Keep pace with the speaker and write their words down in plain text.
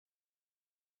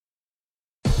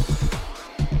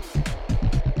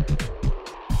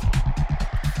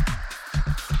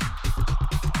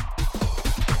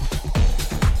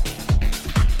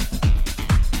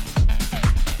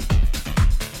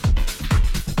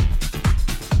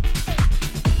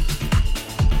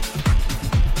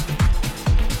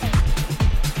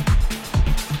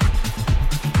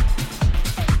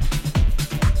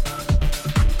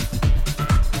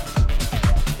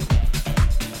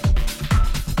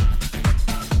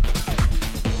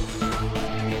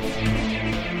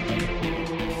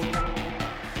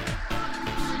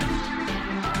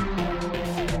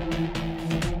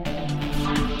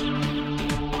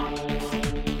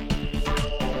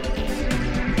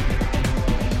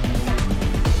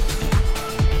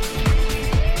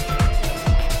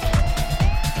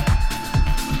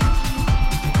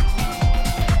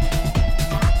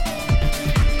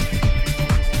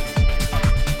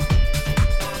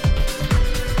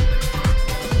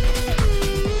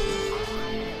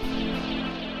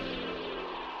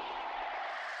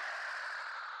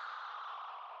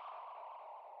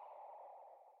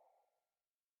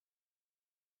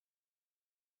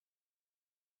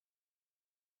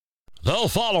The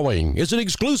following is an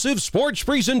exclusive sports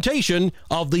presentation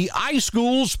of the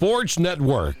iSchool Sports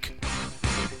Network.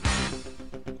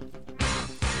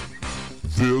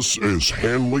 This is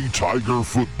Handley Tiger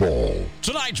Football.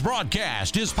 Tonight's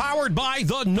broadcast is powered by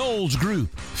the Knowles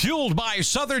Group, fueled by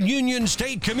Southern Union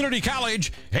State Community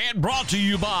College, and brought to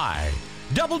you by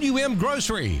WM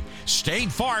Grocery,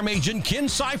 State Farm Agent Ken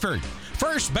Seifert,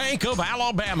 First Bank of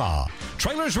Alabama,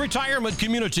 Trailers Retirement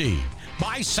Community,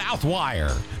 by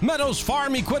Southwire, Meadows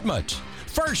Farm Equipment,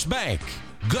 First Bank,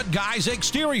 Good Guys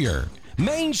Exterior,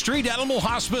 Main Street Animal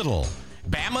Hospital,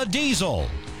 Bama Diesel,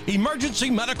 Emergency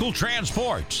Medical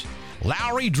Transport,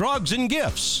 Lowry Drugs and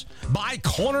Gifts, by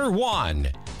Corner One,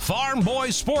 Farm Boy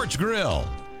Sports Grill,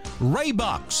 Ray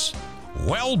Bucks,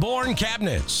 Wellborn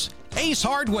Cabinets, Ace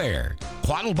Hardware,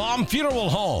 Quattlebaum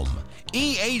Funeral Home,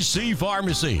 EHC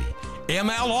Pharmacy,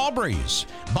 ML Aubreys,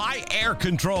 by Air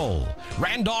Control,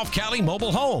 Randolph County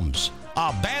Mobile Homes,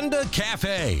 Abanda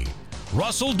Cafe,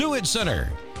 Russell Do-It Center,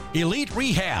 Elite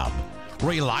Rehab,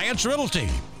 Reliance Realty,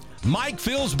 Mike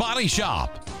Phil's Body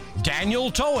Shop, Daniel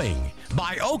Towing,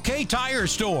 by OK Tire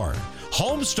Store,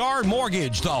 Homestar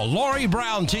Mortgage, the Lori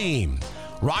Brown Team,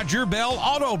 Roger Bell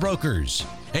Auto Brokers,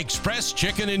 Express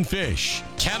Chicken and Fish,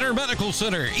 Tanner Medical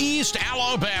Center, East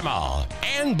Alabama,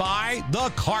 and by the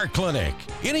Car Clinic.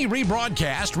 Any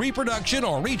rebroadcast, reproduction,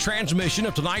 or retransmission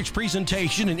of tonight's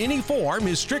presentation in any form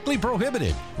is strictly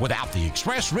prohibited without the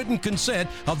express written consent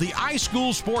of the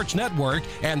iSchool Sports Network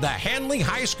and the Handley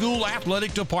High School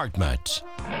Athletic Department.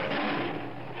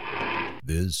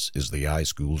 This is the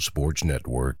iSchool Sports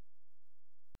Network.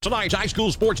 Tonight's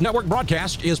iSchool Sports Network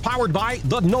broadcast is powered by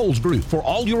the Knowles Group. For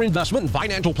all your investment and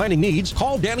financial planning needs,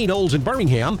 call Danny Knowles in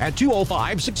Birmingham at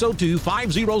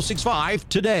 205-602-5065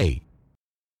 today.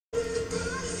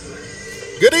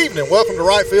 Good evening. Welcome to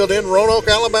Right Field in Roanoke,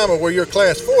 Alabama, where your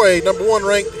Class 4A number 1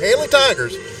 ranked Handley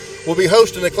Tigers will be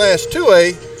hosting the Class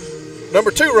 2A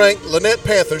number 2 ranked Lanett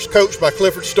Panthers, coached by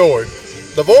Clifford Story.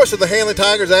 The voice of the Handley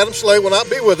Tigers, Adam Slay, will not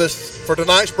be with us for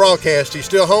tonight's broadcast. He's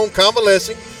still home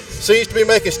convalescing. Seems to be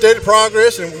making steady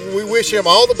progress, and we wish him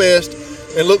all the best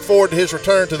and look forward to his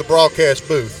return to the broadcast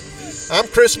booth. I'm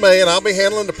Chris May, and I'll be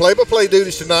handling the play-by-play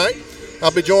duties tonight.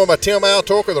 I'll be joined by Tim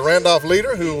Altorker, the Randolph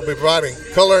leader, who will be providing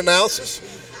color analysis.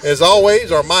 As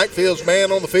always, our Mike Fields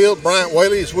man on the field, Bryant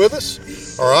Whaley, is with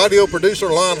us, our audio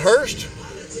producer, Lon Hurst,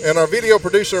 and our video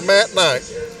producer, Matt Knight.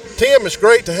 Tim, it's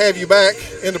great to have you back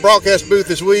in the broadcast booth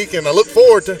this week, and I look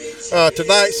forward to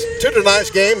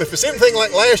tonight's game. If it's anything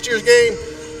like last year's game,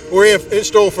 we're in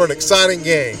store for an exciting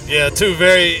game. Yeah, two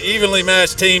very evenly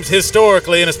matched teams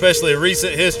historically and especially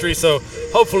recent history. So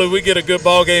hopefully we get a good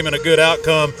ball game and a good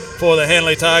outcome for the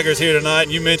Handley Tigers here tonight.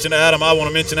 And you mentioned Adam. I want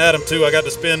to mention Adam, too. I got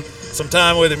to spend some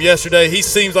time with him yesterday. He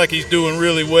seems like he's doing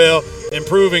really well,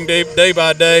 improving day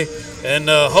by day. And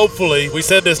hopefully, we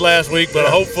said this last week, but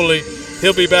hopefully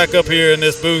he'll be back up here in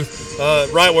this booth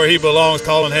right where he belongs,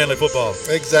 calling Handley football.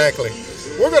 Exactly.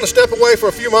 We're going to step away for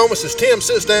a few moments as Tim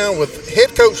sits down with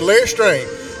head coach Larry Strain.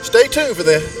 Stay tuned for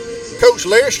the Coach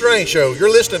Larry Strain Show. You're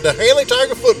listening to Handley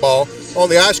Tiger Football on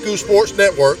the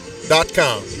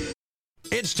iSchoolSportsNetwork.com.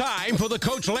 It's time for the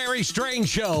Coach Larry Strain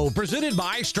Show, presented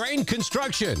by Strain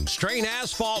Construction, Strain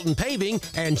Asphalt and Paving,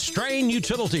 and Strain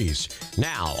Utilities.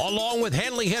 Now, along with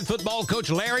Handley head football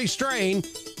coach Larry Strain,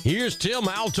 here's Tim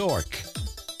Altork.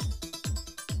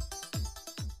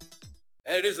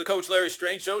 And it is the Coach Larry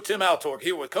Strain Show. Tim Altork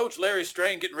here with Coach Larry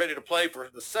Strain, getting ready to play for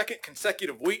the second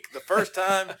consecutive week, the first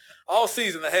time all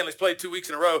season that Handley's played 2 weeks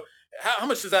in a row. How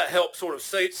much does that help sort of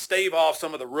stave off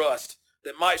some of the rust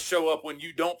that might show up when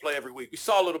you don't play every week? We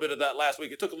saw a little bit of that last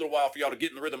week. It took a little while for y'all to get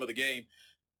in the rhythm of the game.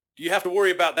 Do you have to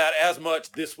worry about that as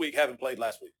much this week, having played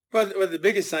last week? Well, the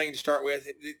biggest thing to start with,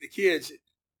 the kids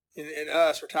and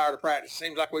us are tired of practice. It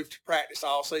seems like we've practiced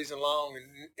all season long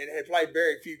and have played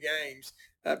very few games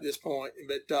up to this point.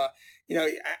 But,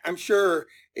 I'm sure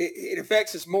it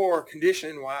affects us more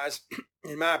conditioning-wise,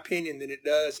 in my opinion, than it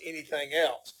does anything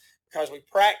else, because we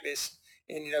practice.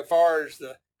 And, as far as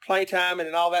the play timing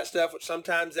and all that stuff, which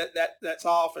sometimes that's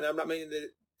off, and I'm not meaning that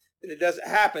it doesn't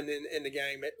happen in the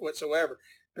game whatsoever.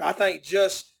 But I think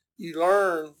just you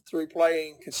learn through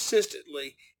playing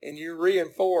consistently, and you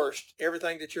reinforced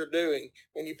everything that you're doing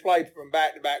when you play from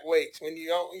back-to-back weeks. When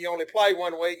you only play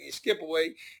 1 week and you skip a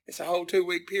week, it's a whole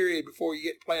 2-week period before you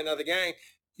get to play another game.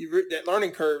 That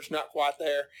learning curve's not quite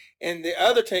there. And the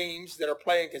other teams that are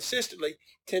playing consistently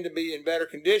tend to be in better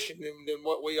condition than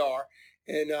what we are.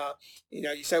 And,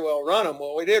 you say, well, run them.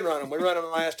 Well, we did run them. We run them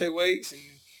the last 2 weeks and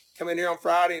come in here on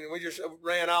Friday and we just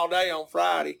ran all day on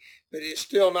Friday, but it's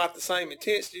still not the same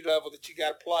intensity level that you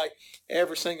got to play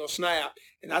every single snap.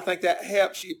 And I think that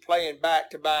helps you playing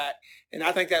back to back. And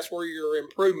I think that's where your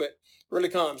improvement really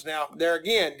comes. Now, there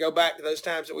again, go back to those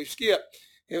times that we've skipped.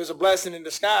 It was a blessing in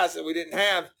disguise that we didn't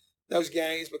have those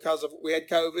games because we had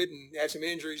COVID and had some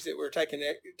injuries that we were taking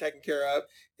care of.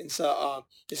 And so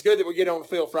it's good that we get on the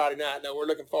field Friday night. Now, we're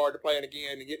looking forward to playing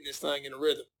again and getting this thing in a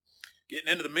rhythm. Getting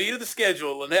into the meat of the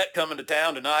schedule, Lanett coming to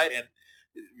town tonight, and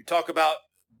we talk about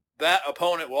that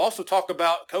opponent. We'll also talk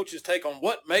about Coach's take on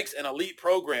what makes an elite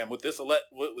program with this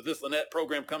Lanett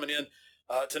program coming in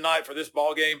tonight for this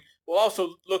ball game. We'll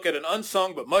also look at an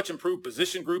unsung but much improved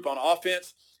position group on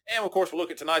offense. And, of course, we'll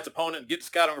look at tonight's opponent and get the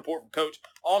scouting report from Coach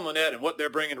on Lanett and what they're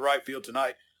bringing to right field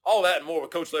tonight. All that and more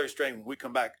with Coach Larry Strain when we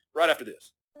come back right after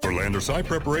this. For land or site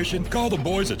preparation, call the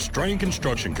boys at Strain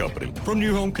Construction Company. From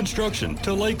new home construction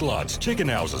to lake lots, chicken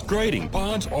houses, grading,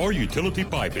 ponds, or utility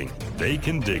piping, they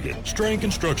can dig it. Strain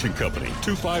Construction Company,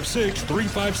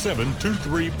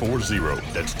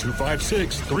 256-357-2340. That's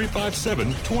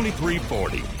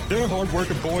 256-357-2340. They're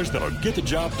hard-working boys that'll get the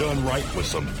job done right with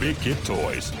some big kid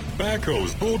toys.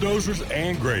 Backhoes, bulldozers,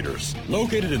 and graders.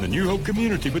 Located in the New Hope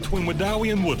community between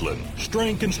Wedowee and Woodland,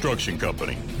 Strain Construction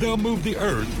Company. They'll move the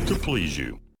earth to please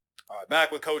you. All right,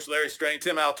 back with Coach Larry Strain,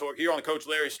 Tim Altork here on the Coach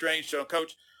Larry Strain Show.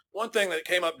 Coach, one thing that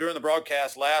came up during the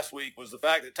broadcast last week was the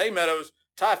fact that Tay Meadows,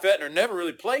 Ty Fettner never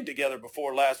really played together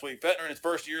before last week. Fettner in his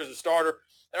first year as a starter.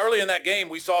 And early in that game,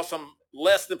 we saw some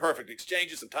less than perfect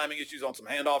exchanges, some timing issues on some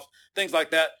handoffs, things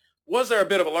like that. Was there a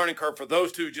bit of a learning curve for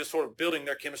those two just sort of building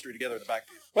their chemistry together in the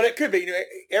backfield? Well, it could be.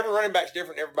 Every running back's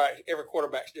different. Every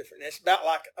quarterback's different. It's about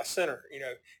like a center.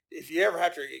 If you ever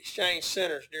have to exchange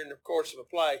centers during the course of a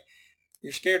play,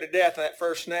 you're scared to death of that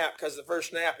first snap because the first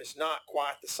snap is not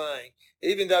quite the same.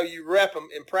 Even though you rep them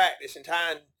in practice, and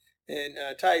Ty and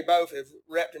Tay both have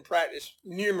repped in practice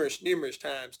numerous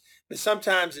times, but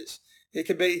sometimes it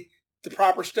could be the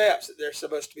proper steps that they're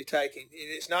supposed to be taking.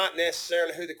 It's not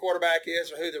necessarily who the quarterback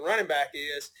is or who the running back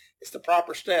is. It's the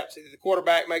proper steps. Either the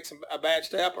quarterback makes a bad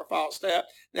step or false step.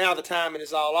 Now the timing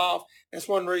is all off. That's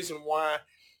one reason why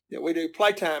that we do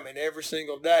play timing every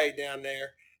single day down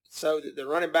there, so that the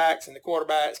running backs and the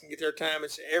quarterbacks can get their timing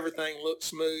so everything looks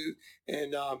smooth.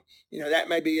 And, that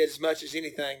may be as much as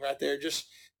anything right there. Just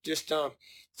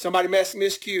somebody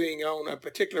miscuing on a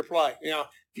particular play. If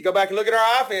you go back and look at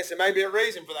our offense, there may be a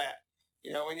reason for that.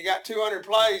 When you got 200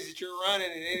 plays that you're running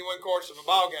in any one course of a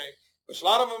ball game, which a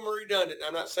lot of them are redundant.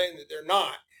 I'm not saying that they're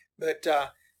not, but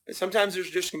sometimes there's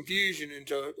just confusion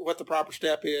into what the proper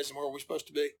step is and where we're supposed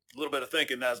to be. A little bit of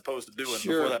thinking as opposed to doing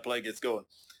before that play gets going.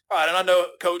 All right, and I know,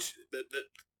 Coach, that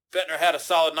Fettner had a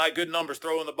solid night, good numbers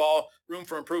throwing the ball, room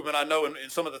for improvement, I know, in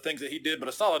some of the things that he did, but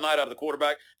a solid night out of the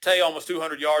quarterback. Tay almost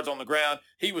 200 yards on the ground.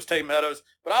 He was Tay Meadows.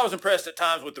 But I was impressed at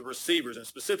times with the receivers and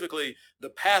specifically the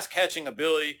pass-catching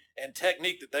ability and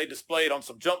technique that they displayed on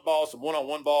some jump balls, some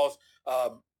one-on-one balls.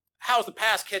 How's the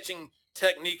pass-catching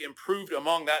technique improved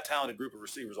among that talented group of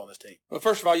receivers on this team? Well,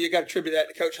 first of all, you got to attribute that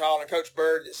to Coach Hall and Coach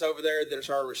Bird that's over there, that is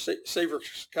our receiver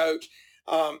coach.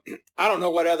 I don't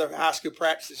know what other high school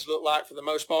practices look like for the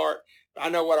most part. I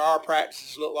know what our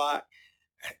practices look like.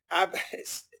 I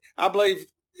believe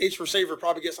each receiver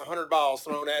probably gets 100 balls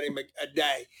thrown at him a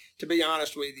day, to be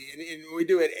honest with you. And we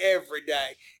do it every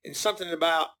day. And something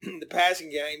about the passing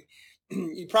game,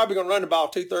 you're probably going to run the ball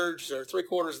 2/3 or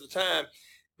 3/4 of the time,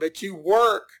 but you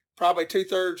work probably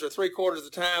 2/3 or 3/4 of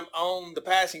the time on the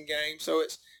passing game. So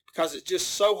it's because it's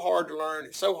just so hard to learn.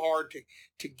 It's so hard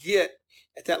to get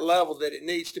at that level that it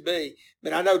needs to be.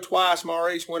 But I know twice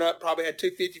Maurice went up, probably had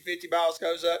 2 50-50 balls,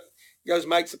 goes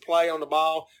makes a play on the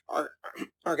ball. Our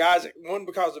guys, one,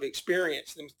 because of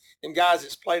experience, them guys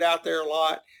that's played out there a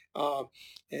lot, and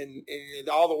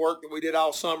all the work that we did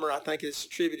all summer, I think is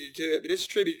attributed to it. But it's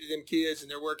attributed to them kids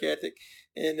and their work ethic,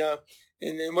 and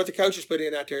then what the coaches put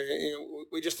in out there.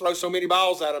 We just throw so many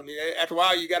balls at them. After a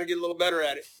while, you got to get a little better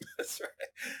at it. That's right.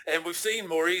 And we've seen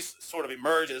Maurice sort of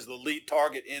emerge as the lead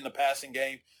target in the passing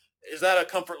game. Is that a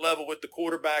comfort level with the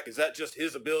quarterback? Is that just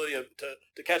his ability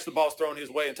to catch the balls thrown his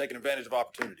way and taking advantage of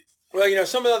opportunities? Well,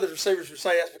 some of the other receivers would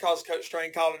say that's because Coach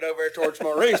Strain called it over there towards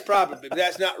Maurice, probably, but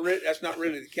that's not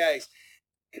really the case.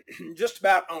 Just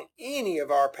about on any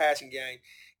of our passing game,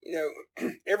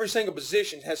 every single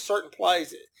position has certain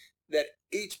plays that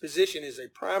each position is a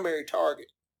primary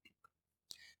target,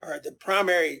 or the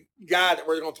primary guy that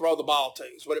we're going to throw the ball to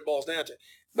is what it boils down to.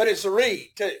 But it's a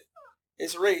read, too.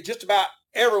 It's a read. Just about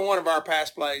every one of our pass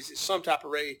plays is some type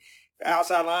of read. The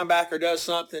outside linebacker does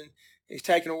something, he's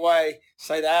taken away,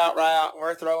 say the out route,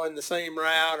 we're throwing the seam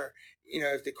route, or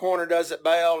if the corner doesn't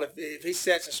bail, if he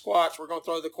sets and squats, we're going to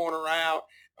throw the corner route,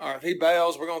 or if he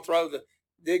bails, we're going to throw the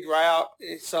dig route.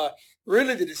 It's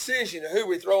really the decision of who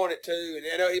we're throwing it to, and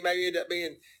I know he may end up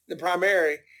being the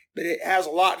primary, but it has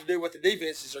a lot to do with the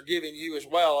defenses are giving you as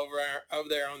well over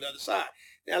there on the other side.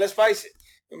 Now, let's face it,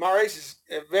 Maurice is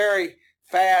a very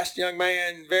fast young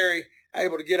man, very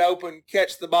able to get open,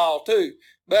 catch the ball too.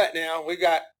 But now we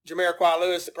got Jamiroquai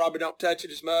Lewis that probably don't touch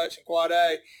it as much, and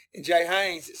Quade, and Jay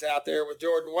Haynes that's out there with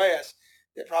Jordan West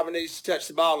that probably needs to touch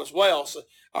the ball as well. So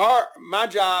my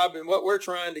job and what we're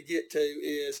trying to get to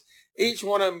is each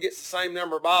one of them gets the same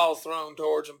number of balls thrown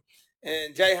towards them,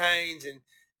 and Jay Haynes and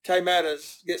Tay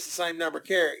Meadows gets the same number of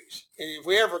carries. And if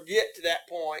we ever get to that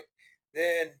point,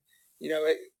 then,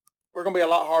 we're going to be a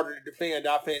lot harder to defend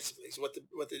offensively is what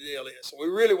the deal is. So we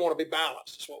really want to be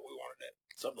balanced is what we want to do.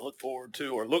 Something to look forward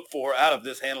to or look for out of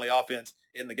this Handley offense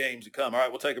in the games to come. All right,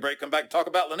 we'll take a break, come back and talk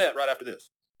about Lanett right after this.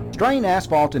 Strain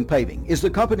Asphalt and Paving is the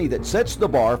company that sets the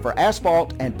bar for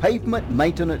asphalt and pavement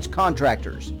maintenance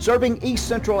contractors. Serving East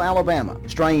Central Alabama,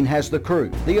 Strain has the crew,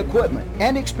 the equipment,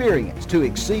 and experience to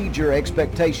exceed your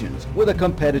expectations with a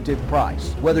competitive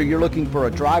price. Whether you're looking for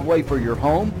a driveway for your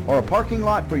home or a parking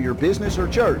lot for your business or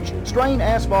church, Strain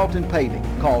Asphalt and Paving.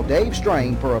 Call Dave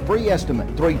Strain for a free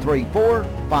estimate,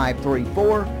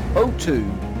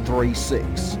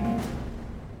 334-534-0236.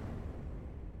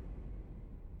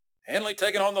 Handley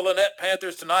taking on the Lanett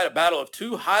Panthers tonight, a battle of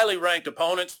two highly ranked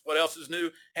opponents. What else is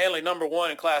new? Handley number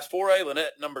 1 in Class 4A,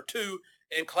 Lanett number 2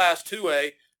 in Class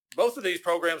 2A. Both of these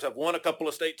programs have won a couple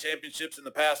of state championships in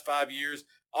the past 5 years,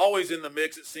 always in the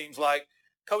mix, it seems like.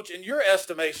 Coach, in your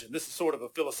estimation, this is sort of a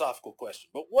philosophical question,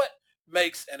 but what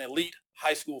makes an elite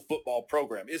high school football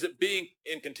program? Is it being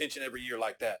in contention every year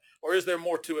like that, or is there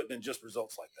more to it than just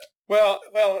results like that? Well,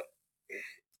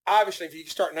 obviously, if you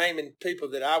start naming people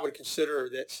that I would consider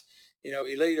that's,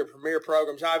 elite or premier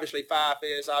programs, obviously Fife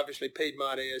is, obviously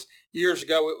Piedmont is. Years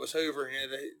ago, it was Hoover.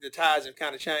 The tides have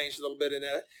kind of changed a little bit in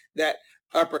that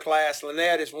upper class.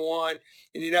 Lanett is one.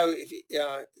 And,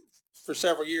 for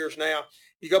several years now,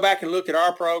 you go back and look at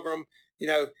our program,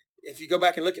 if you go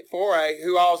back and look at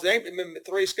 4A, they've been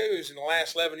 3 schools in the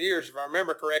last 11 years, if I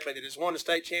remember correctly, that has won the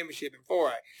state championship in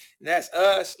 4A. And that's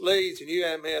us, Leeds, and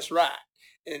UMS Wright.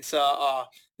 And so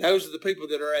those are the people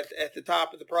that are at the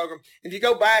top of the program. If you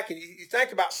go back and you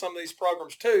think about some of these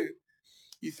programs too,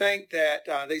 you think that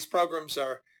these programs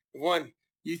are one.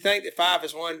 You think that Fife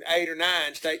has won 8 or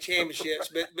 9 state championships,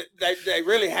 but they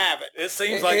really haven't. It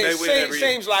seems like they win every year. It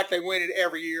seems like they win it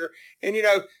every year. And,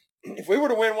 if we were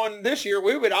to win one this year,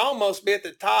 we would almost be at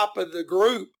the top of the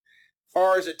group as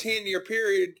far as a 10-year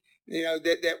period,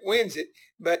 that wins it.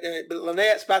 But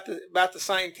Lanett's about the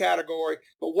same category.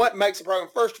 But what makes a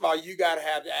program? First of all, you got to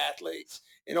have the athletes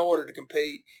in order to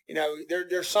compete.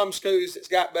 There's some schools that's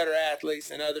got better athletes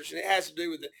than others, and it has to do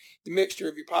with the mixture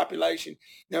of your population,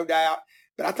 no doubt.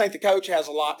 But I think the coach has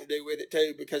a lot to do with it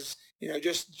too, because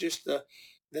just the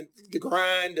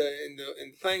grind and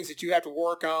the things that you have to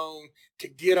work on to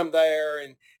get them there,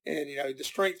 and the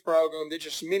strength program. There's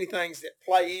just many things that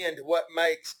play into what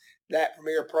makes that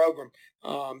premier program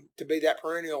to be that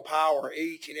perennial power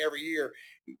each and every year.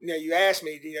 You ask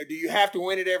me, do you have to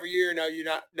win it every year? No,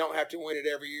 don't have to win it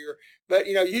every year. But,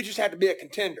 you just have to be a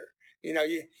contender.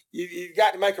 You've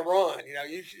got to make a run.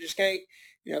 You just can't,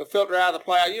 filter out of the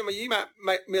playoff. You might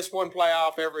miss one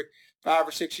playoff every 5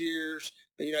 or 6 years.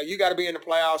 But, you got to be in the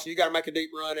playoffs. You got to make a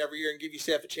deep run every year and give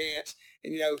yourself a chance.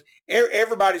 And,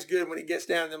 everybody's good when it gets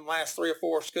down to them last 3 or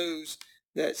 4 schools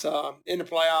that's in the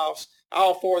playoffs.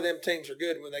 All 4 of them teams are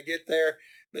good when they get there.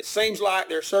 But it seems like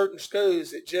there are certain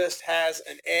schools that just has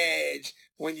an edge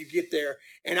when you get there.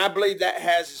 And I believe that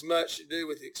has as much to do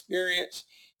with experience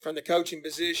from the coaching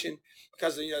position,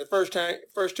 because, the first 2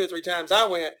 or 3 times I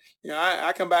went,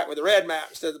 I come back with a red map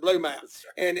instead of the blue map.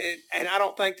 And I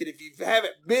don't think that if you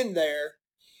haven't been there,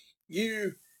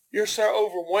 you're so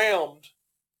overwhelmed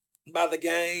by the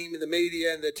game and the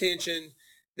media and the attention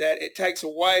that it takes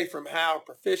away from how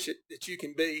proficient that you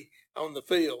can be on the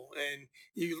field. And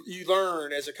you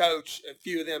learn as a coach a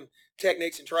few of them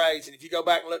techniques and trades. And if you go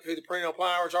back and look who the perennial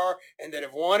powers are and that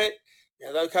have won it,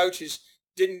 those coaches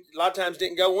a lot of times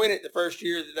didn't go win it the first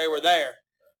year that they were there.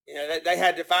 They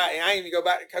had to fight. And I even go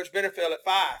back to Coach Benefield at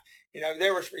 5.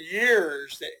 There was for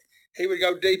years that he would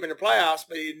go deep in the playoffs,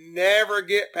 but he'd never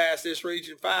get past this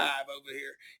Region 5 over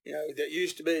here, that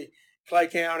used to be Clay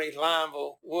County,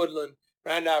 Lineville, Woodland,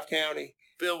 Randolph County.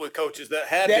 Filled with coaches that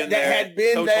had been there.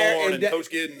 Coach Horn and Coach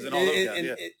Giddens and all those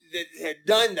guys. That had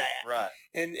done that. Right.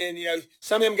 And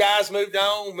some of them guys moved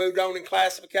on in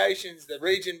classifications. The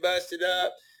region busted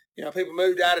up. People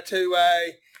moved out of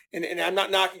 2A. and I'm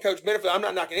not knocking Coach Benefield. I'm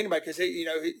not knocking anybody because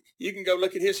you can go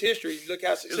look at his history. Look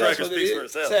how successful it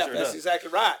is. That's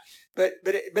exactly right. But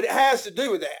it has to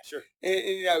do with that. Sure.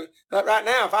 And but right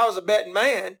now, if I was a betting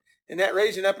man in that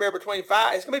region up there between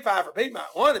 5, it's going to be 5 for Piedmont.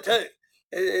 One of the two.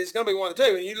 It's going to be one of the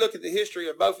two. And you look at the history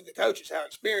of both of the coaches, how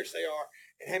experienced they are,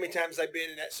 and how many times they've been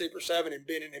in that Super 7 and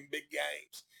been in them big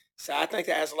games. So I think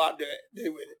that has a lot to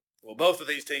do with it. Well, both of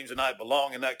these teams tonight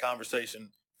belong in that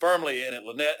conversation firmly in it.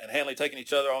 Lanett and Handley taking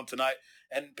each other on tonight.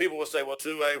 And people will say, well,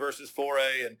 2A versus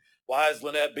 4A, and why is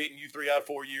Lanett beating you 3 out of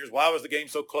 4 years? Why was the game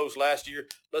so close last year?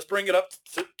 Let's bring it up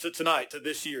to tonight, to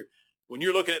this year. When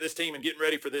you're looking at this team and getting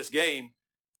ready for this game,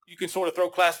 you can sort of throw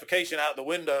classification out the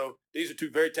window. These are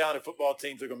two very talented football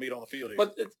teams that are going to meet on the field here.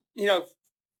 But,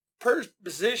 per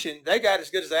position, they got as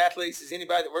good as athletes as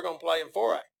anybody that we're going to play in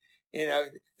 4A.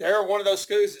 They're one of those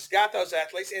schools that's got those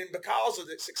athletes, and because of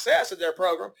the success of their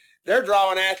program, they're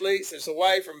drawing athletes that's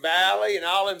away from Valley and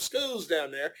all them schools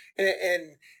down there,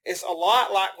 and it's a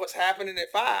lot like what's happening at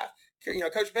 5.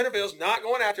 Coach Benefield's not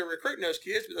going out there recruiting those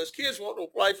kids, but those kids want to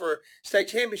play for a state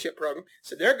championship program,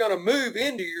 so they're going to move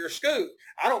into your school.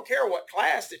 I don't care what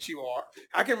class that you are.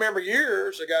 I can remember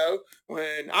years ago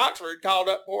when Oxford called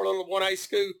up poor little 1A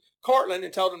school Cortland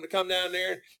and told them to come down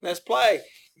there and let's play.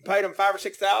 And paid them $5,000 or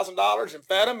 $6,000 and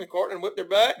fed them, and Cortland whipped their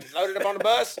butt and loaded up on the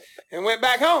bus and went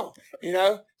back home.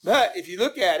 But if you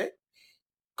look at it,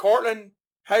 Cortland,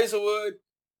 Hazelwood,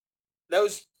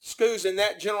 those schools in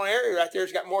that general area right there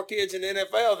has got more kids in the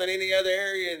NFL than any other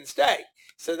area in the state.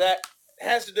 So that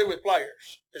has to do with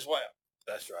players as well.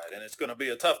 That's right, and it's going to be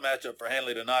a tough matchup for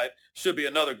Handley tonight. Should be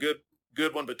another good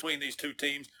one between these two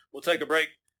teams. We'll take a break.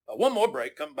 One more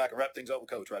break, come back and wrap things up with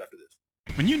Coach right after this.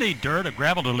 When you need dirt or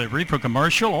gravel delivery for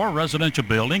commercial or residential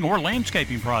building or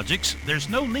landscaping projects, there's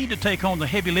no need to take on the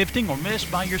heavy lifting or mess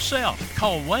by yourself.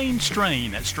 Call Wayne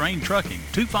Strain at Strain Trucking,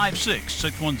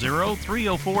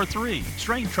 256-610-3043.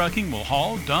 Strain Trucking will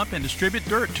haul, dump, and distribute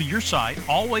dirt to your site,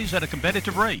 always at a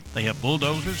competitive rate. They have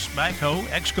bulldozers, backhoe,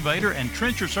 excavator, and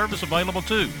trencher service available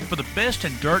too. For the best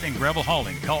in dirt and gravel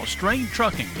hauling, call Strain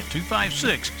Trucking at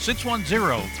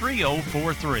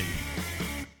 256-610-3043.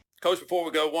 Coach, before we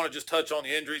go, I want to just touch on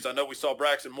the injuries. I know we saw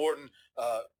Braxton Morton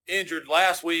injured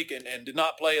last week and did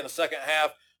not play in the second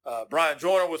half. Brian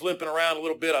Joyner was limping around a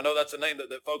little bit. I know that's a name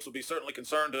that folks will be certainly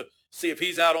concerned to see if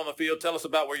he's out on the field. Tell us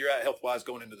about where you're at health-wise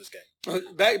going into this game.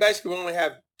 Basically, we only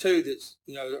have 2 that's,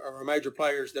 are major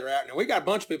players that are out. Now, we got a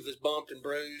bunch of people that's bumped and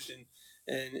bruised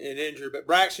and injured, but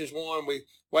Braxton's one. We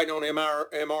waiting on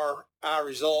MRI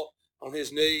result on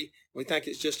his knee. We think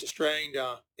it's just a strained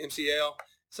MCL.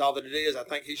 That's all that it is. I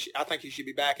think he should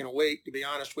be back in a week, to be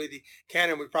honest with you.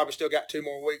 Cannon, we've probably still got 2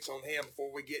 more weeks on him before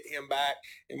we get him back,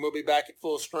 and we'll be back at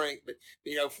full strength. But,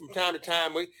 from time to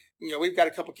time, we've got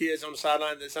a couple kids on the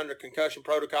sideline that's under concussion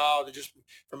protocol that just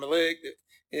from a leg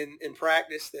in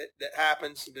practice that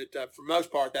happens. But for the most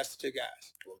part, that's the 2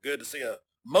 guys. Well, good to see a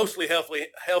mostly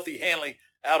healthy Handley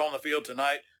out on the field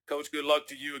tonight. Coach, good luck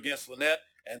to you against Lanett.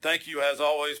 And thank you, as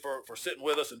always, for sitting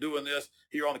with us and doing this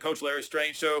here on the Coach Larry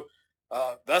Strange Show.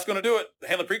 That's going to do it. The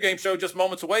Handley pregame show just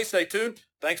moments away. Stay tuned.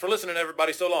 Thanks for listening,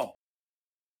 everybody. So long.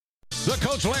 The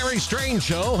Coach Larry Strain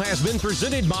Show has been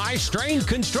presented by Strain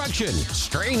Construction,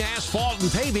 Strain Asphalt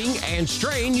and Paving, and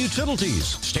Strain Utilities.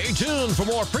 Stay tuned for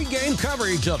more pregame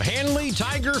coverage of Handley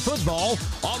Tiger football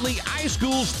on the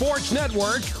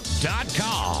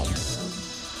iSchoolSportsNetwork.com.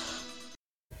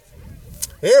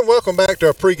 And welcome back to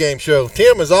our pregame show.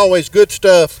 Tim, as always, good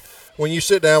stuff when you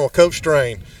sit down with Coach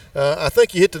Strain. I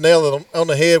think you hit the nail on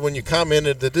the head when you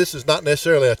commented that this is not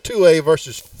necessarily a 2A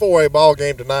versus 4A ball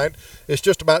game tonight. It's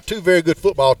just about 2 very good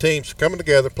football teams coming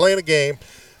together, playing a game,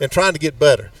 and trying to get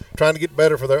better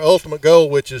for their ultimate goal,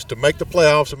 which is to make the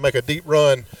playoffs and make a deep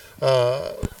run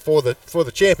for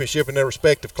the championship in their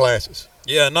respective classes.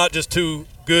 Yeah, not just 2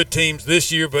 good teams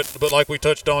this year, but like we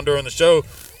touched on during the show,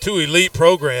 2 elite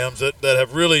programs that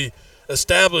have really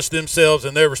established themselves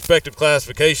in their respective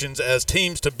classifications as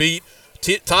teams to beat.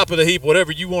 Top of the heap,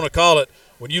 whatever you want to call it.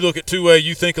 When you look at 2A,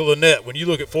 you think of Lanett. When you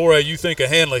look at 4A, you think of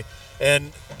Handley.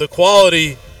 And the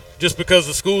quality, just because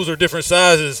the schools are different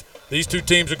sizes, these 2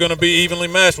 teams are going to be evenly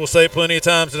matched. We'll say it plenty of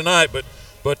times tonight. But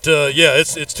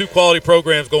it's 2 quality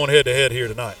programs going head-to-head here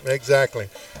tonight. Exactly.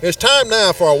 It's time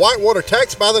now for a Whitewater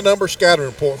Tax by the Number Scouting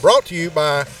Report, brought to you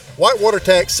by Whitewater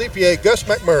Tax CPA Gus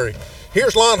McMurray.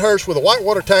 Here's Lon Hurst with a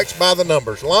Whitewater Tax by the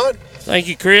Numbers. Lon? Thank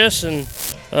you, Chris. And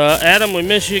Adam, we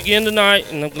miss you again tonight,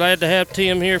 and I'm glad to have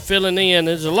Tim here filling in.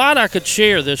 There's a lot I could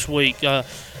share this week.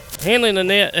 Handley and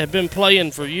Lanett have been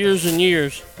playing for years and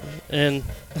years, and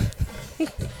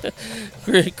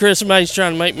Chris May's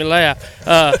trying to make me laugh.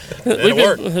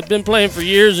 We've been playing for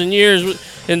years and years.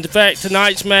 In fact,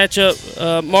 tonight's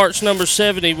matchup marks number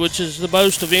 70, which is the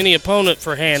most of any opponent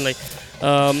for Handley.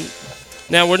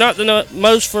 Now, we're not the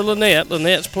most for Lanett.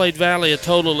 Lannett's played Valley a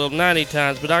total of 90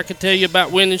 times, but I can tell you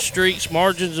about winning streaks,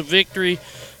 margins of victory,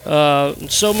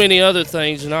 and so many other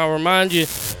things. And I'll remind you,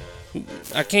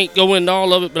 I can't go into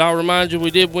all of it, but I'll remind you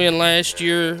we did win last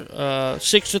year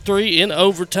 6-3 in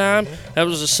overtime. That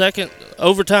was the second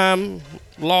overtime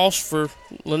loss for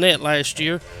Lanett last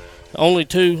year. Only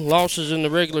 2 losses in the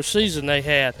regular season they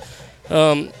had.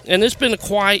 And it's been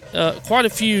quite a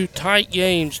few tight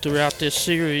games throughout this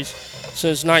series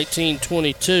since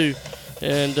 1922.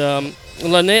 And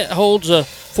Lanett holds a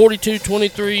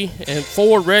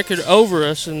 42-23-4 record over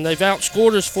us, and they've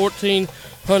outscored us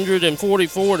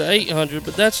 1,444 to 800.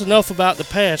 But that's enough about the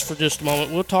past for just a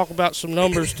moment. We'll talk about some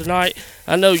numbers tonight.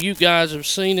 I know you guys have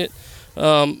seen it,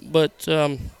 but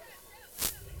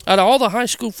out of all the high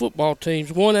school football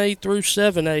teams, 1A through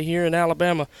 7A here in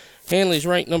Alabama, Handley's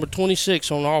ranked number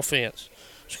 26 on offense,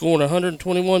 scoring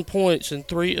 121 points in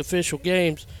 3 official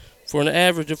games for an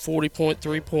average of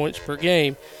 40.3 points per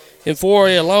game. In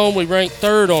 4A alone, we rank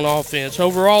 3rd on offense.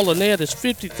 Overall, Lanett is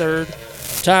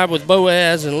 53rd, tied with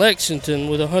Boaz and Lexington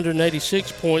with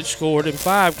 186 points scored in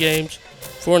 5 games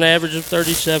for an average of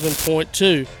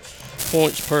 37.2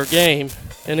 points per game.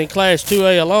 And in Class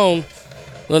 2A alone,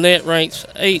 Lanett ranks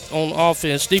 8th on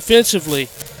offense. Defensively,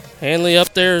 Handley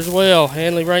up there as well.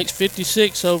 Handley ranks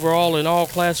 56 overall in all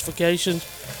classifications,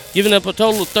 giving up a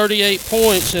total of 38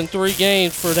 points in 3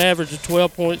 games for an average of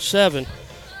 12.7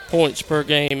 points per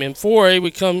game. In 4A,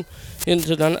 we come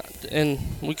into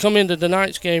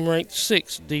tonight's game ranked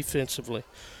 6th defensively.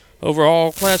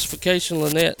 Overall classification,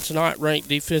 Lannett's not ranked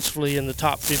defensively in the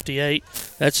top 58.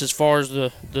 That's as far as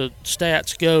the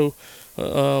stats go.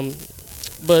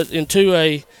 But in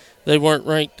 2A, they weren't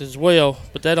ranked as well,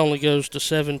 but that only goes to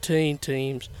 17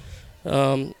 teams.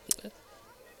 We're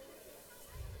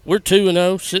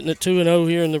 2-0, sitting at 2-0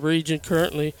 here in the region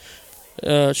currently,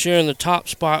 sharing the top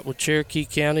spot with Cherokee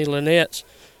County. Lannett's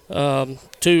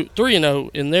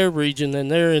 3-0 in their region,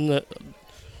 and they're in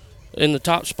the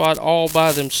top spot all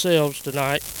by themselves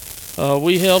tonight.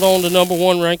 We held on to number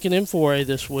 1 ranking in 4A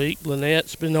this week.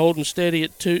 Lannett's been holding steady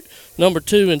at number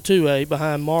 2 in 2A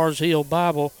behind Mars Hill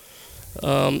Bible.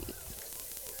 And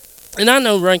I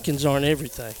know rankings aren't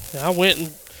everything. I went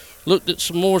and looked at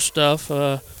some more stuff,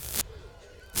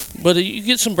 but you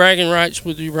get some bragging rights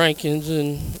with your rankings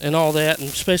and all that, and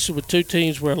especially with 2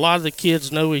 teams where a lot of the kids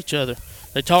know each other.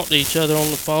 They talk to each other on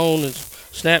the phone and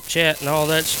Snapchat and all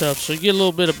that stuff, so you get a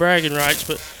little bit of bragging rights.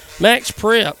 But Max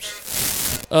Preps,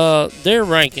 their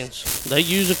rankings, they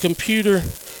use a computer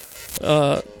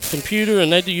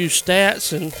and they use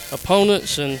stats and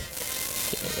opponents and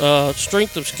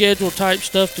strength of schedule type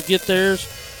stuff to get theirs.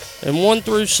 And 1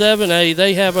 through 7A,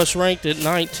 they have us ranked at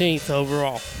 19th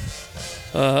overall.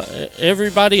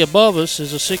 Everybody above us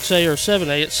is a 6A or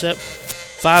 7A except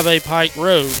 5A Pike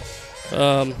Road.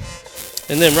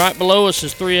 And then right below us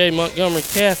is 3A Montgomery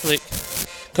Catholic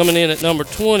coming in at number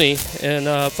 20, and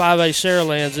 5A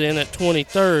Saraland's in at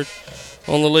 23rd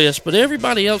on the list. But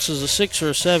everybody else is a 6 or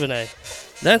a 7A.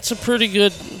 That's a pretty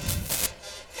good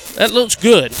 – that looks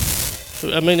good.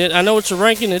 I mean, I know it's a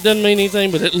ranking. It doesn't mean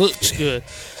anything, but it looks good.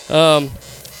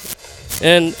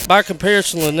 And by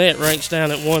comparison, Lanett ranks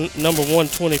down at number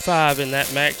 125 in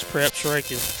that Max Preps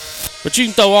ranking. But you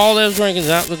can throw all those rankings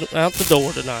out the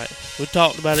door tonight. We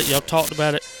talked about it. Y'all talked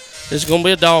about it. It's going to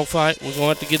be a dogfight. We're going to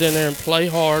have to get in there and play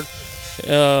hard.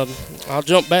 I'll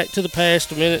jump back to the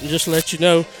past a minute and just let you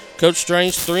know, Coach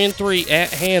Strange 3-3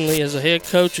 at Handley as a head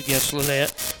coach against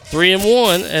Lanett,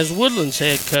 3-1 as Woodland's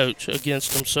head coach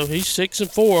against them. So he's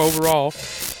 6-4 overall.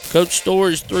 Coach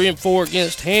Story's 3-4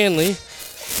 against Handley,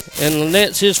 and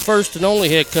Lannett's his first and only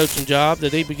head coaching job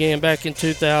that he began back in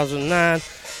 2009.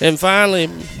 And finally,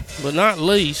 but not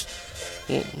least,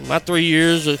 my 3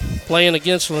 years of playing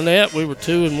against Lanett, we were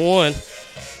 2-1.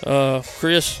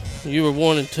 Chris, you were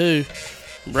 1-2.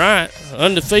 Bryant,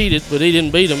 undefeated, but he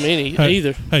didn't beat them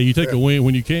either. Hey, you take a win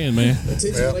when you can, man.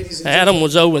 Adam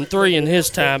was 0-3 in his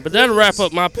time. But that'll wrap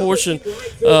up my portion.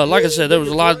 Like I said, there was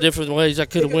a lot of different ways I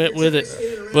could have went with it.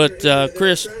 But,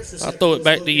 Chris, I'll throw it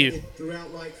back to you.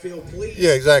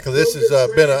 Yeah, exactly. This has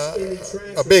been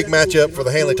a big matchup for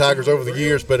the Handley Tigers over the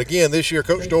years. But, again, this year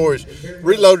Coach Story's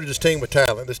reloaded his team with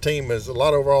talent. This team has a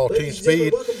lot of overall team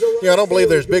speed. I don't believe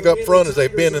they're as big up front as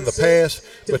they've been in the past,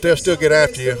 but they'll still get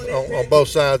after you on both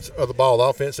sides of the ball, the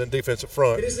offense and defensive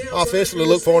front. Offensively,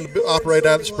 look for them to operate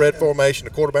out of the spread formation.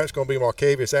 The quarterback's going to be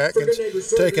Marcavius Atkins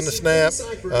taking the snap.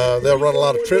 They'll run a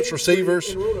lot of trips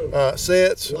receivers,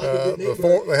 sets.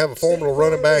 They have a formidable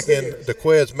running back in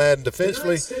DeQuez Madden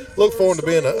defensively. Look for them to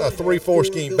be in a 3-4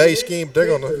 scheme, base scheme. They're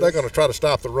going to try to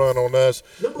stop the run on us.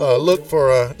 Look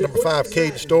for number 5,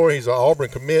 Caden Story. He's an Auburn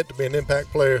commit to be an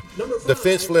impact player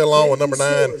defensively, along with number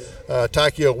 9,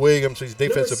 Tykeil Williams. He's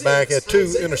defensive back. Had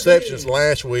 2 interceptions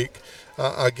last week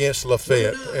against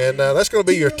Lafayette. And that's going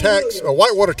to be your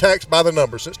Whitewater tax by the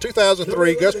number. Since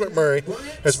 2003, Gus McMurray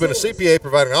has been a CPA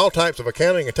providing all types of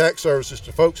accounting and tax services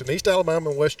to folks in East Alabama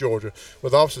and West Georgia,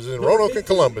 with offices in Roanoke and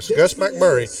Columbus. Gus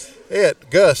McMurray at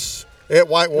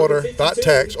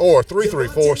gus@whitewater.tax or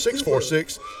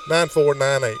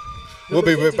 334-646-9498.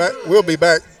 We'll be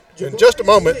back in just a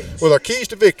moment with our keys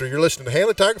to victory. You're listening to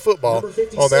Handley Tiger Football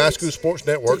on the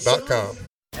iSchoolSportsNetwork.com.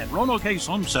 At Roanoke Ace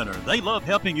Home Center, they love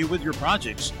helping you with your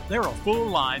projects. They're a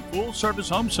full-line, full-service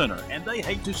home center, and they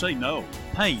hate to say no.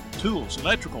 Paint, tools,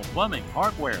 electrical, plumbing,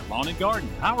 hardware, lawn and garden,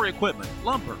 power equipment,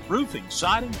 lumber, roofing,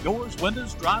 siding, doors,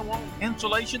 windows, drywall,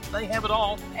 insulation, they have it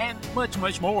all, and much,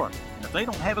 much more. And if they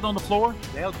don't have it on the floor,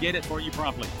 they'll get it for you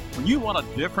promptly. When you want a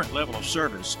different level of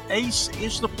service, Ace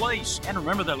is the place. And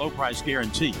remember their low price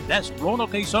guarantee. That's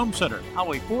Roanoke Ace Home Center,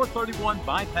 Highway 431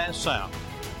 Bypass South.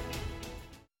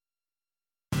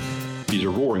 These are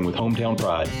roaring with hometown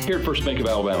pride. Here at First Bank of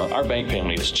Alabama, our bank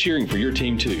family is cheering for your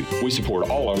team too. We support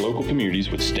all our local communities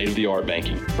with state-of-the-art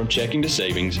banking. From checking to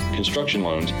savings, construction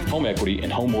loans, home equity, and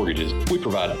home mortgages, we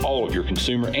provide all of your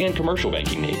consumer and commercial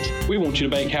banking needs. We want you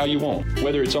to bank how you want.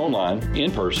 Whether it's online,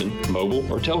 in person, mobile,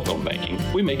 or telephone banking,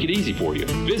 we make it easy for you.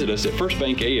 Visit us at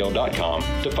firstbankal.com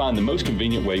to find the most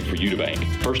convenient way for you to bank.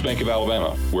 First Bank of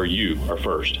Alabama, where you are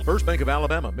first. First Bank of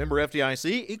Alabama, member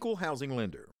FDIC, equal housing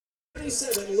lender.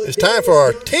 It's time for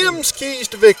our Tim's Keys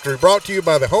to Victory, brought to you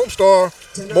by the Homestar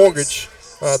Mortgage,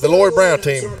 the Lloyd Brown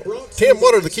team. Tim,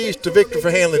 what are the keys to victory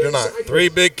for Handley tonight? 3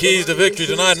 big keys to victory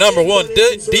tonight. Number 1,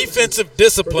 defensive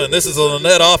discipline. This is a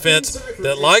Lanett offense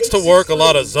that likes to work a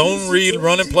lot of zone read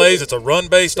running plays. It's a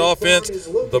run-based offense.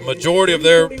 The majority of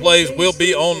their plays will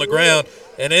be on the ground.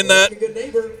 And in the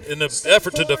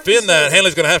effort to defend that,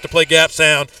 Handley's going to have to play gap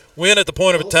sound, win at the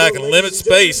point of attack, and limit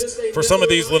space for some of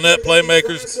these Lanett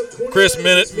playmakers. Chris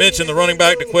mentioned the running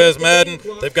back, DeQuez Madden.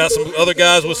 They've got some other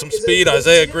guys with some speed,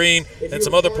 Isaiah Green, and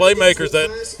some other playmakers that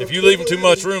if you leave them too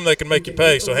much room, they can make you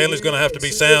pay. So Handley's going to have to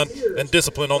be sound and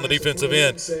disciplined on the defensive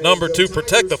end. Number 2,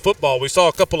 protect the football. We saw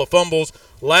a couple of fumbles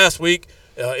last week.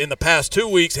 In the past 2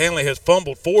 weeks, Handley has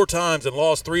fumbled 4 times and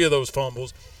lost 3 of those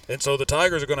fumbles. And so the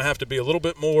Tigers are going to have to be a little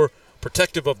bit more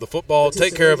protective of the football,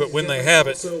 take care of it when they have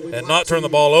it, and not turn the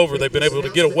ball over. They've been able to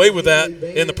get away with that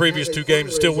in the previous 2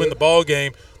 games and still win the ball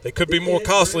game. They could be more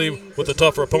costly with a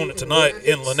tougher opponent tonight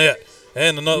in Lanett.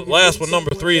 And the last one,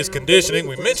 number 3, is conditioning.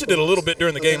 We mentioned it a little bit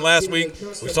during the game last week.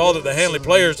 We saw that the Handley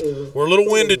players were a little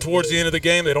winded towards the end of the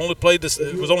game. They'd only played this.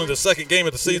 It was only the third game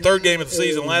of the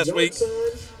season last week.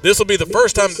 This will be the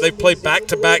first time that they've played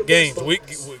back-to-back games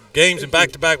in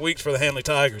back-to-back weeks for the Handley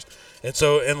Tigers. And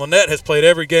Lanett has played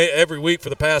every week for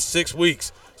the past 6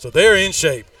 weeks. So they're in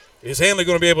shape. Is Handley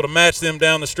going to be able to match them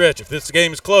down the stretch? If this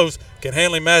game is close, can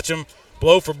Handley match them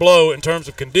blow for blow in terms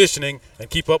of conditioning and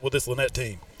keep up with this Lanett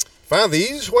team? Find the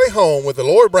easiest way home with the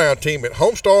Lloyd Brown team at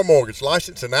Homestar Mortgage,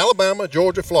 licensed in Alabama,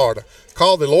 Georgia, Florida.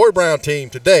 Call the Lloyd Brown team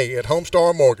today at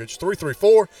Homestar Mortgage,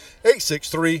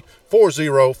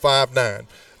 334-863-4059.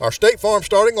 Our State Farm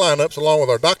starting lineups, along with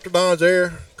our Dr. Don's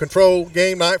Air Control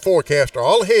Game Night Forecast, are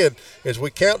all ahead as we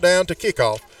count down to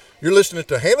kickoff. You're listening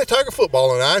to Handley Tiger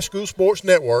Football on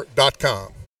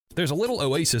iSchoolSportsNetwork.com. There's a little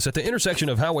oasis at the intersection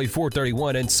of Highway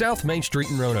 431 and South Main Street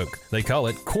in Roanoke. They call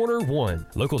it Corner One.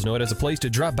 Locals know it as a place to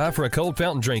drop by for a cold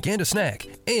fountain drink and a snack,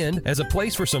 and as a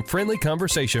place for some friendly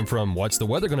conversation from what's the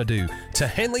weather going to do to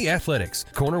Handley Athletics.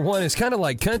 Corner One is kind of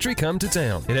like country come to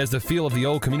town. It has the feel of the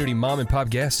old community mom and pop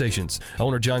gas stations.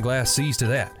 Owner John Glass sees to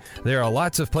that. There are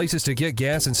lots of places to get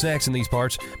gas and snacks in these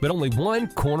parts, but only one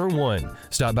Corner One.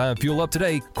 Stop by and fuel up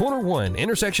today. Corner One,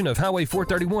 intersection of Highway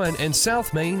 431 and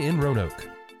South Main in Roanoke.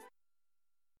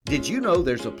 Did you know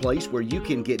there's a place where you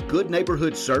can get good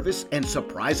neighborhood service and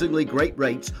surprisingly great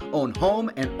rates on home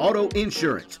and auto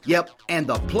insurance? Yep, and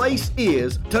the place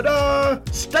is, ta-da,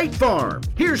 State Farm.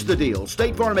 Here's the deal.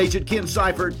 State Farm agent Ken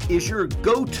Seifert is your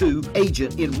go-to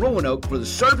agent in Roanoke for the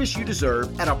service you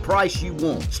deserve at a price you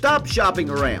want. Stop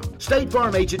shopping around. State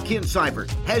Farm agent Ken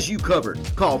Seifert has you covered.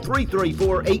 Call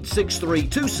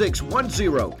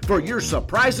 334-863-2610 for your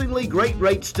surprisingly great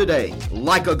rates today.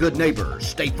 Like a good neighbor,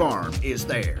 State Farm is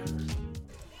there.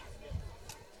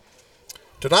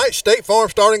 Tonight's State Farm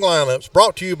starting lineups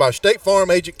brought to you by State Farm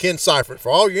agent Ken Seifert.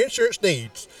 For all your insurance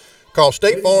needs, call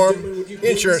State Farm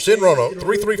Insurance in Roanoke,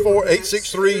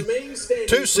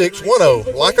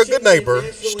 334-863-2610. Like a good neighbor,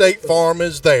 State Farm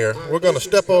is there. We're going to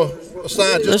step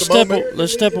aside just a moment.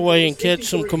 Let's step away and catch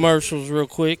some commercials real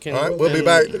quick. All right, we'll be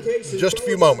back in just a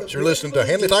few moments. You're listening to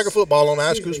Handley Tiger Football on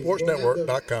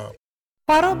highschoolsportsnetwork.com.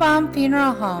 Quattlebaum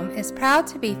Funeral Home is proud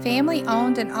to be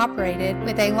family-owned and operated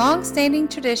with a long-standing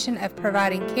tradition of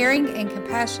providing caring and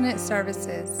compassionate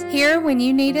services. Here when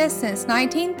you need us since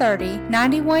 1930,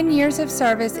 91 years of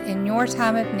service in your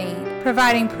time of need,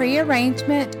 providing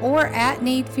pre-arrangement or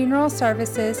at-need funeral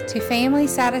services to family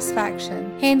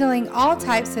satisfaction, handling all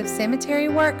types of cemetery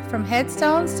work from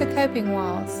headstones to coping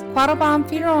walls. Quattlebaum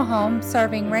Funeral Home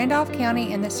serving Randolph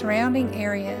County and the surrounding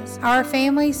areas. Our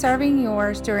family serving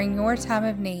yours during your time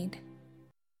of need.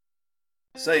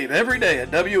 Save every day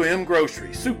at WM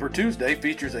Grocery. Super Tuesday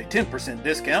features a 10%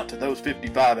 discount to those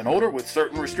 55 and older with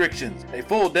certain restrictions. A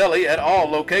full deli at all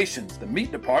locations. The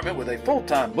meat department with a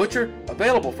full-time butcher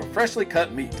available for freshly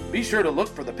cut meat. Be sure to look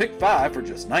for the Pick 5 for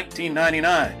just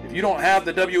 $19.99. If you don't have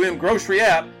the WM Grocery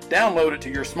app, download it to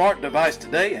your smart device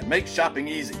today and make shopping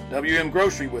easy. WM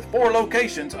Grocery with 4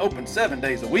 locations open 7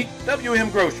 days a week. WM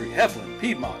Grocery, Heflin,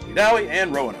 Piedmont, Wedowee,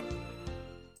 and Roanoke.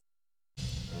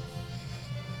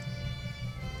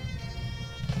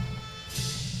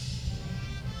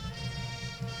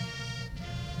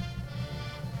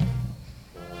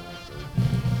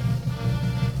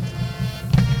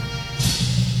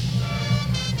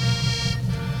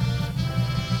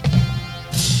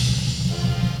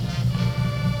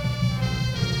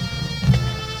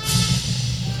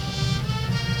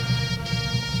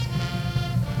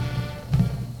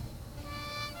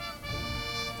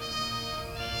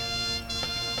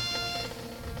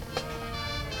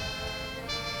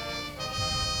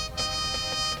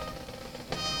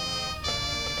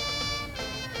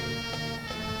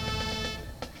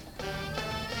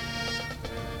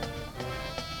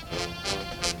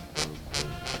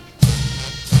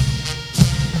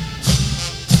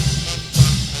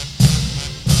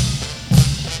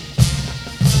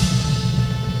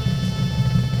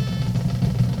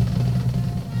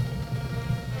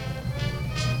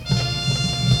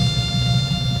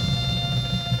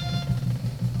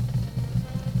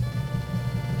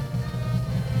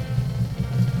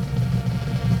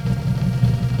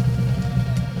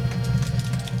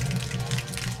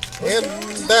 And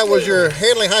that was your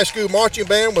Handley High School marching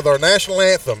band with our national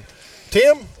anthem.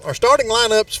 Tim, our starting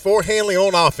lineups for Handley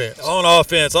on offense. On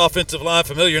offense, offensive line,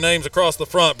 familiar names across the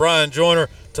front. Brian Joyner,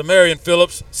 Tamarian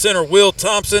Phillips, center Will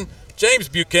Thompson, James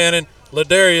Buchanan,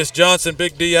 Ladarius Johnson,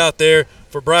 Big D out there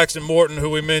for Braxton Morton, who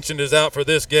we mentioned is out for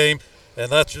this game. And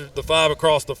that's the 5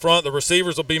 across the front. The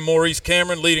receivers will be Maurice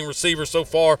Cameron, leading receiver so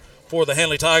far for the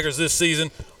Handley Tigers this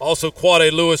season. Also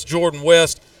Quade Lewis, Jordan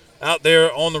West out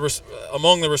there on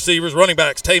among the receivers. Running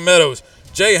backs, Tay Meadows,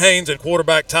 Jay Haynes, and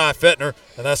quarterback Ty Fettner.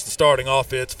 And that's the starting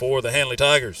offense for the Handley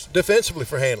Tigers. Defensively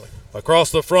for Handley.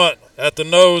 Across the front, at the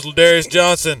nose, Ladarius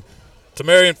Johnson,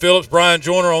 Tamarian Phillips, Brian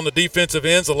Joyner on the defensive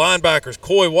ends. The linebackers,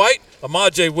 Coy White,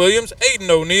 Amaje Williams, Aiden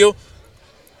O'Neill.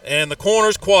 And the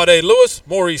corners, Quade Lewis,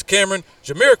 Maurice Cameron,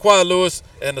 Jamiroquai Lewis,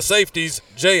 and the safeties,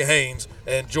 Jay Haynes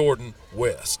and Jordan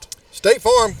West. State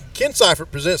Farm, Ken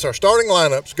Seifert presents our starting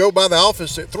lineups. Go by the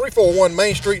office at 341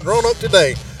 Main Street in Roanoke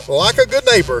today. Like a good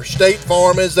neighbor, State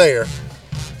Farm is there.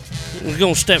 We're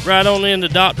going to step right on into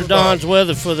Dr. Don's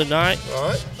weather for the night. All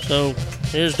right. So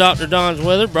here's Dr. Don's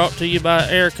weather brought to you by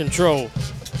Air Control.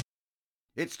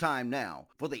 It's time now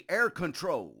for the Air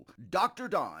Control Dr.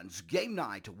 Don's Game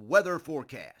Night Weather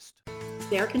Forecast.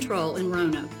 Air Control in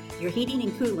Roanoke, your heating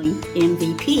and cooling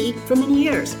MVP for many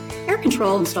years. Air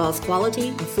Control installs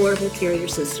quality, affordable carrier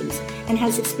systems and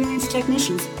has experienced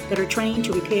technicians that are trained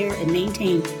to repair and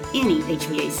maintain any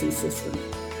HVAC system.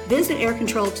 Visit Air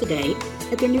Control today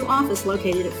at their new office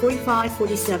located at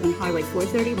 4547 Highway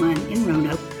 431 in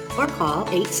Roanoke or call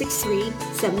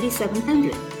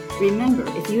 863-7700. Remember,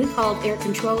 if you had called Air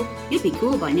Control, you'd be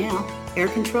cool by now. Air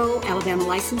Control, Alabama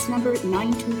license number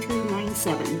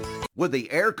 92297. With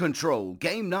the Air Control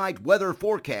Game Night Weather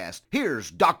Forecast, here's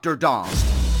Dr. Don.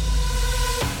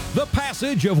 The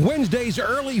passage of Wednesday's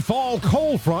early fall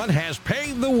cold front has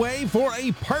paved the way for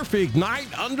a perfect night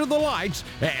under the lights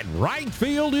at Wright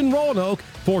Field in Roanoke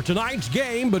for tonight's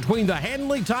game between the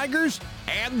Handley Tigers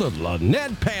and the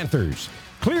Lanett Panthers.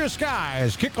 Clear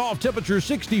skies, kickoff temperature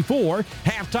 64,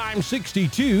 halftime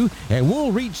 62, and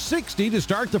we'll reach 60 to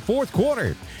start the fourth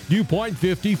quarter. Dew point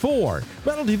 54,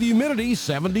 relative humidity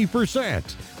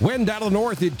 70%. Wind out of the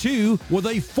north at 2 with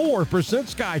a 4%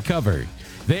 sky cover.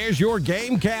 There's your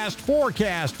GameCast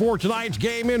forecast for tonight's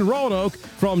game in Roanoke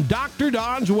from Dr.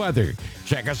 Don's Weather.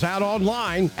 Check us out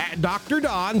online at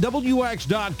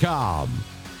drdonwx.com.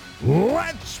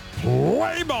 Let's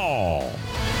play ball.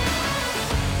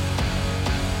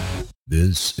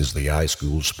 This is the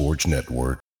iSchool Sports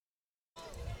Network.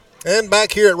 And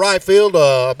back here at right field,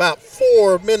 about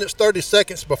 4 minutes, 30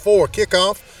 seconds before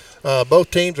kickoff,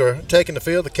 both teams are taking the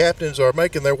field. The captains are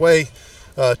making their way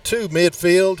to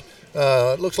midfield.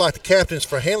 It looks like the captains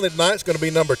for Handley tonight is going to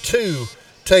be number 2,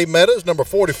 Tay Meadows, number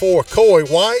 44, Coy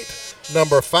White,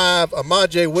 number 5,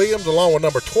 Amaje Williams, along with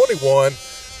number 21,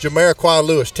 Jamariquai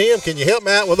Lewis. Tim, can you help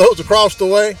me out with those across the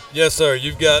way? Yes, sir.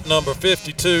 You've got number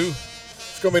 52.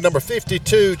 It's going to be number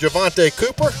 52, Javante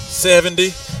Cooper.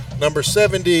 70. Number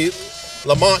 70,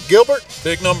 Lamont Gilbert.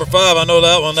 Big number 5, I know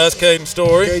that one. That's Caden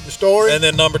Story. Caden Story. And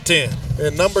then number 10.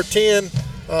 And number 10,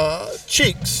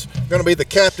 Cheeks, going to be the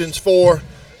captains for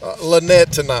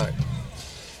Lanett tonight.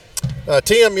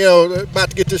 Tim, about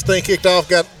to get this thing kicked off.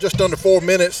 Got just under 4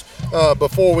 minutes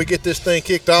before we get this thing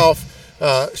kicked off.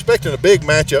 Expecting a big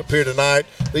matchup here tonight.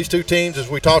 These two teams, as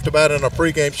we talked about in our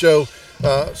pregame show,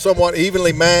 somewhat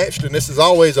evenly matched, and this is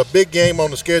always a big game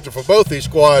on the schedule for both these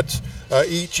squads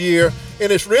each year.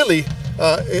 And it's really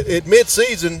at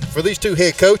mid-season for these two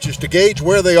head coaches to gauge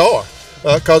where they are,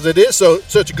 because it is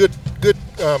such a good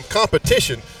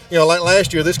competition. Like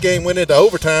last year, this game went into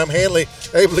overtime. Handley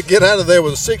able to get out of there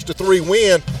with a 6-3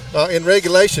 win in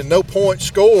regulation. No points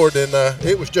scored, and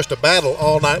it was just a battle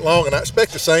all night long, and I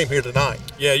expect the same here tonight.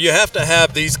 Yeah, you have to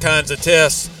have these kinds of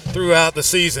tests throughout the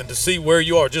season to see where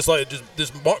you are, just like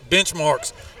this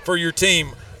benchmarks for your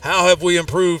team. How have we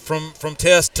improved from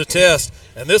test to test?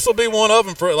 And this will be one of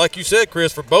them, for, like you said,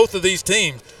 Chris, for both of these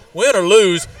teams. Win or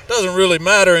lose doesn't really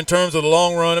matter in terms of the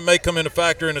long run. It may come into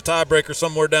factor in a tiebreaker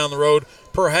somewhere down the road,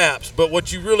 perhaps. But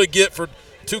what you really get for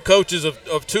two coaches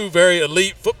of two very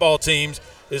elite football teams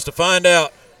is to find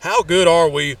out how good are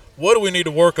we, what do we need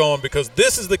to work on, because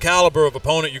this is the caliber of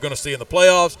opponent you're going to see in the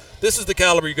playoffs. This is the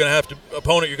caliber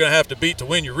opponent you're going to have to beat to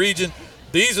win your region.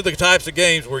 These are the types of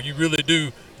games where you really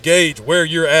do gauge where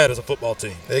you're at as a football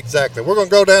team. Exactly. We're going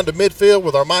to go down to midfield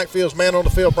with our Mike Fields man on the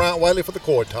field, Bryant Whaley, for the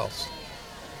coin toss.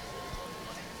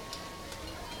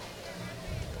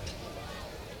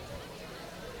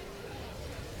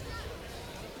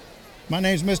 My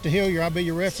name's Mr. Hillier. I'll be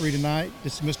your referee tonight.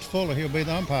 This is Mr. Fuller. He'll be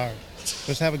the umpire.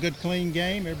 Let's have a good, clean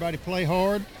game. Everybody play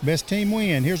hard. Best team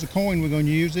win. Here's the coin we're going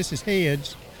to use. This is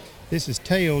heads. This is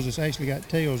tails. It's actually got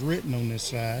tails written on this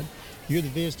side. You're the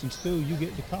visiting school. You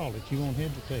get to call it. You want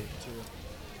heads or tails?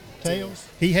 Tails?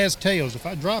 He has tails. If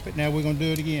I drop it now, we're going to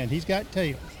do it again. He's got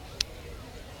tails.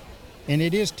 And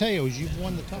it is tails. You've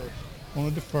won the toss. Want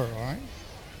to defer, all right?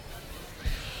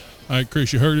 All right,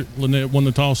 Chris, you heard it. Lanett won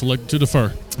the toss, elected to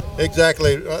defer.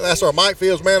 Exactly. That's our Mike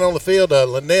Fields man on the field.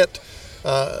 Lanett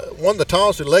won the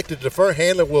toss, elected to defer.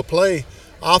 Handley will play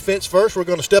offense first. We're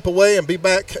going to step away and be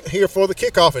back here for the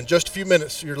kickoff in just a few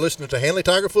minutes. You're listening to Handley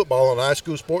Tiger Football on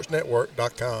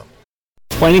iSchoolSportsNetwork.com.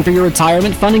 Planning for your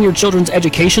retirement, funding your children's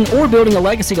education, or building a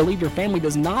legacy to leave your family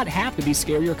does not have to be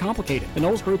scary or complicated. The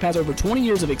Knowles Group has over 20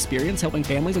 years of experience helping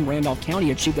families in Randolph County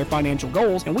achieve their financial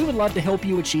goals, and we would love to help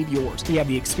you achieve yours. We have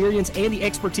the experience and the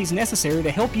expertise necessary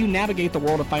to help you navigate the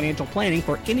world of financial planning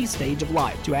for any stage of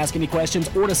life. To ask any questions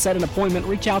or to set an appointment,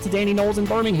 reach out to Danny Knowles in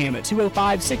Birmingham at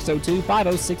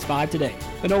 205-602-5065 today.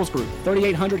 The Knowles Group,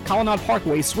 3800 Colonnade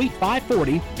Parkway, Suite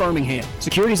 540, Birmingham.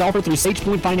 Securities offered through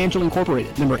SagePoint Financial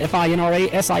Incorporated, member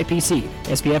FINRA SIPC.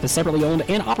 SPF is separately owned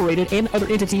and operated, and other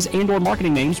entities and/or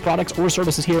marketing names, products, or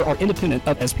services here are independent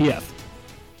of SPF.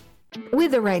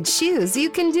 With the right shoes, you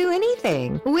can do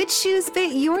anything. Which shoes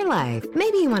fit your life?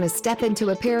 Maybe you want to step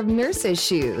into a pair of nurse's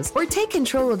shoes, or take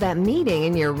control of that meeting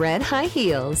in your red high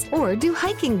heels, or do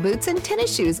hiking boots and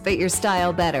tennis shoes fit your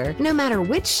style better? No matter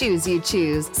which shoes you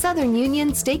choose, Southern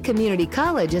Union State Community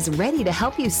College is ready to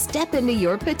help you step into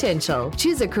your potential.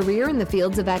 Choose a career in the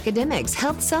fields of academics,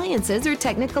 health sciences, or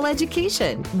technical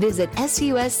education. Visit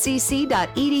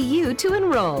suscc.edu to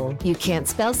enroll. You can't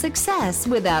spell success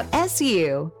without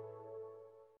SU.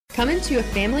 Come into a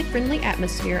family-friendly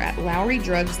atmosphere at Lowry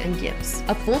Drugs and Gifts,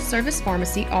 a full-service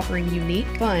pharmacy offering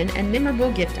unique, fun, and memorable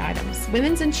gift items,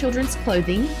 women's and children's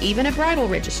clothing, even a bridal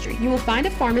registry. You will find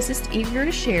a pharmacist eager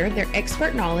to share their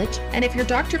expert knowledge, and if your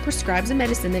doctor prescribes a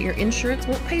medicine that your insurance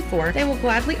won't pay for, they will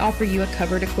gladly offer you a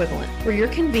covered equivalent. For your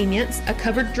convenience, a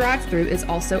covered drive-through is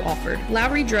also offered.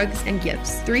 Lowry Drugs and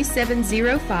Gifts,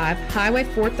 3705 Highway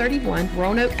 431,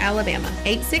 Roanoke, Alabama,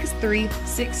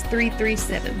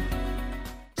 863-6337.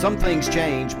 Some things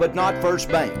change, but not First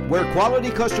Bank, where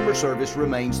quality customer service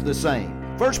remains the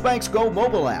same. First Bank's Go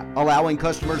mobile app, allowing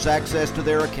customers access to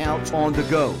their accounts on the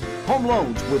go. Home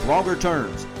loans with longer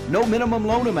terms. No minimum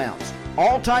loan amounts.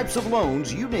 All types of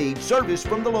loans you need serviced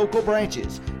from the local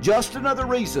branches. Just another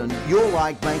reason you'll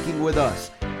like banking with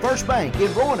us. First Bank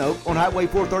in Roanoke on Highway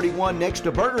 431 next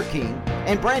to Burger King,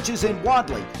 and branches in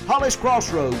Wadley, Hollis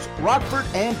Crossroads, Rockford,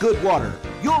 and Goodwater.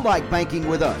 You'll like banking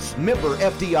with us. Member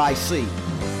FDIC.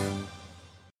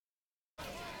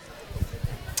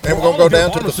 And we're going to go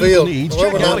down to the field.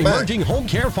 Check out Emerging Home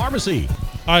Care Pharmacy.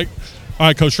 All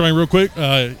right, Coach Strain, real quick.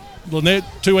 Lanett,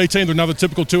 218, they're not the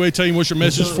typical 218. What's your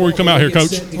message before you come out here,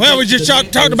 Coach? Well, we just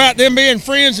talked about them being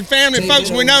friends and family,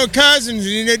 folks we know, cousins,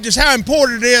 and just how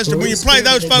important it is to when you play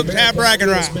those folks to have bragging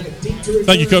rights.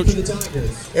 Thank you, Coach.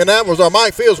 And that was our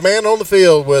Mike Fields Man on the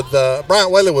Field with Bryant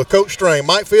Whaley with Coach Strain.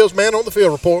 Mike Fields Man on the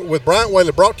Field report with Bryant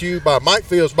Whaley, brought to you by Mike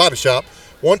Fields Body Shop,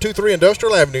 123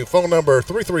 Industrial Avenue. Phone number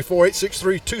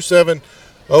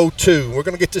 334-863-2702. We're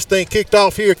going to get this thing kicked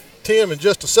off here, Tim, in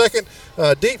just a second.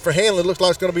 Deep for Handley looks like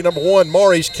it's going to be number 1,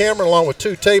 Maurice Cameron, along with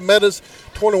 2, Tay Meadows.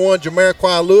 21,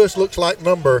 Jamariquai Lewis. Looks like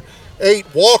number 8,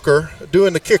 Walker,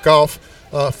 doing the kickoff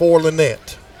for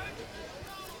Lanett.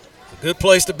 Good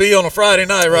place to be on a Friday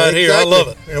night here. I love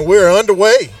it. And we're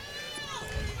underway.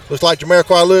 Looks like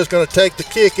Jamariquai Lewis is going to take the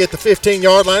kick at the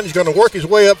 15-yard line. He's going to work his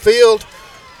way upfield.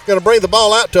 Going to bring the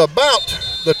ball out to about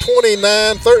the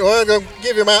 29, 30. Well, I'm going to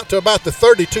give him out to about the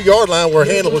 32-yard line where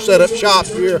Handley will set up shop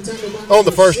here on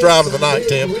the first drive of the night,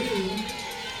 Tim.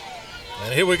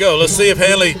 And here we go. Let's see if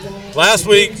Handley last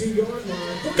week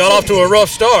got off to a rough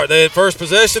start. They had first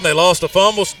possession. They lost a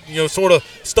fumble, sort of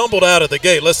stumbled out of the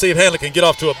gate. Let's see if Handley can get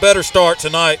off to a better start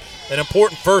tonight. An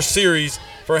important first series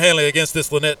for Handley against this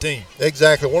Lanett team.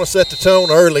 Exactly. Want to set the tone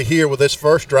early here with this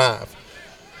first drive.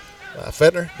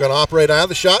 Fettner going to operate out of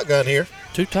the shotgun here.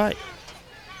 Too tight.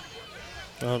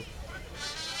 Going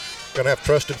to have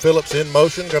Trustin Phillips in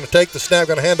motion. Going to take the snap.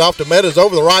 Going to hand off to Meadows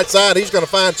over the right side. He's going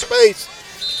to find space.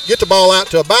 Get the ball out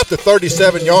to about the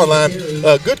 37-yard line.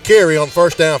 Good carry on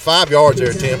first down, 5 yards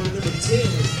there, Tim.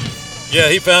 Yeah,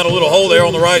 he found a little hole there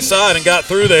on the right side and got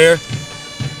through there.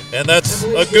 And that's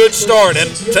a good start. And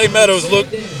Tay Meadows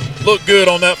looked good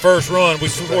on that first run. We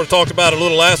sort of talked about it a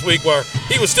little last week where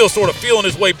he was still sort of feeling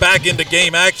his way back into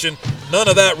game action. None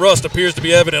of that rust appears to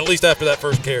be evident, at least after that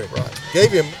first carry. Right.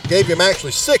 Gave him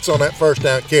actually 6 on that first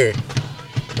down carry.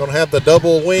 Going to have the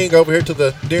double wing over here to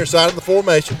the near side of the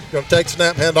formation. Going to take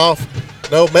snap, hand off.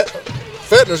 No,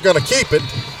 Fettner's going to keep it,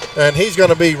 and he's going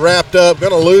to be wrapped up.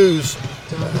 Going to lose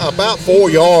about 4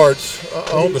 yards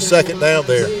on the second down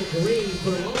there.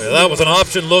 Yeah, that was an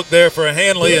option look there for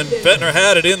Handley, and Fettner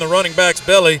had it in the running back's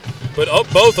belly, but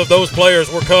both of those players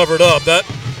were covered up. That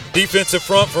defensive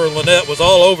front for Lanett was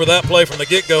all over that play from the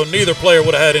get-go. Neither player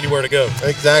would have had anywhere to go.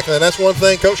 Exactly, and that's one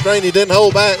thing Coach Straney didn't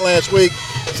hold back last week.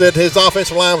 Said his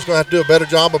offensive line was going to have to do a better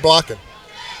job of blocking.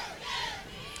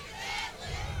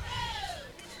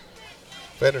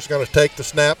 Fettner's going to take the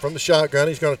snap from the shotgun.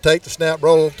 He's going to take the snap,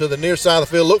 roll to the near side of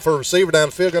the field, look for a receiver down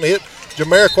the field. Going to hit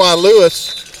Jamariquai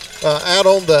Lewis out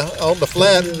on the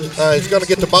flat. He's going to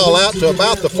get the ball out to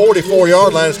about the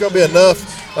 44-yard line. It's going to be enough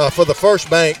for the First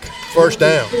Bank first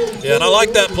down. Yeah, and I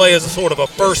like that play as a sort of a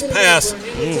first pass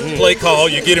play call.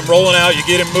 You get him rolling out, you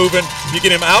get him moving, you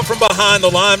get him out from behind the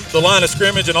line of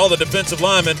scrimmage and all the defensive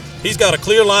linemen. He's got a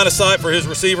clear line of sight for his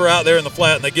receiver out there in the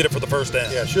flat, and they get it for the first down.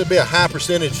 Yeah, should be a high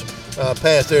percentage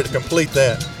pass there to complete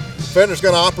that. Fettner's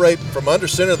going to operate from under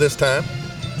center this time.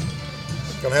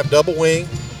 Going to have double wing.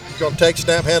 He's going to take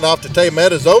snap, hand off to Tay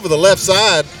Meadows over the left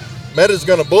side. Meadows is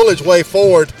going to bull his way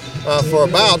forward for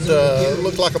about,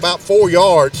 looks like about 4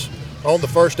 yards on the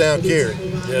first down carry.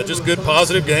 Yeah, just good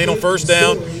positive gain on first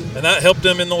down, and that helped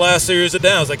them in the last series of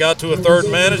downs. They got to a third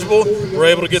and manageable, were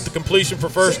able to get the completion for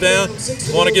first down.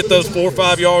 You want to get those 4 or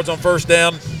 5 yards on first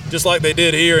down just like they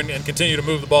did here and continue to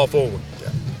move the ball forward.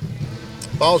 Yeah.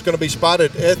 Ball's going to be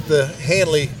spotted at the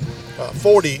Handley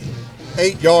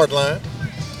 48-yard line.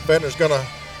 Fettner's going to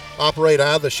operate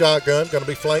out of the shotgun, going to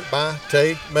be flanked by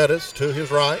Tay Meadows to his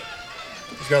right.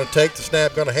 He's going to take the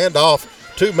snap, going to hand off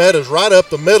to Meadows right up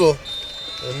the middle.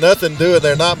 Nothing doing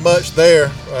there, not much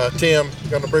there. Tim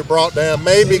going to be brought down,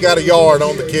 maybe got a yard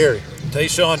on the carry.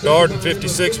 Tayshawn Darden,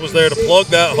 56, was there to plug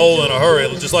that hole in a hurry.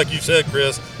 Just like you said,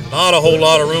 Chris, not a whole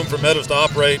lot of room for Meadows to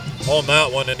operate on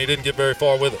that one, and he didn't get very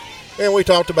far with it. And we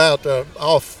talked about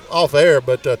off air,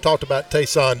 but talked about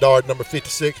Tayshawn Darden, number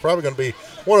 56, probably going to be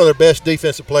one of their best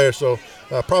defensive players, so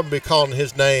probably be calling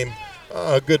his name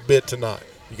a good bit tonight.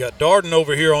 You got Darden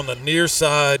over here on the near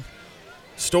side,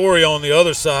 Story on the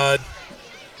other side,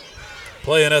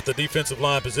 playing at the defensive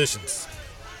line positions.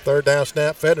 Third down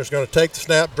snap. Fettner's going to take the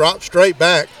snap, drop straight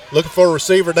back, looking for a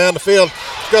receiver down the field.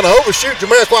 He's going to overshoot.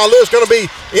 Jamariquai Lewis going to be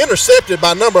intercepted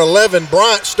by number 11,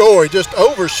 Bryant Story. Just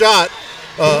overshot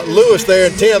Lewis there.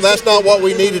 And, Tim, that's not what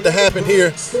we needed to happen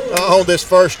here on this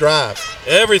first drive.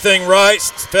 Everything right.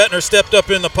 Fettner stepped up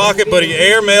in the pocket, but he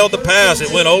air-mailed the pass.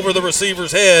 It went over the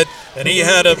receiver's head, and he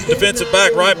had a defensive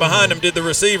back right behind him, did the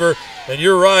receiver. And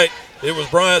you're right. It was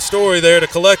Bryant Story there to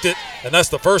collect it, and that's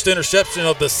the first interception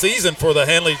of the season for the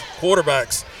Handley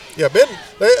quarterbacks. Yeah,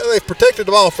 they've protected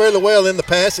the ball fairly well in the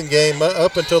passing game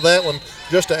up until that one.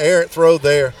 Just an errant throw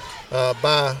there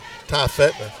by Ty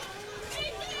Fettner.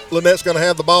 Lannett's going to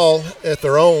have the ball at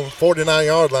their own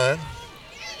 49-yard line.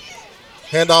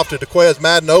 Handoff to DeQuez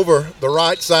Madden over the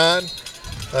right side.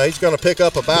 He's going to pick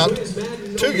up about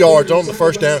 2 yards on the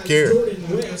first down carry.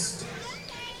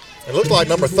 It looks like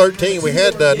number 13, we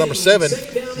had number 7,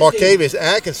 Marcavius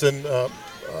Atkinson,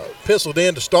 penciled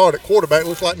in to start at quarterback. It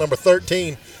looks like number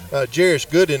 13, Jarius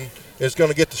Gooden, is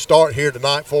going to get the start here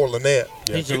tonight for Lanett.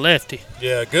 Yeah, he's a lefty.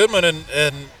 Yeah, Goodman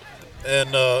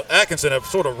and Atkinson have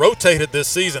sort of rotated this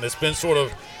season. It's been sort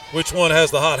of which one has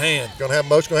the hot hand. Going to have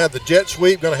most, going to have the jet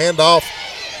sweep, going to hand off,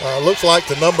 looks like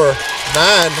the number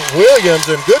 9, Williams,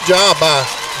 and good job by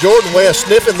Jordan West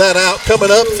sniffing that out, coming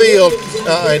upfield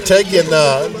and taking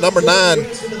number 9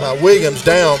 Williams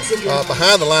down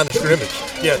behind the line of scrimmage.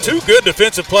 Yeah, 2 good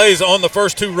defensive plays on the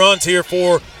first 2 runs here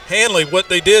for Handley. What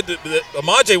they did,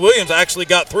 Amaje Williams actually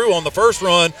got through on the first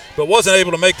run but wasn't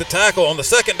able to make the tackle. On the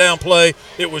second down play,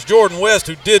 it was Jordan West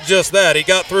who did just that. He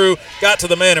got through, got to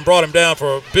the man, and brought him down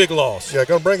for a big loss. Yeah,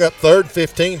 going to bring up 3rd and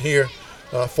 15 here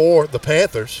for the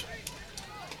Panthers.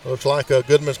 Looks like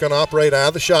Goodman's going to operate out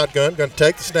of the shotgun, going to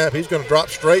take the snap. He's going to drop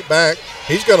straight back.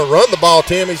 He's going to run the ball,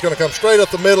 Tim. He's going to come straight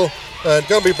up the middle and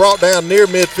going to be brought down near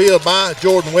midfield by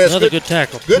Jordan West. Another good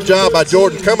tackle. Good job by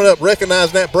Jordan coming up,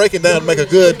 recognizing that, breaking down to make a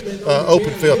good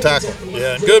open field tackle.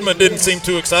 Yeah, and Goodman didn't seem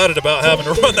too excited about having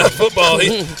to run that football.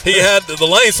 He had the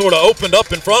lane sort of opened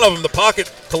up in front of him. The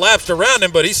pocket collapsed around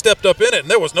him, but he stepped up in it, and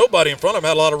there was nobody in front of him,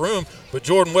 had a lot of room. But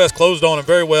Jordan West closed on him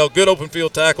very well. Good open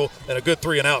field tackle and a good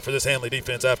 3-and-out for this Handley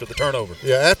defense after the turnover.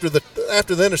 Yeah, after the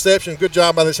interception, good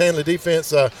job by this Handley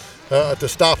defense to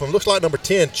stop him. Looks like number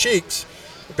 10, Cheeks,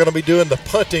 going to be doing the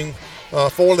punting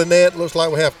for Lanett. Looks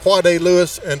like we have Quade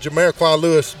Lewis and Jamariquai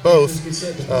Lewis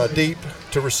both deep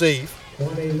to receive.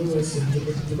 Going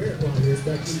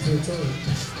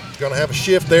to have a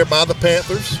shift there by the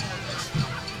Panthers.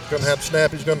 Going to have the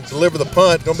snap. He's going to deliver the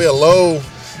punt. Going to be a low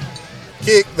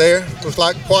kick there. Looks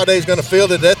like Quade's going to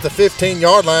field it at the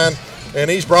 15-yard line, and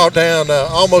he's brought down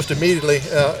almost immediately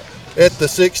at the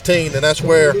 16, and that's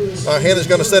where Handley's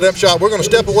going to set up shop. We're going to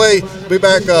step away, be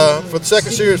back for the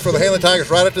second series for the Handley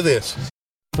Tigers right after this.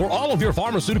 For all of your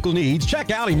pharmaceutical needs, check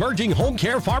out Emerging Home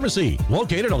Care Pharmacy,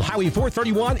 located on Highway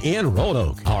 431 in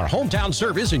Roanoke. Our hometown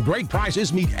service and great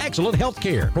prices meet excellent health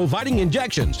care, providing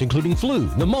injections including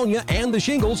flu, pneumonia, and the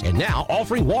shingles, and now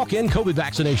offering walk-in COVID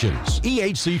vaccinations.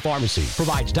 EHC Pharmacy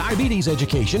provides diabetes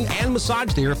education and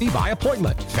massage therapy by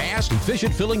appointment. Fast,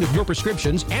 efficient filling of your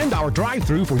prescriptions, and our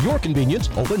drive-thru for your convenience,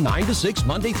 open 9 to 6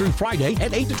 Monday through Friday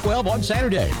and 8 to 12 on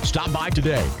Saturday. Stop by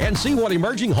today and see what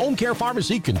Emerging Home Care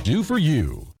Pharmacy can do for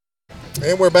you.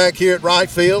 And we're back here at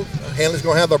right field. Handley's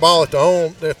going to have their ball at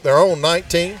their own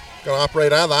 19. Going to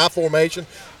operate out of the I formation.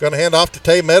 Going to hand off to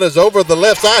Tay Meadows over the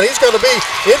left side. He's going to be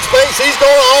in space. He's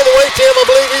going all the way, Tim, I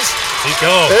believe he's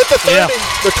going. At the 30,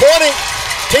 the 20,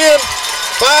 10,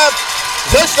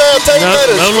 5. Touchdown, Tay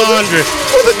Meadows. No laundry.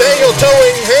 For the Daniel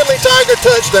Towing Handley Tiger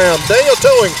touchdown. Daniel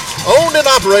Towing, owned and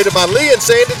operated by Lee and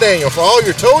Sandy Daniel. For all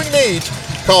your towing needs,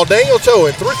 call Daniel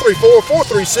Towing,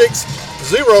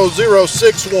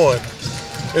 334-436-0061.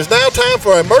 It's now time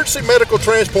for emergency medical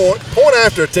transport, point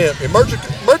after attempt.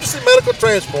 Emergency medical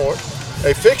transport,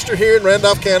 a fixture here in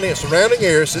Randolph County and surrounding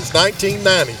areas since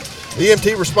 1990.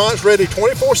 EMT response ready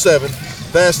 24/7.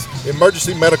 That's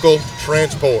emergency medical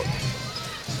transport.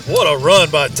 What a run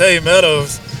by Tay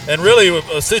Meadows. And really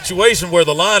a situation where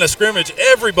the line of scrimmage,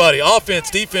 everybody,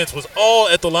 offense, defense, was all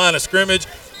at the line of scrimmage.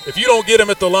 If you don't get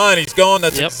him at the line, he's gone.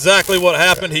 That's exactly what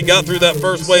happened. He got through that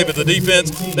first wave of the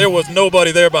defense. There was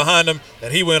nobody there behind him,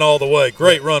 and he went all the way.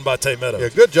 Great run by Tay Meadows. Yeah,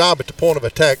 good job at the point of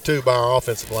attack, too, by our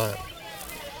offensive line.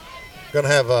 Going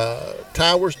to have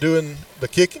Towers doing the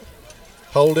kicking,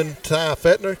 holding Ty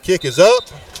Fettner. Kick is up.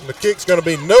 The kick's going to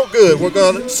be no good. We're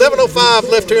going 7:05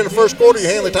 left here in the first quarter. Your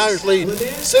Handley Tigers lead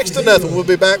 6-0. We'll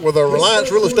be back with a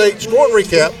Reliance Real Estate scoring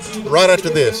recap right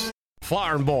after this.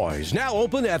 Farm Boys, now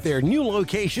open at their new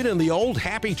location in the old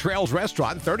Happy Trails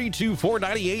Restaurant,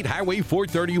 32498 Highway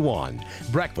 431.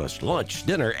 Breakfast, lunch,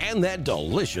 dinner, and that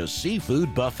delicious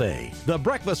seafood buffet. The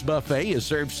breakfast buffet is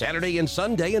served Saturday and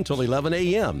Sunday until 11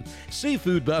 a.m.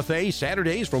 Seafood buffet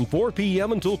Saturdays from 4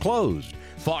 p.m. until closed.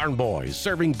 Farm Boys,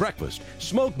 serving breakfast,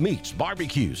 smoked meats,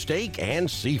 barbecue, steak, and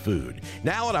seafood.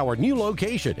 Now at our new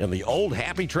location in the old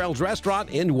Happy Trails Restaurant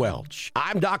in Welch.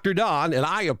 I'm Dr. Don, and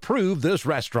I approve this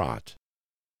restaurant.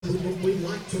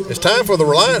 It's time for the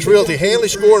Reliance Realty Handley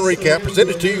Score and Recap,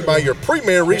 presented to you by your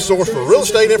premier resource for real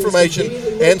estate information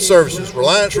and services,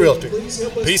 Reliance Realty.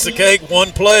 Piece of cake,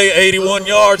 one play, 81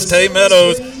 yards. Tay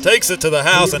Meadows takes it to the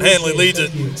house, and Handley leads it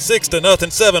 6-0,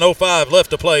 7:05 left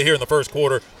to play here in the first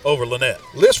quarter over Lanett.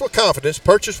 List with confidence,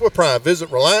 purchase with pride. Visit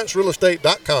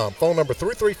RelianceRealEstate.com. Phone number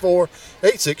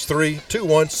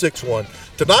 334-863-2161.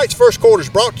 Tonight's first quarter is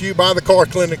brought to you by the Car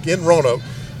Clinic in Roanoke.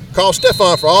 Call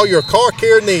Stefan for all your car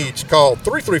care needs. Call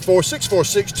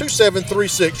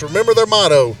 334-646-2736. Remember their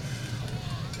motto,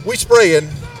 we spraying,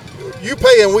 you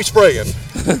paying, we spraying.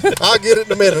 I'll get it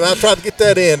in a minute. I'll try to get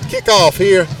that in. Kickoff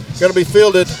here, going to be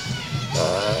fielded,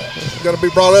 going to be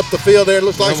brought up the field there. It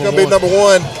looks like it's going to be number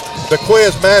 1,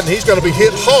 DeQuez Madden. He's going to be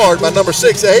hit hard by number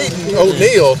 6, Aiden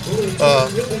O'Neill,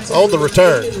 on the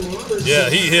return. Yeah,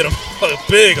 he hit him a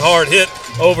big hard hit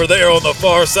over there on the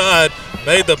far side.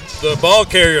 Made the ball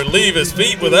carrier leave his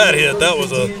feet with that hit. That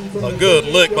was a good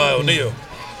lick by O'Neill.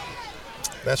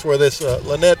 That's where this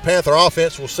Lanett Panther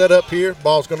offense will set up here.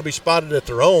 Ball's going to be spotted at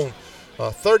their own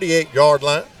 38-yard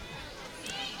line.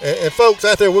 And folks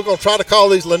out there, we're going to try to call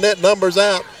these Lanett numbers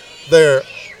out. They're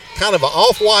kind of an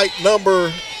off-white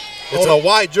number on a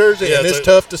white jersey, and it's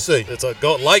tough to see. It's a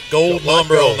light gold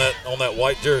number on that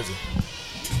white jersey.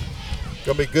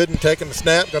 Going to be Gooden taking the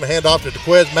snap. Going to hand off to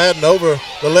DeQuez Madden over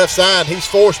the left side. He's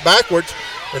forced backwards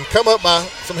and come up by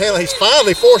some handling. He's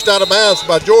finally forced out of bounds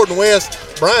by Jordan West.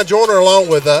 Brian Joyner along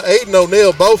with Aiden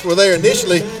O'Neill, both were there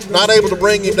initially, not able to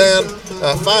bring him down.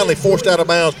 Finally forced out of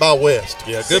bounds by West.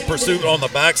 Yeah, good pursuit on the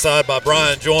backside by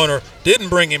Brian Joyner. Didn't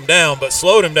bring him down, but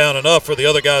slowed him down enough for the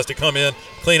other guys to come in,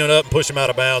 clean it up, and push him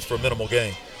out of bounds for a minimal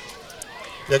gain.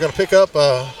 They're going to pick up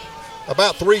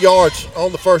about 3 yards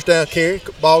on the first down carry.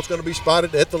 Ball's going to be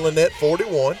spotted at the Lanett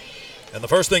 41. And the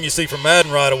first thing you see from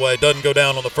Madden right away, doesn't go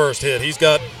down on the first hit. He's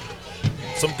got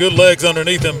some good legs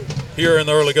underneath him here in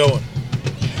the early going.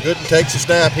 Gooden takes the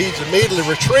snap. He's immediately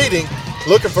retreating,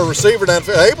 looking for a receiver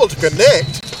downfield, able to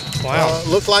connect. Wow.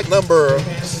 Looks like number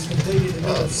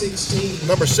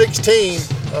 16,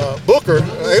 Booker,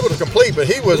 able to complete, but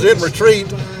he was in retreat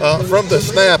from the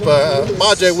snap.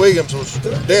 Majay Williams was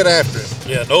dead after him.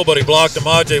 Yeah, nobody blocked him.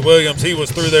 Majay Williams, he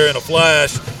was through there in a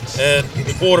flash, and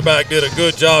the quarterback did a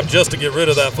good job just to get rid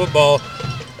of that football,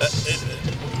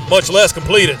 much less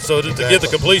complete it. So to get the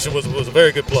completion was a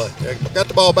very good play. Yeah, got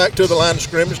the ball back to the line of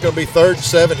scrimmage. Going to be 3rd and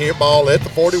 7 here. Ball at the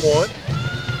 41.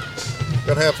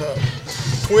 Going to have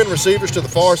twin receivers to the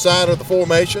far side of the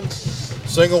formation.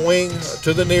 Single wing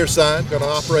to the near side. Going to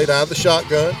operate out of the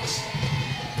shotgun.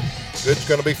 Good's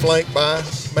going to be flanked by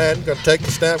Madden. Going to take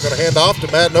the snap. Going to hand off to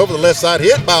Madden over the left side.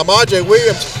 Hit by Majay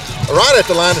Williams right at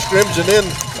the line of scrimmage, and then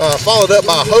followed up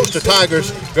by a host of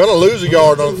Tigers. Going to lose a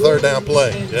yard on the 3rd down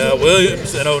play. Yeah,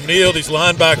 Williams and O'Neill, these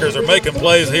linebackers are making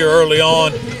plays here early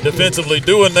on, defensively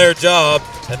doing their job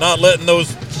and not letting the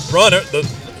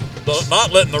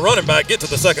running back get to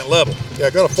the second level. Yeah,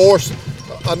 going to force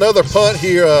another punt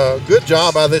here. Good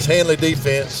job by this Handley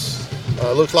defense.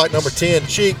 Looks like number 10,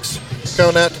 Cheeks,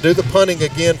 coming out to do the punting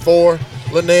again for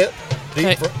Lanett.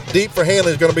 Deep for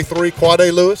Handley is going to be 3,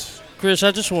 Quade Lewis. Chris,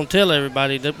 I just want to tell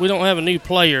everybody that we don't have a new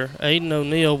player. Aiden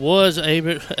O'Neill was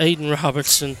Aiden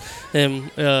Robertson,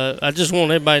 and I just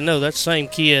want everybody to know that's the same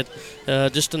kid,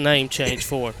 just a name change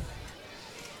for him.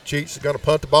 Cheeks is going to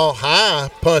punt the ball high,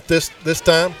 punt this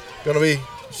time. Going to be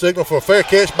signaled for a fair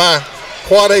catch by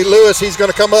Quade Lewis. He's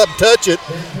going to come up and touch it,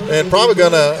 and probably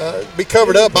going to be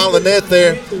covered up by Lanett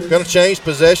there. Going to change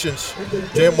possessions.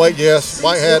 Jim White, yes,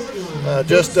 Whitehead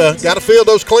just got to field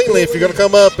those cleanly if you're going to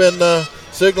come up and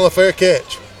signal a fair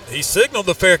catch. He signaled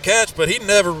the fair catch, but he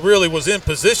never really was in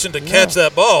position to catch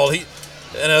that ball. He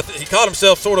caught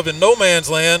himself sort of in no man's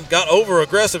land, got over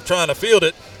aggressive trying to field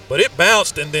it, but it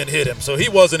bounced and then hit him, so he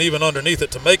wasn't even underneath it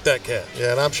to make that catch.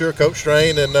 Yeah, and I'm sure Coach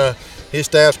Strain and his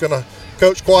staff's going to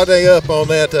coach Quade up on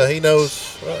that. He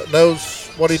knows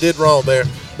what he did wrong there.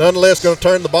 Nonetheless, going to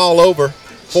turn the ball over.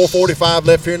 4:45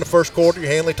 left here in the first quarter. Your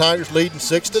Handley Tigers leading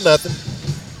 6-0.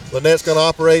 Lannett's going to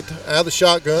operate out of the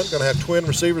shotgun. Going to have twin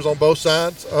receivers on both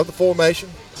sides of the formation.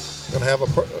 Going to have a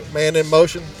man in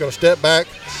motion. Going to step back,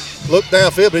 look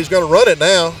downfield, but he's going to run it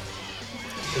now.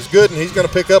 It's good, and he's going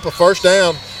to pick up a first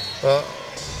down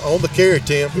on the carry,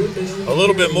 Tim. A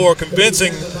little bit more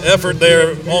convincing effort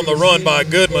there on the run by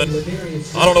Goodman.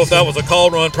 I don't know if that was a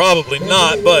called run, probably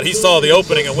not, but he saw the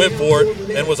opening and went for it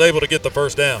and was able to get the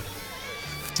first down.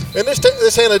 And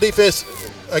this Handley defense,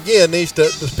 again, needs to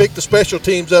pick the special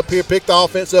teams up here, pick the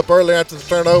offense up early after the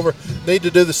turnover. Need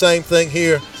to do the same thing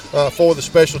here for the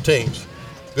special teams.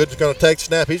 Good's going to take the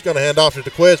snap. He's going to hand off to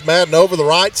DeQuez Madden over the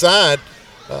right side.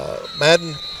 Madden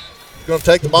is going to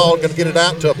take the ball, going to get it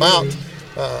out to about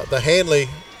the Handley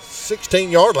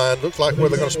 16-yard line. Looks like where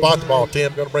they're going to spot the ball,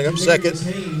 Tim. Going to bring up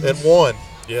 2nd and 1.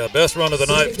 Yeah, best run of the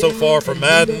night so far for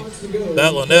Madden.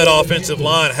 That Lanett offensive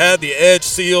line had the edge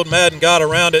sealed. Madden got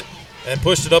around it and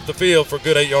pushed it up the field for a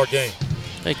good 8-yard gain.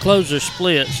 They closed their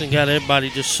splits and got everybody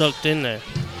just sucked in there.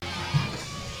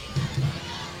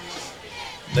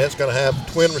 That's going to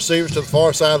have twin receivers to the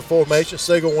far side of the formation,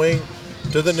 single wing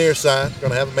to the near side.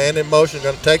 Going to have a man in motion,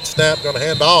 going to take the snap, going to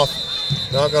hand off.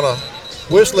 Now going to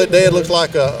whistle it dead. Looks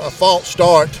like a false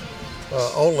start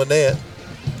on Lanett.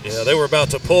 Yeah, they were about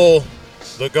to pull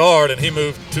the guard, and he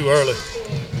moved too early.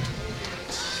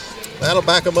 That'll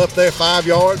back them up there 5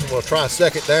 yards, and we'll try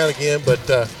 2nd down again. But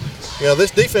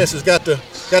this defense has got to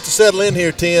settle in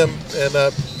here, Tim,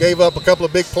 and gave up a couple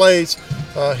of big plays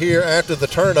here after the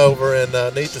turnover, and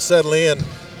need to settle in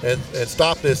and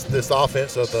stop this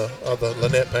offense of the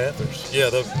Lanett Panthers.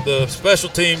 Yeah, the special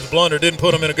teams blunder didn't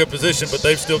put them in a good position, but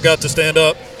they've still got to stand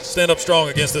up strong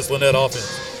against this Lanett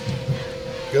offense.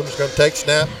 Goodman's going to take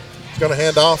snap. He's going to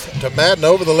hand off to Madden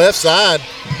over the left side.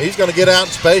 He's going to get out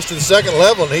in space to the 2nd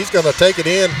level, and he's going to take it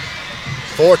in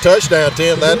for a touchdown,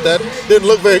 Tim. That didn't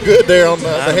look very good there on the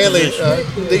Handley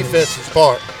defense's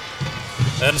part.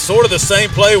 And sort of the same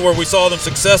play where we saw them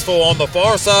successful on the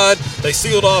far side. They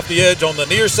sealed off the edge on the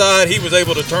near side. He was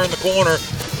able to turn the corner,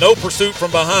 no pursuit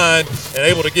from behind, and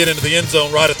able to get into the end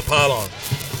zone right at the pylon.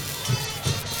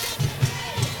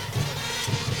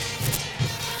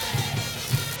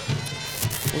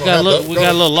 We got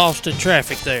a little lost in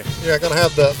traffic there. Yeah, going to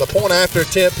have the point after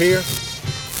attempt here.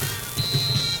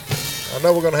 I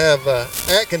know we're going to have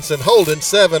Atkinson holding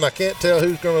 7. I can't tell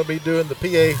who's going to be doing the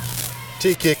PAT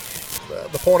kick,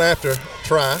 the point after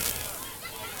try.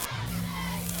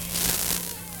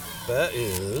 That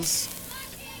is,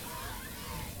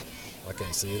 I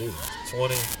can't see it either,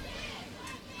 20.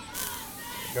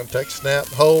 Going to take a snap,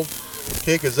 hold,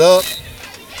 kick is up.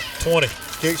 20.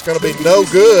 Kick's going to be no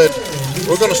good.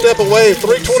 We're going to step away.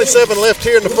 3:27 left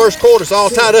here in the first quarter. It's all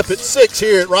tied up at 6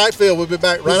 here at right field. We'll be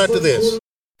back right after this.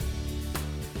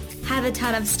 Have a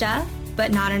ton of stuff, but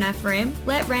not enough room?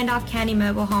 Let Randolph County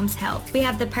Mobile Homes help. We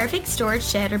have the perfect storage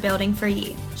shed or building for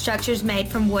you. Structures made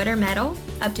from wood or metal,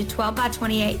 up to 12 by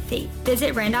 28 feet.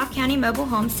 Visit Randolph County Mobile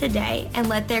Homes today and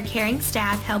let their caring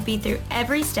staff help you through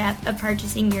every step of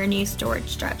purchasing your new storage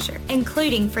structure,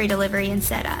 including free delivery and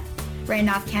setup.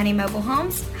 Randolph County Mobile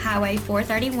Homes, Highway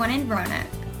 431 in Roanoke.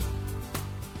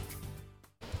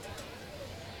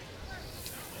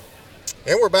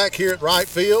 And we're back here at right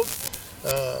field.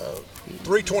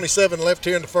 3:27 left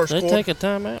here in the first quarter. They take a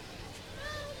timeout?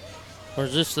 Or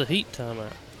is this the Heat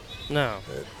timeout? No.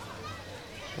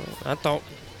 I thought.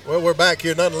 Well, we're back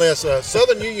here nonetheless.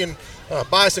 Southern Union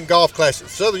Bison Golf Classic.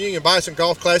 Southern Union Bison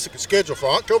Golf Classic is scheduled for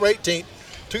October 18th,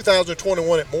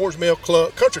 2021 at Moores Mill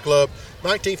Country Club,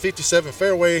 1957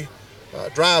 Fairway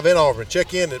Drive in Auburn.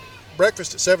 Check in at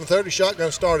breakfast at 7:30.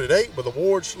 Shotgun start at 8 with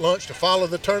awards lunch to follow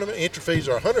the tournament. Entry fees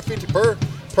are $150 per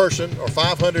person or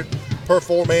 $500 per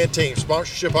 4-man team.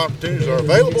 Sponsorship opportunities are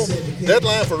available.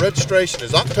 Deadline for registration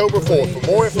is October 4th. For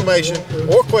more information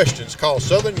or questions, call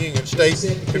Southern Union State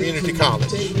Community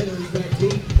College.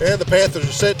 And the Panthers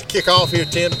are set to kick off here,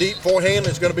 Tim. Deep forehand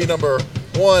is going to be number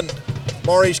 1,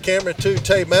 Maurice Cameron, 2,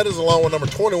 Tay Meadows, along with number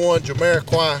 21,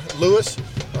 Jamiroquai Lewis.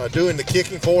 Doing the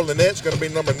kicking for Lanett is going to be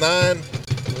number 9,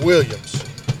 Williams.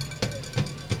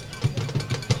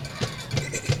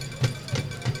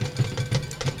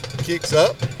 Kicks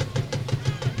up.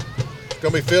 It's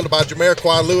going to be fielded by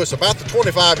Jamiroquai Lewis about the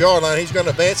 25-yard line. He's going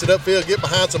to advance it upfield, get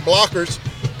behind some blockers.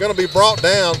 Going to be brought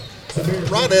down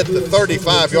right at the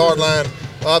 35-yard line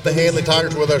of the Handley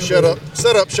Tigers where they'll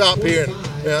set up shop here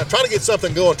and trying to get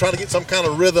something going, trying to get some kind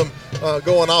of rhythm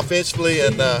going offensively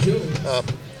and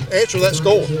answer that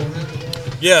score.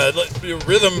 Yeah,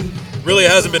 rhythm really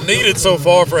hasn't been needed so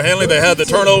far for Handley. They had the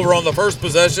turnover on the first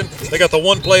possession. They got the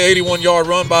one-play 81-yard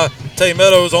run by Tay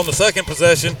Meadows on the second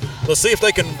possession. Let's see if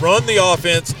they can run the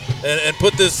offense and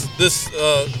put this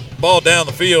ball down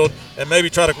the field and maybe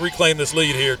try to reclaim this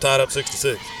lead here, tied up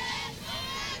 6-6.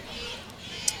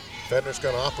 Fedner's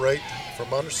going to operate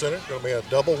from under center. Going to be a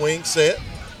double wing set.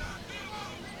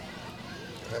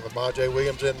 Have a Majay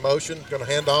Williams in motion. Going to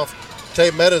hand off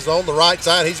Tay Meadows on the right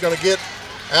side. He's going to get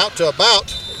out to about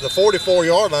the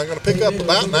 44-yard line. Going to pick up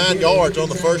about 9 yards on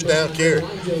the first down carry.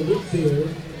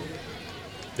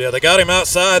 Yeah, they got him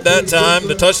outside that time.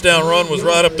 The touchdown run was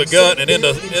right up the gut and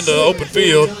into open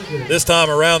field. This time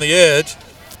around the edge.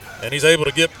 And he's able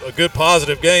to get a good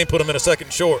positive gain, put him in a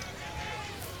second short.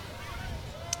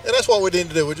 And that's what we need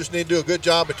to do. We just need to do a good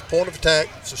job at the point of attack,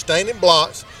 sustaining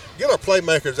blocks, get our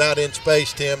playmakers out in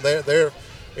space, Tim. They're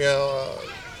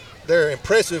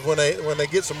impressive when they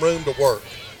get some room to work.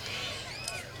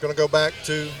 Going to go back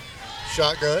to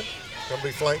shotgun. Going to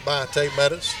be flanked by Tay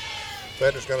Meadows.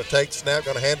 Fenner's going to take the snap,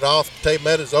 going to hand it off to Tay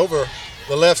Meadows over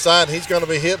the left side. He's going to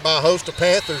be hit by a host of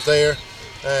Panthers there.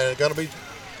 And going to be,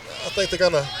 I think they're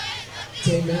going to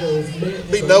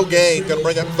be no gain, going to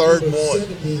bring up 3rd and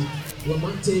 1.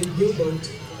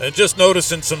 And just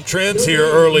noticing some trends here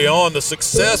early on, the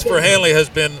success for Handley has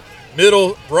been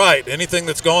middle right. Anything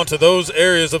that's gone to those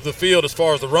areas of the field as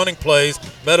far as the running plays,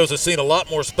 Meadows has seen a lot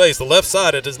more space. The left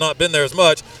side, it has not been there as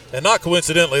much. And not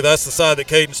coincidentally, that's the side that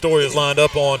Caden Story is lined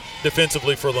up on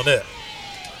defensively for Lanett.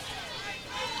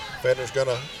 Fenner's going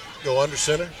to go under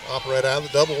center, operate out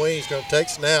of the double wing. He's going to take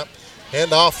snap,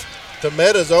 hand off to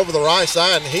Meadows over the right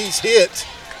side, and he's hit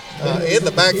in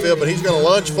the backfield, but he's going to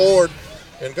lunge forward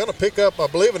and going to pick up, I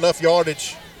believe, enough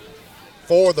yardage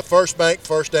for the first bank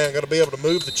first down. Going to be able to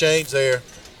move the chains there,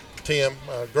 Tim.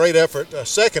 Great effort,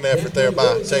 second effort there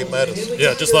by Tay Meadows.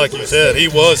 Yeah, just like you said, he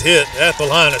was hit at the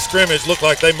line of scrimmage. Looked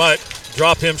like they might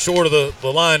drop him short of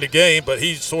the line to gain, but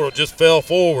he sort of just fell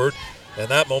forward, and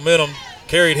that momentum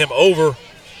carried him over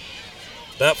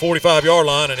that 45-yard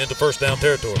line and into first down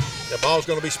territory. The ball's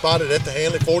going to be spotted at the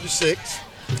Handley 46.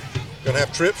 Going to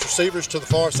have trips receivers to the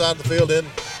far side of the field in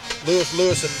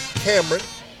Lewis, and Cameron.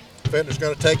 Fenner's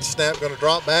going to take the snap, going to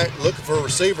drop back, looking for a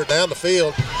receiver down the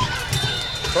field.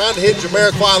 Trying to hit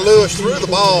Jamariquai Lewis, threw the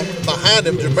ball behind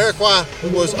him.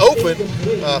 Jamariquai was open.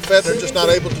 Fenner just not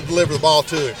able to deliver the ball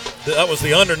to him. That was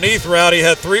the underneath route. He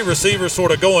had 3 receivers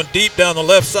sort of going deep down the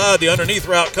left side, the underneath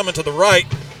route coming to the right,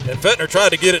 and Fenner tried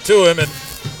to get it to him, and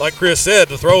like Chris said,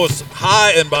 the throw was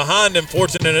high and behind him,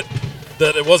 fortunate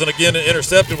that it wasn't again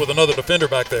intercepted with another defender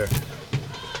back there.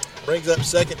 Brings up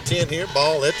 2nd and 10 here.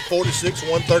 Ball at the 46,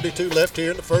 132 left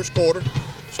here in the first quarter.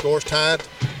 Score's tied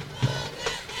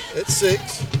at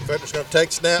 6. Fenner's going to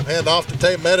take snap, hand off to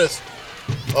Tay Meadows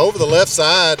over the left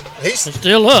side. He's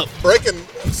still up, breaking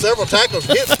several tackles.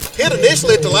 Hit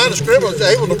initially at the line of scrimmage,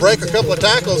 able to break a couple of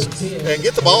tackles and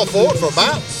get the ball forward for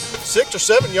about 6 or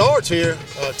 7 yards here,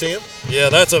 Tim. Yeah,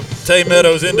 that's a Tay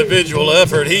Meadows individual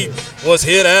effort. He was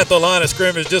hit at the line of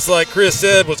scrimmage, just like Chris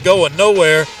said, was going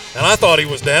nowhere, and I thought he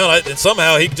was down, and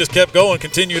somehow he just kept going,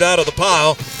 continued out of the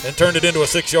pile, and turned it into a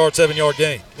 6-yard, 7-yard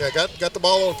gain. Yeah, got the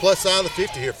ball on the plus side of the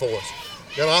 50 here for us.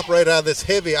 Going to operate out of this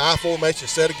heavy I formation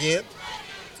set again.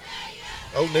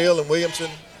 O'Neal and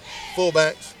Williamson,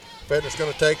 fullbacks. Fenner's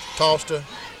going to take the toss to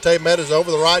Tay Meadows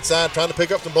over the right side, trying to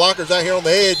pick up some blockers out here on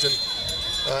the edge, and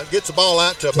gets the ball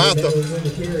out to about the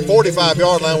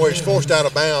 45-yard line where he's forced out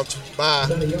of bounds by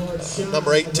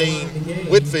number 18,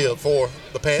 Whitfield, for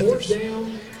the Panthers.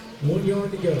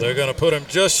 They're going to put him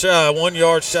just shy, 1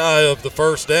 yard shy of the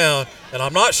first down, and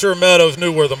I'm not sure Meadows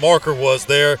knew where the marker was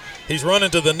there. He's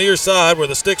running to the near side where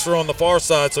the sticks are on the far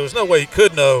side, so there's no way he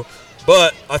could know.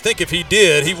 But I think if he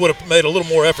did, he would have made a little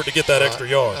more effort to get that extra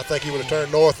yard. I think he would have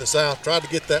turned north and south, tried to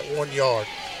get that 1 yard.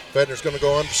 Fenner's going to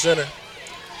go under center.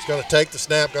 He's going to take the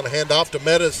snap, going to hand off to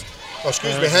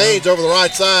Haynes over the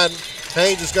right side.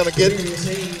 Haynes is going to get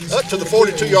up to the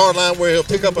 42-yard line where he'll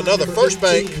pick up another first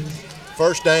down.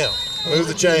 Move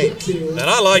the chain. And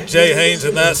I like Jay Haynes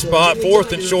in that spot.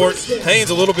 4th and short.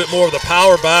 Haynes a little bit more of the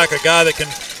power back, a guy that can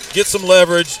get some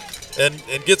leverage and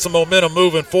get some momentum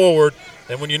moving forward.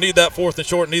 And when you need that 4th and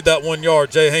short, need that 1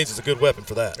 yard, Jay Haynes is a good weapon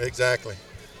for that. Exactly.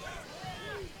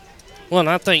 Well, and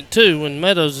I think, too, when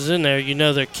Meadows is in there, you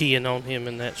know they're keying on him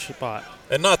in that spot.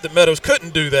 And not that Meadows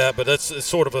couldn't do that, but that's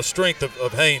sort of a strength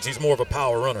of Haynes. He's more of a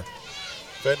power runner.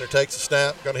 Fenner takes the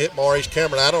snap, going to hit Maurice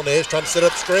Cameron out on the edge, trying to set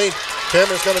up the screen.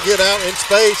 Cameron's going to get out in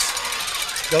space.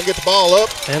 Going to get the ball up.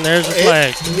 And there's a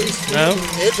flag. No.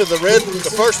 Into the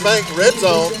first bank red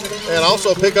zone, and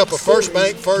also pick up a first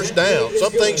bank first down.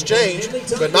 Some things change,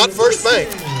 but not first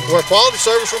bank, where quality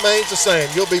service remains the same.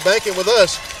 You'll be banking with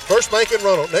us, First Bank in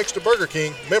Roanoke, next to Burger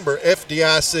King, member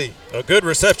FDIC. A good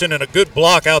reception and a good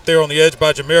block out there on the edge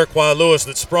by Jamariquai Lewis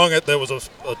that sprung it. There was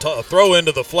a throw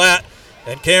into the flat,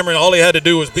 and Cameron, all he had to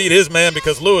do was beat his man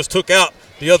because Lewis took out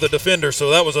the other defender. So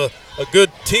that was a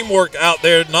good teamwork out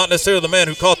there, not necessarily the man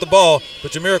who caught the ball,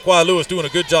 but Jamariquai Lewis doing a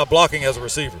good job blocking as a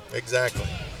receiver. Exactly.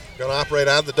 Going to operate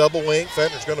out of the double wing.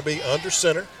 Fenner's going to be under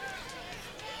center.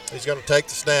 He's going to take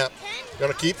the snap,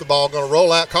 going to keep the ball, going to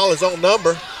roll out, call his own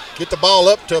number, get the ball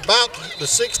up to about the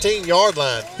 16-yard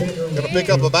line. Going to pick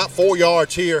up about 4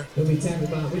 yards here on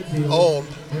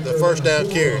the first down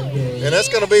carry. And that's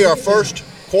going to be our first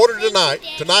quarter tonight.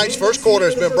 Tonight's first quarter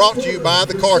has been brought to you by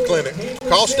the Car Clinic.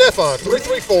 Call Stefan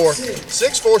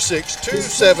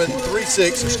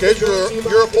 334-646-2736 and schedule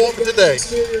your appointment today.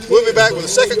 We'll be back with the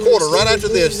second quarter right after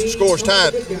this. The score is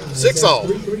tied 6-all.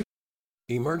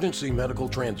 Emergency Medical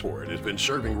Transport has been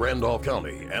serving Randolph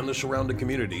County and the surrounding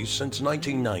communities since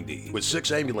 1990. With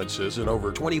 6 ambulances and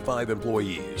over 25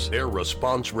 employees, they're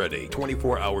response ready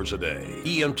 24 hours a day.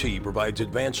 EMT provides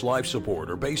advanced life support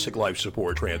or basic life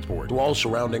support transport to all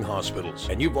surrounding hospitals,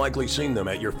 and you've likely seen them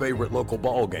at your favorite local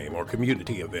ball game or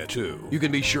community event too. You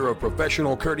can be sure of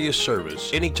professional, courteous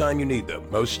service anytime you need them.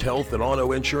 Most health and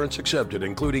auto insurance accepted,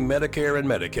 including Medicare and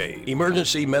Medicaid.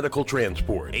 Emergency Medical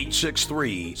Transport,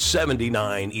 863-7911.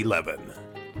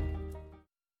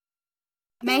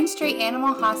 Main Street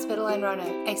Animal Hospital in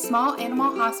Roanoke, a small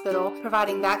animal hospital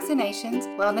providing vaccinations,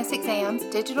 wellness exams,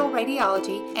 digital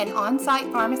radiology, and on-site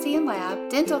pharmacy and lab,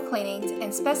 dental cleanings,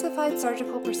 and specified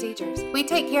surgical procedures. We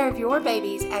take care of your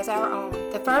babies as our own.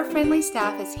 The fur-friendly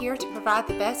staff is here to provide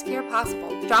the best care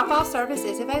possible. Drop-off service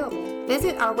is available.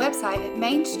 Visit our website at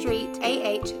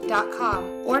mainstreetah.com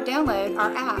or download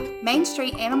our app, Main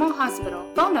Street Animal Hospital.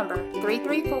 Phone number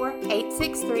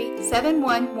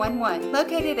 334-863-7111,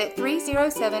 located at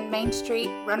 307 Main Street,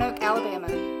 Roanoke, Alabama.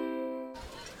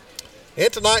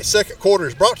 And tonight's second quarter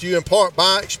is brought to you in part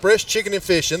by Express Chicken and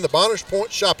Fish in the Bonners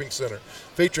Point Shopping Center,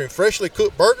 featuring freshly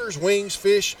cooked burgers, wings,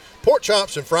 fish, pork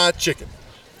chops, and fried chicken.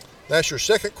 That's your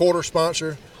second quarter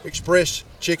sponsor, Express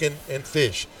Chicken and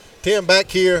Fish. Tim, back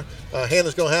here,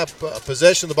 Handley's going to have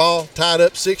possession of the ball, tied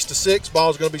up 6-6.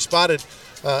 Ball's going to be spotted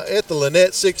at the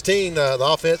Lanett 16. The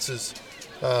offense is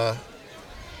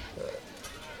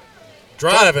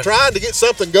driving, trying to get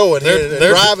something going.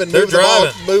 They're driving,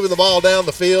 moving the ball down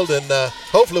the field, and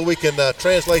hopefully we can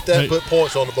translate that and put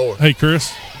points on the board. Hey,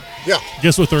 Chris. Yeah.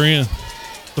 Guess what they're in?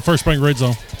 The First Bank Red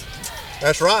Zone.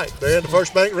 That's right. They're in the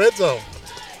First Bank Red Zone.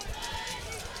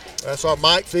 That's our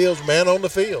Mike Fields man on the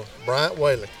field, Bryant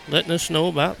Whaley. Letting us know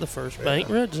about the First Bank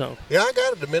Red Zone. Yeah, I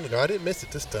got it a minute ago. I didn't miss it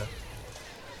this time.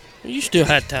 You still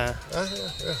had time. Yeah.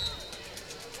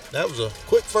 That was a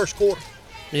quick first quarter.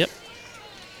 Yep.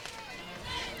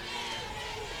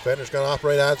 Fenner's going to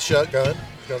operate out of the shotgun.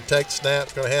 He's going to take the snap.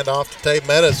 He's going to hand off to Tate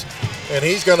Meadows. And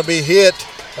he's going to be hit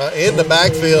in the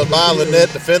backfield by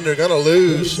Lanett defender. Going to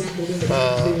lose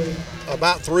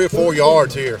about 3 or 4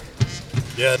 yards here.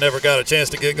 Yeah, never got a chance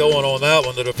to get going on that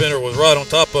one. The defender was right on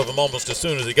top of him almost as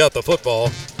soon as he got the football.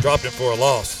 Dropped him for a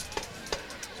loss.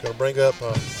 Going to bring up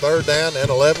third down and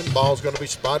 11. Ball's going to be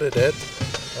spotted at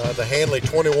the Handley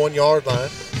 21-yard line.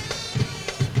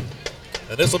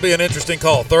 And this will be an interesting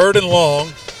call. Third and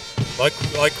long.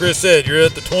 Like Chris said, you're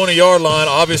at the 20-yard line.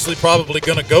 Obviously probably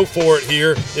going to go for it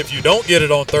here. If you don't get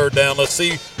it on third down, let's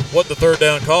see what the third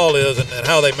down call is and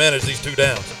how they manage these 2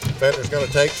 downs. Fenner's going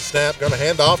to take the snap, going to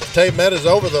hand off to Tate Meadows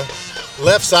over the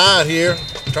left side here,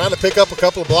 trying to pick up a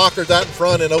couple of blockers out in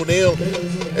front, and O'Neal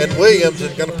and Williams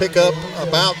is going to pick up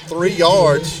about 3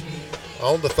 yards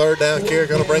on the third down carry.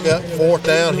 Going to bring up fourth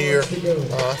down here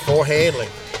for Handley.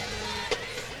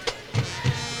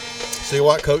 See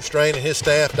what Coach Strain and his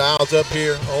staff dials up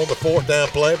here on the fourth down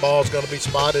play. Ball's going to be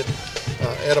spotted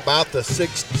at about the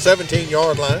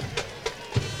 17-yard line.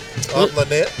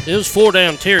 Lanett. It was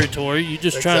 4-down territory. You're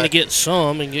just trying to get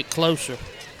some and get closer.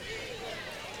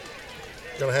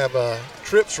 Going to have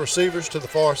trips receivers to the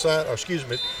far side,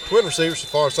 twin receivers to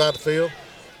the far side of the field.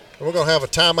 And we're going to have a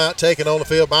timeout taken on the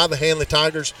field by the Handley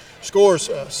Tigers. Scores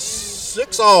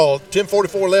 6-all,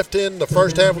 10:44 left in the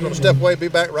first half. We're going to step away, be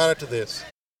back right after this.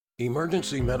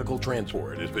 Emergency Medical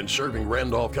Transport has been serving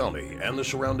Randolph County and the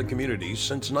surrounding communities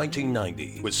since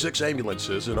 1990 with 6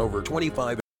 ambulances and over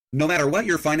 25. No matter what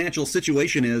your financial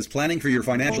situation is, planning for your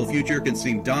financial future can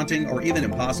seem daunting or even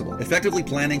impossible. Effectively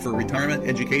planning for retirement,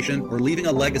 education, or leaving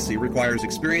a legacy requires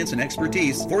experience and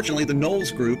expertise. Fortunately, the Knowles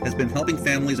Group has been helping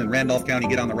families in Randolph County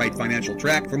get on the right financial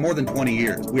track for more than 20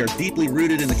 years. We are deeply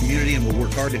rooted in the community and will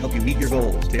work hard to help you meet your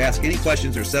goals. To ask any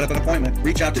questions or set up an appointment,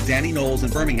 reach out to Danny Knowles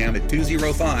in Birmingham at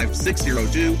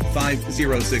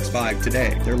 205-602-5065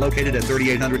 today. They're located at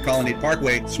 3800 Colonnade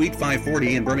Parkway, Suite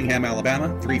 540 in Birmingham,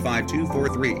 Alabama,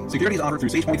 35243. Securities offered through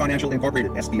Sage Point Financial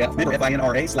Incorporated, SPF, member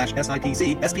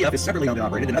FINRA/SIPC. SPF is separately owned and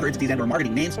operated, and other entities and/or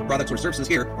marketing names, products, or services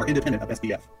here are independent of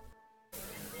SPF.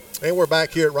 And we're back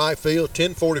here at right field.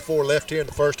 10:44 left here in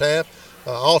the first half.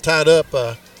 All tied up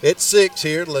at 6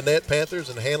 here, the Lanett Panthers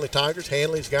and the Handley Tigers.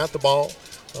 Handley's got the ball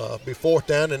Be 4th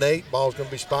down and 8. Ball's going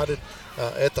to be spotted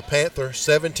at the Panther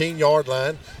 17-yard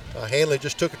line. Handley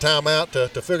just took a timeout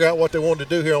to figure out what they wanted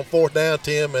to do here on 4th down,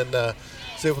 Tim, and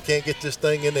see if we can't get this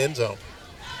thing in the end zone.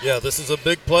 Yeah, this is a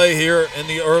big play here in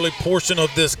the early portion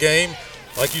of this game.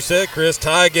 Like you said, Chris,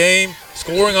 tie game,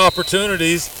 scoring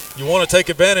opportunities. You want to take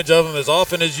advantage of them as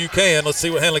often as you can. Let's see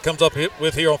what Handley comes up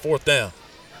with here on 4th down.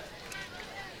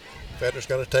 Fetner's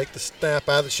going to take the snap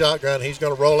out of the shotgun. He's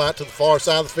going to roll out to the far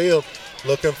side of the field,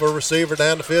 looking for a receiver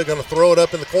down the field, going to throw it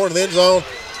up in the corner of the end zone,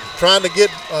 trying to get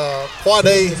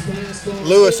Quade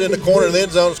Lewis in the corner of the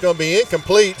end zone. It's going to be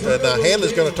incomplete, and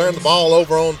Handley's going to turn the ball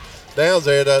over on downs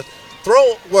there. To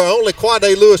throw where only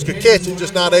Quade Lewis could catch it,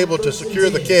 just not able to secure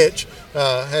the catch.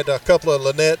 Had a couple of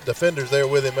Lanett defenders there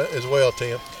with him as well,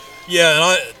 Tim.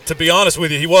 Yeah, and to be honest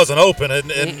with you, he wasn't open,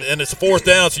 and it's 4th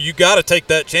down, so you got to take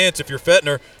that chance if you're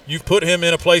Fetner. You've put him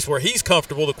in a place where he's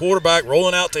comfortable. The quarterback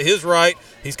rolling out to his right.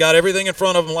 He's got everything in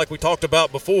front of him like we talked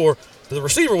about before. The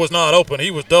receiver was not open.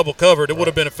 He was double covered. It would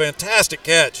have been a fantastic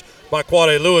catch by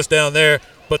Quade Lewis down there,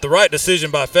 but the right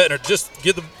decision by Fetner, just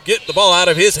get the ball out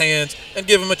of his hands and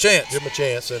give him a chance. Give him a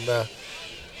chance, and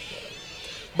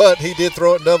but he did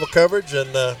throw it in double coverage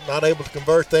and not able to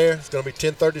convert there. It's going to be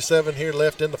 10:37 here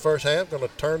left in the first half. Going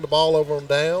to turn the ball over on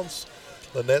downs.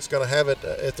 Lannett's going to have it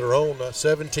at their own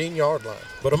 17-yard line.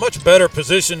 But a much better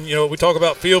position. You know, we talk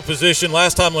about field position.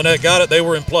 Last time Lanett got it, they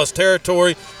were in plus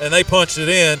territory, and they punched it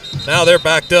in. Now they're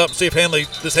backed up. See if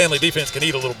this Handley defense can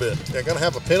eat a little bit. They're going to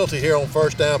have a penalty here on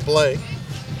 1st down play.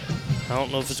 I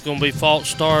don't know if it's going to be false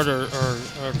start or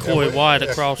Coy White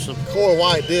across the. Coy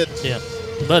White did. Yeah.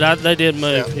 But they did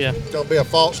move, yeah. It's going to be a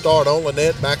false start on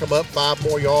Lanett. Back them up 5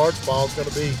 more yards. Ball's going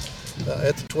to be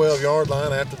at the 12-yard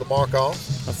line after the mark off.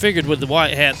 I figured with the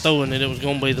white hat throwing it was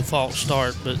going to be the false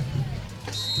start, but.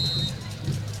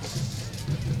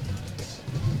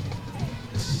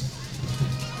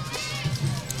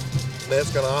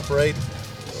 Lannett's going to operate.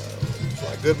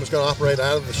 Goodman's going to operate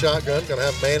out of the shotgun. Going to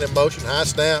have a man in motion. High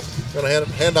snap. Going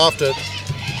to hand off to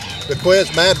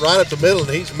DeQuez Madden right up the middle,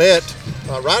 and he's met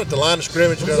right at the line of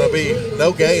scrimmage. Going to be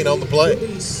no gain on the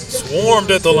play.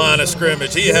 Swarmed at the line of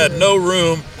scrimmage. He had no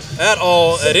room at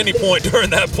all at any point during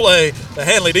that play. The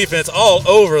Handley defense all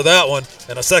over that one,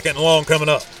 and a 2nd and long coming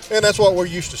up. And that's what we're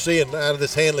used to seeing out of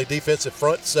this Handley defensive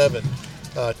front 7,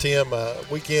 Tim.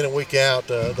 Week in and week out,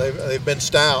 they've been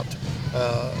stout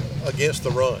against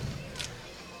the run.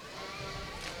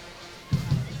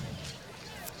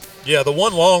 Yeah, the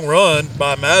one long run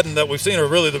by Madden that we've seen are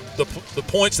really the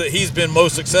points that he's been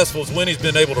most successful is when he's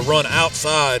been able to run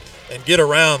outside and get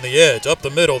around the edge. Up the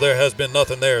middle, there has been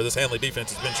nothing there. This Handley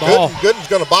defense has been strong. Gooden's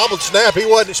going to bobble the snap. He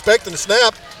wasn't expecting the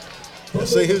snap.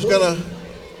 Let's see who's going to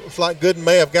 – looks like Gooden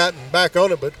may have gotten back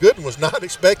on it, but Gooden was not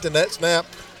expecting that snap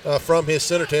from his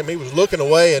center team. He was looking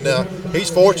away, and he's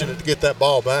fortunate to get that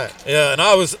ball back. Yeah, and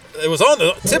it was on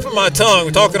the tip of my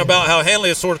tongue talking about how Handley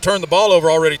has sort of turned the ball over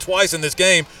already twice in this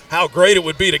game, how great it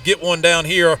would be to get one down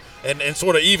here and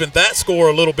sort of even that score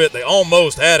a little bit. They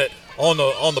almost had it on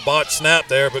the botched snap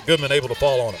there, but Goodman able to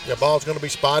fall on it. Yeah, ball's going to be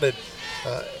spotted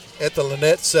at the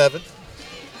Lanett 7.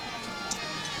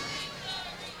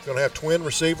 Going to have twin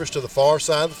receivers to the far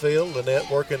side of the field.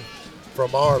 Lanett working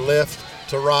from our left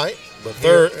to right. But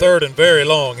third and very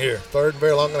long here. 3rd and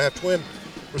very long. Going to have twin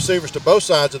receivers to both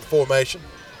sides of the formation.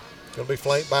 Going to be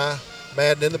flanked by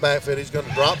Madden in the backfield. He's going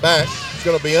to drop back. He's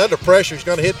going to be under pressure. He's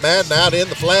going to hit Madden out in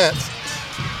the flats.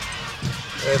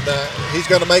 And he's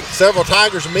going to make several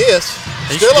Tigers miss.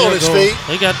 Still on his feet.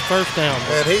 He got the 1st down.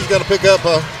 And he's going to pick up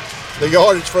the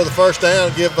yardage for the 1st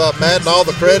down, give Madden all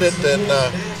the credit. And,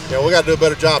 we got to do a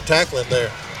better job tackling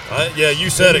there. Yeah, you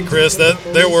said it, Chris. That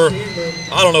there were,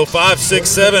 5, 6,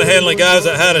 7 Handley guys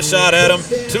that had a shot at him.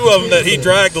 2 of them that he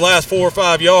dragged the last 4 or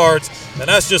 5 yards, and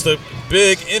that's just a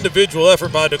big individual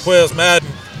effort by DeQuez Madden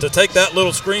to take that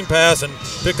little screen pass and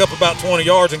pick up about 20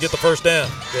 yards and get the 1st down.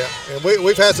 Yeah, and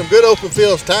we've had some good open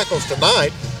field tackles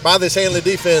tonight by this Handley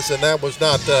defense, and that was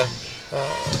not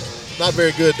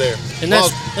very good there. And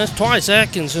that's twice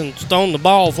Atkinson's thrown the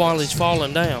ball while he's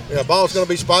falling down. Yeah, ball's going to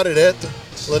be spotted at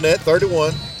Lanett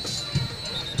 31.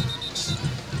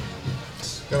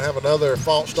 Going to have another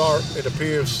false start, it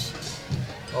appears,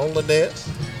 on Lanett.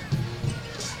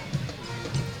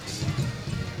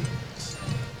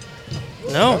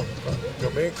 No.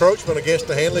 Going to be encroachment against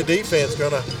the Handley defense.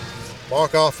 Going to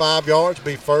mark off 5 yards,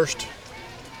 be 1st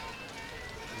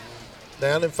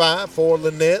down and 5 for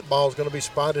Lanett. Ball's going to be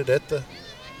spotted at the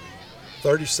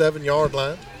 37-yard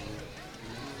line.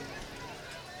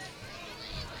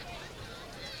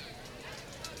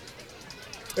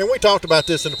 And we talked about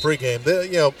this in the pregame.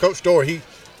 Coach Dorr,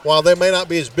 while they may not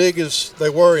be as big as they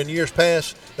were in years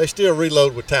past, they still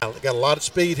reload with talent. They got a lot of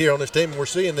speed here on this team, and we're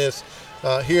seeing this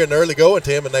here in the early going,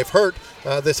 Tim, and they've hurt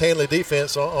this Handley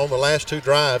defense on the last 2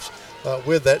 drives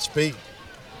with that speed.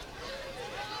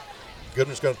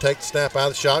 Goodman's going to take the snap out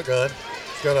of the shotgun.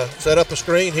 He's going to set up a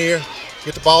screen here,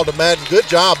 get the ball to Madden. Good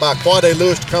job by Quade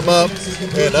Lewis to come up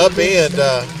and upend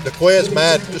DeQuez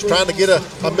Madden, just trying to get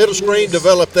a middle screen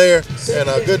developed there, and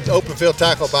a good open field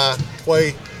tackle by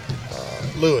Quade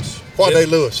Lewis.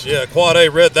 Yeah,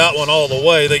 Quade read that one all the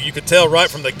way. That you could tell right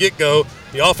from the get-go,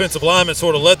 the offensive lineman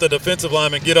sort of let the defensive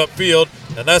lineman get upfield,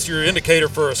 and that's your indicator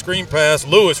for a screen pass.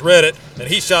 Lewis read it, and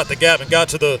he shot the gap and got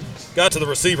to the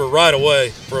receiver right away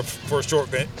for a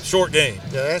short gain.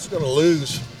 Yeah, that's going to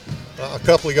lose a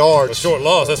couple of yards. A short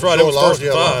loss. That's right. It was first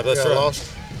and 5. That's right.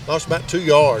 Lost about 2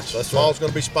 yards. That's Ball's right.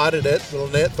 going to be spotted at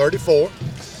Lanett 34.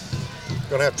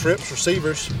 Going to have trips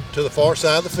receivers to the far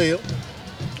side of the field.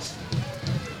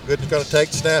 Gooden's going to take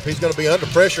the snap. He's going to be under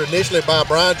pressure initially by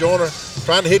Brian Joyner,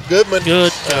 trying to hit Goodman.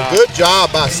 Good job. Good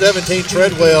job by 17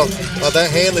 Treadwell, that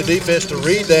Handley defense to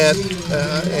read that,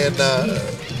 and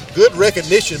good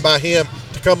recognition by him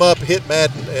to come up, hit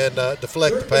Madden, and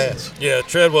deflect the pass. Yeah,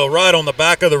 Treadwell right on the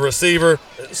back of the receiver.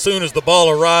 As soon as the ball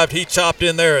arrived, he chopped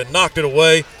in there and knocked it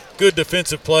away. Good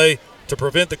defensive play to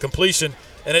prevent the completion.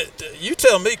 And you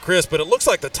tell me, Chris, but it looks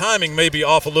like the timing may be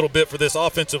off a little bit for this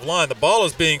offensive line. The ball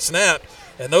is being snapped,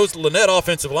 and those Lanett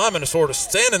offensive linemen are sort of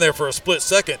standing there for a split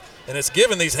second, and it's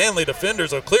giving these Handley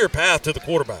defenders a clear path to the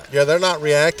quarterback. Yeah, they're not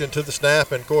reacting to the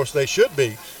snap, and, of course, they should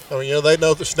be. I mean, they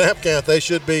know the snap count. They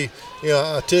should be,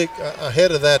 a tick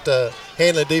ahead of that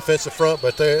Handley defensive front,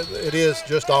 but it is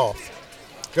just off.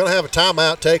 Going to have a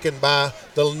timeout taken by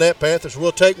the Lanett Panthers.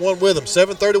 We'll take one with them.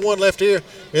 7:31 left here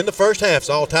in the first half. It's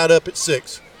all tied up at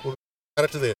 6. We'll get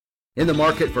it to this. In the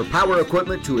market for power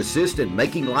equipment to assist in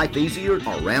making life easier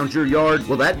around your yard?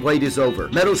 Well, that wait is over.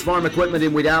 Meadows Farm Equipment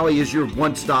in Wedowee is your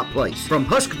one-stop place. From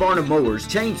Husqvarna mowers,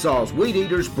 chainsaws, weed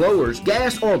eaters, blowers,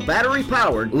 gas or battery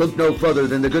powered, look no further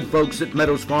than the good folks at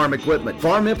Meadows Farm Equipment.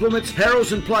 Farm implements,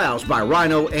 harrows and plows by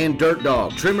Rhino and Dirt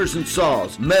Dog, trimmers and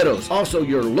saws. Meadows, also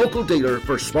your local dealer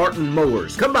for Spartan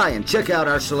mowers. Come by and check out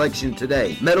our selection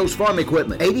today. Meadows Farm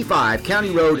Equipment, 85 County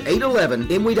Road 811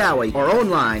 in Wedowee, or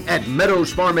online at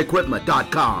meadowsfarmequipment.com.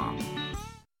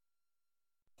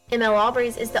 ML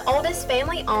Aubrey's is the oldest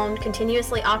family-owned,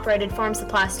 continuously operated farm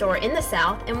supply store in the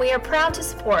South, and we are proud to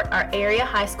support our area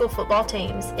high school football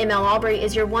teams. ML Aubrey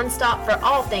is your one-stop for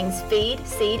all things feed,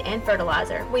 seed, and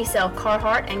fertilizer. We sell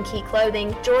Carhartt and Key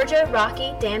clothing, Georgia,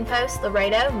 Rocky, Danpost,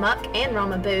 Laredo, Muck, and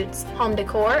Roma boots, home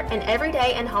decor, and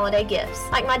everyday and holiday gifts.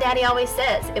 Like my daddy always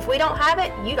says, if we don't have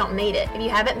it, you don't need it. If you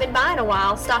haven't been by in a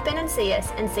while, stop in and see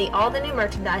us and see all the new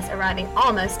merchandise arriving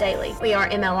almost daily. We are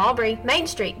ML Aubrey, Main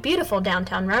Street, beautiful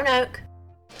downtown Roanoke.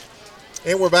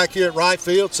 And we're back here at right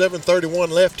field. 7:31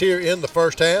 left here in the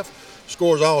first half.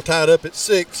 Score's all tied up at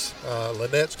 6.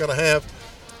 Lannett's going to have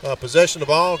possession of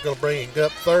the ball. Going to bring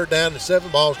up 3rd down and 7.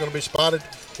 Ball's going to be spotted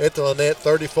at the Lanett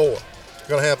 34.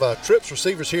 Going to have trips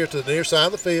receivers here to the near side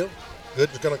of the field.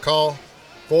 Goodman's going to call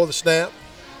for the snap.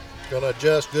 Going to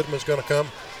adjust. Goodman's going to come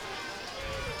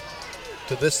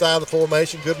to this side of the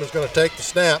formation. Goodman's going to take the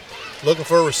snap. Looking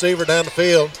for a receiver down the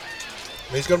field.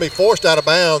 He's going to be forced out of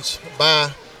bounds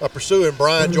by a pursuing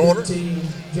Brian Joyner. He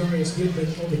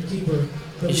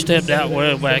stepped out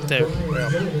well back there.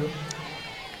 Yeah.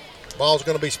 Ball's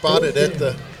going to be spotted at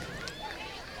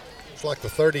it's like the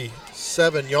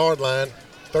 37-yard line,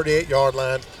 38-yard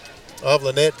line of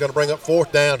Lanett. Going to bring up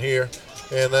 4th down here,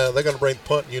 and they're going to bring the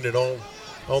punt unit on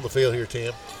the field here,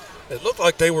 Tim. It looked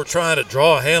like they were trying to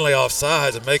draw Handley off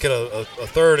sides and make it a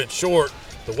 3rd and short.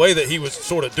 The way that he was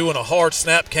sort of doing a hard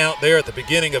snap count there at the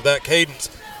beginning of that cadence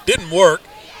didn't work.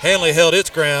 Handley held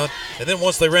its ground, and then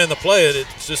once they ran the play, it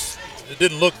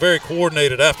didn't look very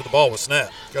coordinated after the ball was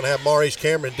snapped. Going to have Maurice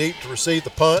Cameron deep to receive the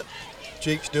punt.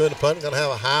 Cheeks doing the punt. Going to have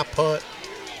a high punt.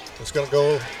 It's going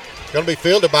to be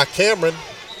fielded by Cameron.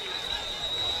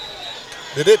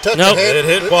 Did it touch the hand? It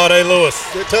hit Quade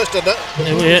Lewis. It touched it.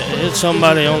 It hit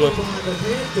somebody on the.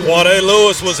 Quade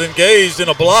Lewis was engaged in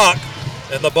a block,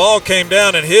 and the ball came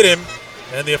down and hit him,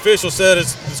 and the official said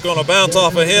it's going to bounce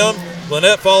off of him.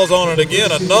 Lanett falls on it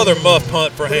again. Another muff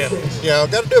punt for Handley. Yeah,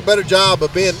 I've got to do a better job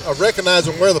of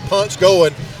recognizing where the punt's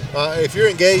going. If you're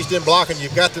engaged in blocking,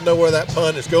 you've got to know where that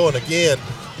punt is going again.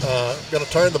 Going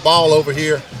to turn the ball over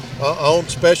here on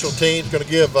special teams. Going to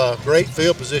give great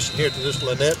field position here to this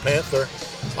Lanett Panther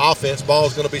offense. Ball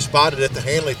is going to be spotted at the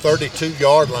Handley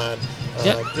 32-yard line.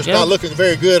 Not looking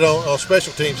very good on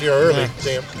special teams here early,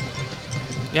 Tim.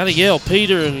 Got to yell,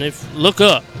 Peter, and look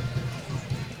up.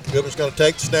 Goodman's going to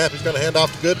take the snap. He's going to hand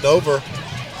off to Gooden over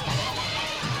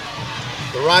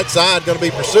the right side. Going to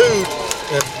be pursued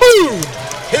And boom!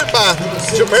 Hit by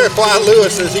Jamiroquai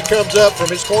Lewis as he comes up from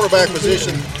his cornerback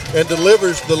position and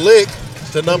delivers the lick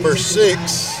to number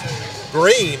 6,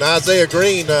 Green. Isaiah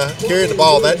Green carrying the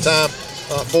ball that time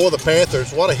for the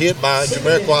Panthers. What a hit by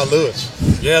Jamiroquai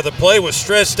Lewis. Yeah, the play was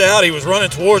stretched out. He was running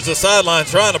towards the sideline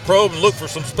trying to probe and look for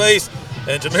some space,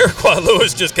 and Jamiroquai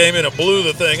Lewis just came in and blew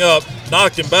the thing up,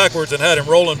 knocked him backwards, and had him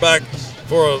rolling back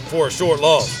for a short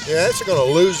loss. Yeah, it's going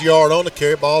to lose yard on the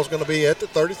carry. Ball's going to be at the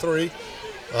 33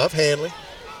 of Handley.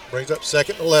 Brings up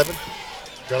 2nd and 11.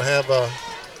 Going to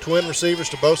have twin receivers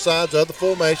to both sides of the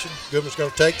formation. Goodman's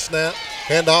going to take the snap,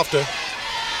 hand off to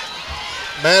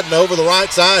Madden over the right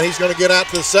side. He's going to get out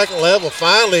to the second level.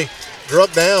 Finally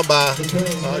drugged down by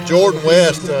Jordan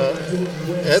West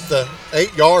at the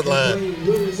 8-yard line.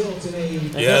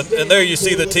 Yeah, and there you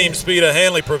see the team speed of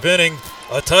Handley preventing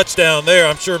a touchdown there.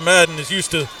 I'm sure Madden is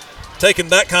used to taking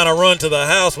that kind of run to the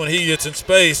house when he gets in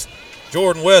space.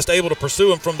 Jordan West able to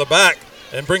pursue him from the back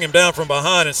and bring him down from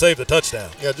behind and save the touchdown.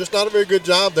 Yeah, just not a very good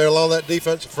job there along that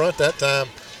defensive front that time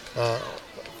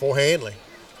for Handley.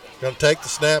 Going to take the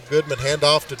snap. Goodman hand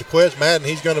off to DeQuez Madden.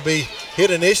 He's going to be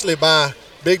hit initially by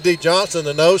Big D Johnson,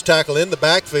 the nose tackle in the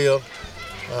backfield.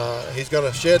 He's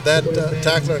going to shed that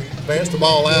tackler and advance the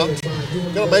ball out.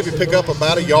 Going to maybe pick up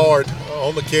about a yard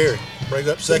on the carry. Brings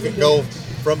up 2nd goal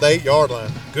from the 8-yard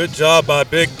line. Good job by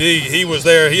Big D. He was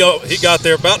there. He got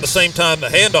there about the same time the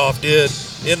handoff did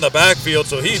in the backfield,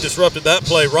 so he disrupted that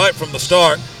play right from the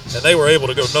start, and they were able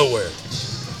to go nowhere.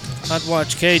 I'd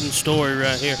watch Caden's story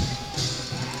right here.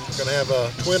 Going to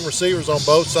have twin receivers on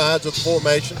both sides of the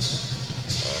formation.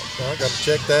 I got to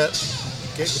check that.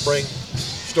 Get to bring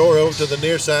Story over to the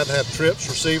near side and have trips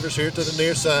receivers here to the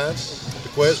near side.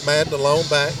 DeQuez Madden alone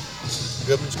back.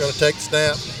 Goodman's going to take the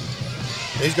snap.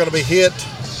 He's going to be hit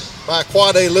by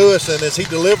Quade Lewis, and as he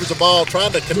delivers the ball,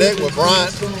 trying to connect with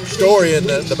Bryant Story in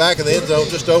the back of the end zone,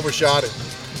 just overshot him.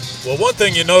 Well, one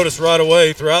thing you notice right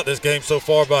away throughout this game so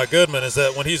far by Goodman is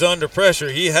that when he's under pressure,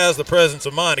 he has the presence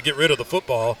of mind to get rid of the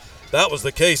football. That was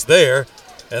the case there.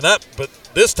 But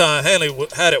this time, Handley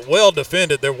had it well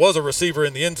defended. There was a receiver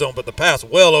in the end zone, but the pass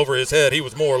well over his head. He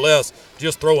was more or less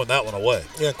just throwing that one away.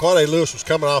 Yeah, Quade Lewis was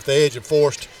coming off the edge and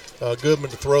forced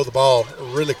Goodman to throw the ball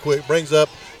really quick. Brings up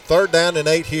 3rd down and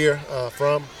 8 here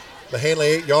from the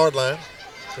Handley 8-yard line.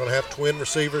 Going to have twin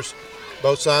receivers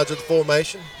both sides of the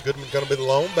formation. Goodman's going to be the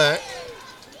lone back.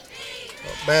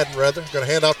 Madden, rather. Going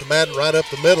to hand off to Madden right up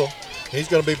the middle. He's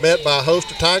going to be met by a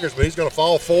host of Tigers, but he's going to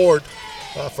fall forward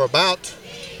for about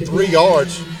 3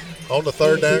 yards on the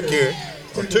 3rd down carry,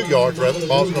 or 2 yards rather. The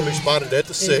ball's going to be spotted at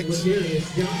the 6.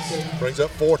 Brings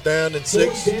up 4th down and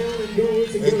 6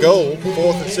 and goal.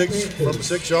 4th and 6 from the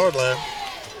 6-yard line.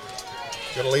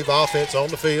 Going to leave the offense on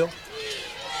the field.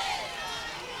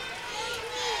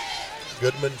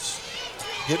 Goodman's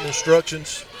getting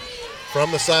instructions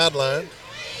from the sideline.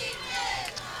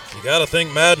 You got to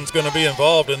think Madden's going to be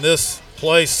involved in this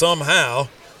play somehow.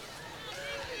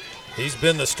 He's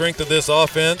been the strength of this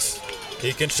offense.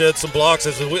 He can shed some blocks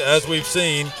as we've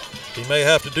seen. He may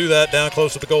have to do that down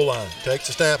close to the goal line. Takes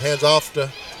the snap, hands off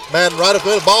to Madden right up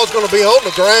there. The ball's going to be on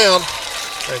the ground.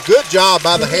 And good job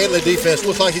by the Handley defense.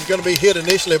 Looks like he's going to be hit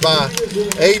initially by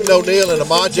Aiden O'Neal and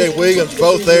Amaje Williams,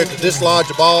 both there to dislodge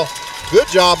the ball. Good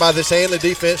job by this Handley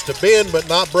defense to bend but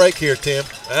not break here, Tim.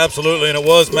 Absolutely, and it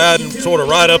was Madden sort of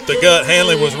right up the gut.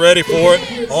 Handley was ready for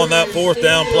it on that 4th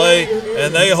down play,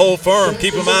 and they hold firm,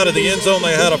 keep him out of the end zone.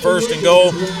 They had a 1st and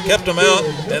goal, kept him out,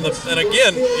 and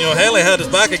again, Handley had his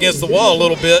back against the wall a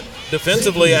little bit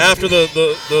defensively after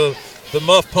the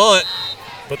muff punt,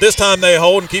 but this time they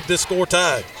hold and keep this score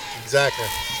tied. Exactly.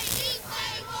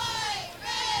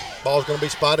 Ball's going to be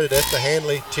spotted at the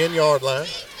Handley 10-yard line.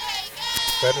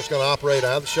 Federer's going to operate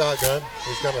out of the shotgun.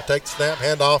 He's going to take the snap,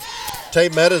 hand off. Tay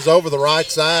Meadows over the right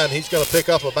side, and he's going to pick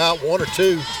up about 1 or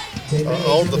 2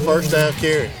 on the 1st down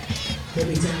carry.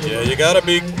 Yeah, you got to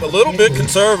be a little bit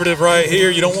conservative right here.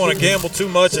 You don't want to gamble too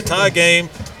much. A tie game,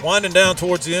 winding down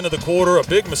towards the end of the quarter. A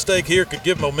big mistake here could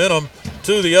give momentum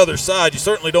to the other side. You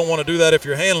certainly don't want to do that if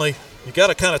you're Handley. You got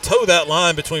to kind of toe that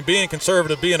line between being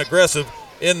conservative, being aggressive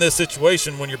in this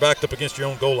situation when you're backed up against your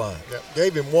own goal line. Yep.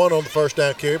 Gave him 1 on the 1st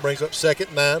down carry. Brings up 2nd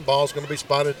and 9. Ball's going to be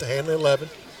spotted at the Handley 11.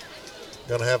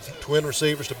 Going to have twin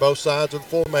receivers to both sides of the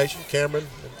formation. Cameron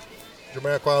and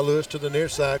Jamiroquai Lewis to the near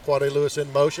side. Quade Lewis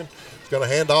in motion. He's going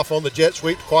to hand off on the jet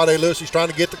sweep to Quade Lewis. He's trying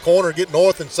to get the corner, get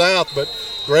north and south, but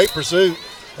great pursuit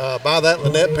by that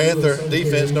Lanett Panther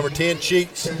defense. Number 10,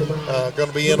 Cheeks, going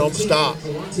to be in on the stop.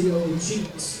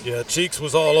 Yeah, Cheeks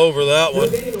was all over that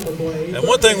one. And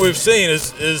one thing we've seen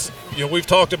is we've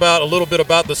talked about a little bit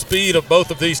about the speed of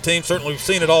both of these teams. Certainly we've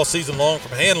seen it all season long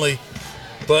from Handley.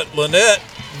 but Lanett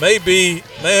may be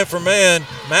man for man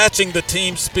matching the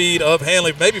team speed of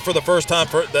Handley, maybe for the first time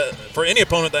for any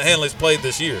opponent that Handley's played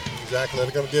this year. Exactly.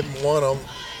 They're going to give him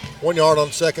 1 yard on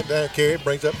the second down carry.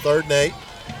 Brings up 3rd and 8.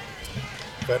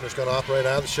 Fetner's going to operate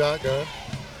out of the shotgun.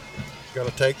 Going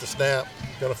to take the snap.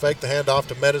 Going to fake the handoff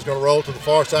to Meta's going to roll to the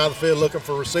far side of the field looking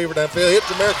for a receiver downfield. Hit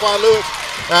Jamiroquai Lewis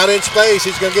out in space.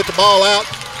 He's going to get the ball out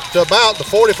to about the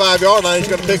 45-yard line. He's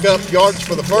going to pick up yards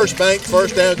for the first bank,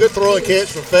 first down. Good throw and catch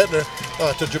from Fetner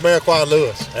to Jamiroquai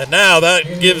Lewis. And now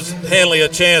that gives Handley a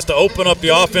chance to open up the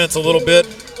offense a little bit.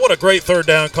 What a great 3rd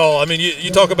down call. I mean, you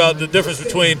talk about the difference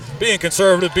between being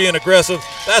conservative, being aggressive.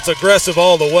 That's aggressive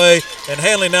all the way. And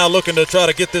Handley now looking to try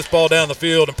to get this ball down the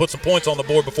field and put some points on the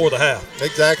board before the half.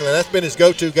 Exactly. That's been his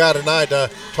go-to guy tonight.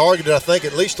 Targeted, I think,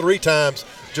 at least 3 times,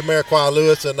 Jamiroquai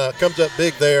Lewis, and comes up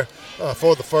big there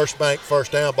for the first bank,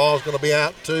 first down. Ball's going to be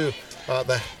out to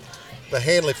the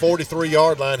Handley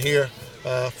 43-yard line here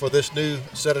for this new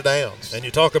set of downs. And you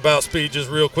talk about speed just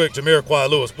real quick. Jamiroquai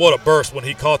Lewis, what a burst when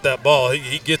he caught that ball.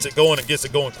 He gets it going and gets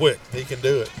it going quick. He can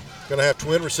do it. Going to have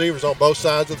twin receivers on both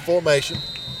sides of the formation.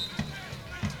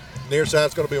 Near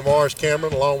side's going to be Morris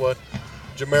Cameron along with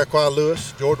Jamiroquai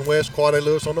Lewis, Jordan West, Quade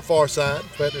Lewis on the far side.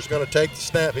 Fetner's going to take the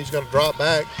snap. He's going to drop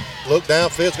back, look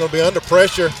downfield. He's going to be under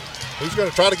pressure. He's going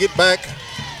to try to get back,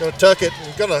 going to tuck it.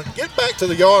 He's going to get back to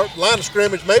the line of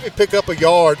scrimmage, maybe pick up a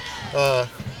yard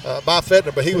by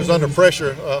Fetner, but he was under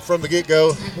pressure from the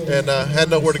get-go and had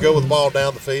nowhere to go with the ball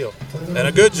down the field. And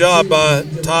a good job by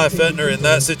Ty Fetner in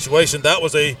that situation. That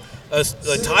was a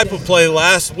type of play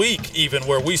last week even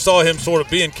where we saw him sort of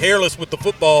being careless with the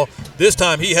football. This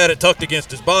time he had it tucked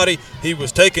against his body. He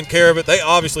was taking care of it. They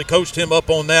obviously coached him up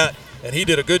on that, and he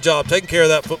did a good job taking care of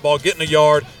that football, getting a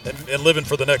yard, and living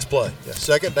for the next play. Yeah,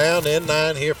 2nd down and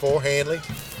 9 here for Handley.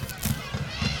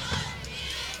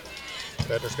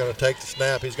 Fetner's going to take the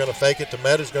snap. He's going to fake it to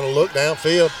Meadows. Going to look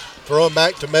downfield, throw him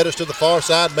back to Meadows to the far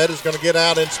side. Meadows going to get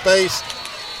out in space,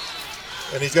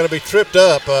 and he's going to be tripped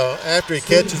up after he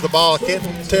catches the ball. I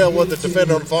can't tell what the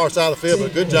defender on the far side of the field,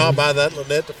 but a good job by that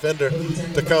Lanett defender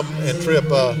to come and trip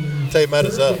Tay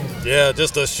Meadows up. Yeah,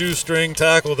 just a shoestring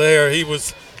tackle there. He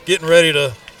was getting ready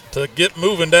to get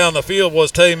moving down the field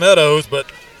was Tay Meadows,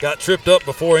 but got tripped up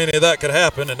before any of that could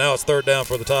happen, and now it's 3rd down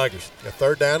for the Tigers. Yeah,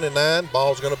 3rd down and 9.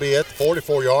 Ball's going to be at the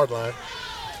 44-yard line.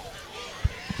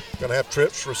 Going to have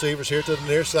trips receivers here to the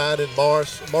near side in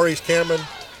Maurice Cameron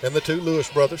and the 2 Lewis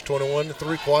brothers, 21-3,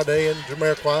 Quade and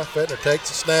Jamiroquai. Fetner takes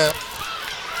the snap.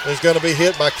 He's going to be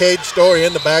hit by Cade Story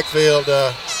in the backfield.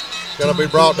 Going to be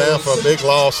brought down for a big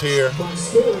loss here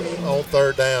on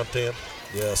 3rd down, Tim.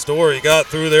 Yeah, Story got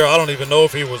through there. I don't even know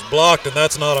if he was blocked, and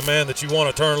that's not a man that you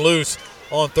want to turn loose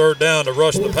on 3rd down to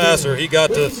rush the passer. He got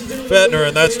to Fetner,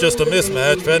 and that's just a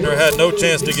mismatch. Fetner had no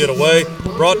chance to get away.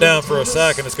 Brought down for a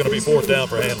sack, and it's going to be 4th down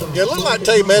for Handley. Yeah, it looked like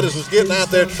Tay Meadows was getting out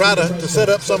there to try to set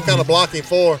up some kind of blocking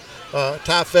for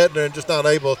Ty Fetner and just not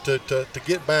able to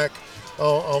get back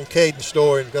on Caden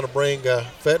Story, and going to bring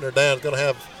Fetner down. Going to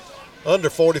have under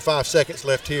 45 seconds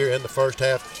left here in the first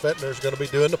half. Fetner's going to be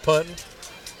doing the punting.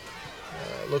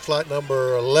 Looks like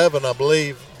number 11, I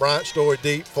believe, Bryant Story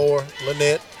deep for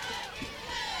Lanett.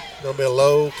 Going to be a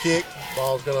low kick.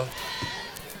 Ball's going to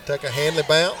take a Handley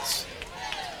bounce.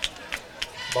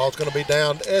 Ball's going to be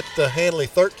down at the Handley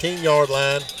 13-yard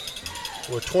line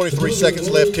with 23 seconds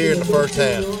left here in the first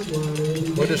half.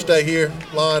 We'll just stay here,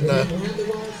 Lon,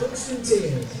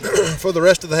 for the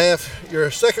rest of the half.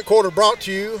 Your second quarter brought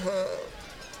to you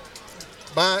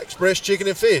by Express Chicken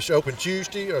and Fish. Open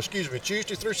Tuesday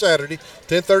through Saturday,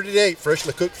 10:30 to 8.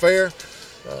 Freshly cooked fare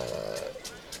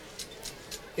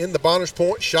in the Bonners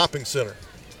Point Shopping Center.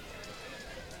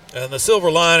 And the silver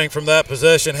lining from that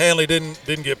possession, Handley didn't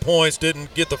get points,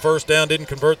 didn't get the first down, didn't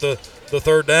convert the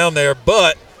 3rd down there,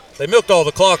 but they milked all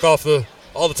the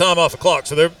time off the clock.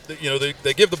 So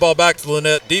they give the ball back to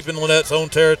Lanett, deep in Lannett's own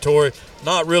territory.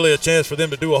 Not really a chance for them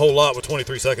to do a whole lot with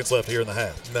 23 seconds left here in the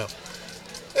half. No.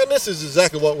 And this is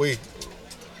exactly what we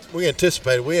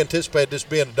anticipated. We anticipated this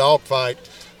being a dogfight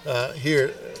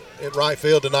here at right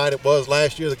field tonight. It was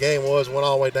last year. The game went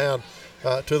all the way down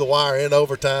to the wire in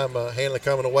overtime. Handley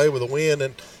coming away with a win,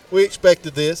 and we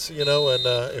expected this, and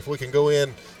if we can go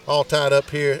in all tied up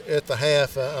here at the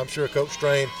half, I'm sure Coach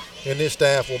Strain and his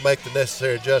staff will make the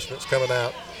necessary adjustments coming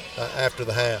out after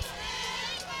the half.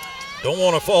 Don't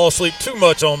want to fall asleep too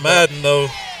much on Madden, though,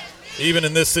 even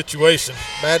in this situation.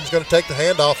 Madden's going to take the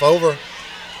handoff over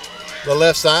the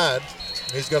left side.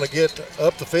 He's going to get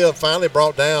up the field, finally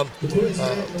brought down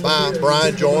by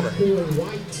Brian Joyner.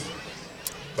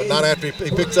 But not after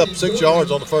he picks up 6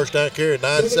 yards on the first down carry.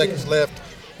 9 seconds left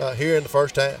here in the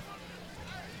first half.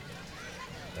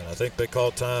 And I think they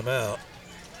called timeout.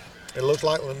 It looks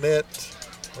like Lanett,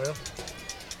 well.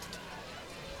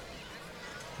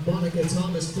 Monica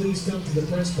Thomas, please come to the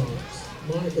press box.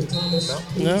 Monica Thomas,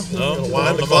 No,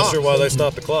 wind the clock. I'm not sure why they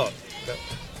stopped the clock. No.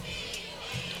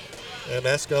 And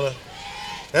that's gonna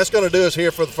do us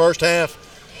here for the first half.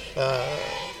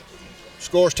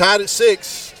 Scores tied at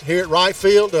 6 here at right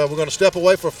field. We're going to step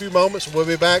away for a few moments, and we'll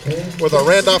be back with our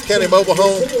Randolph County Mobile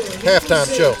Home halftime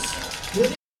show.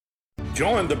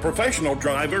 Join the professional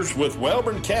drivers with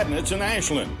Welborn Cabinets in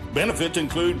Ashland. Benefits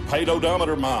include paid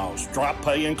odometer miles, drop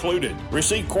pay included,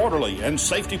 receive quarterly and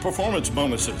safety performance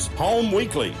bonuses, home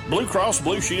weekly, Blue Cross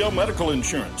Blue Shield medical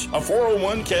insurance, a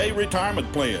 401k retirement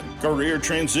plan, career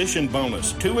transition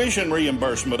bonus, tuition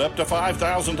reimbursement up to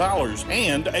 $5,000,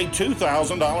 and a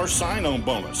 $2,000 sign-on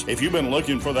bonus. If you've been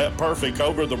looking for that perfect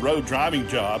over-the-road driving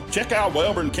job, check out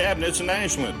Welborn Cabinets in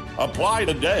Ashland. Apply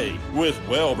today with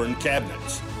Welborn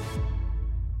Cabinets.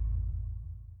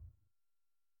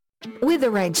 With the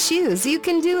right shoes, you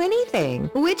can do anything.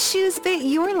 Which shoes fit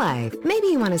your life? Maybe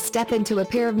you want to step into a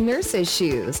pair of nurse's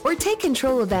shoes, or take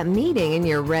control of that meeting in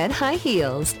your red high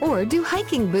heels, or do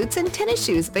hiking boots and tennis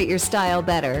shoes fit your style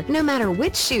better? No matter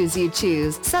which shoes you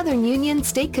choose, Southern Union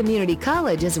State Community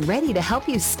College is ready to help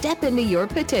you step into your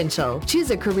potential.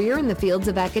 Choose a career in the fields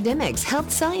of academics,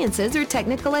 health sciences, or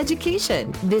technical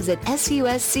education. Visit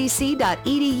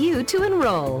suscc.edu to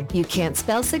enroll. You can't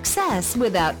spell success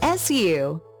without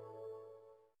SU.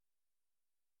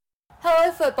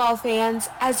 Hello football fans.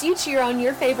 As you cheer on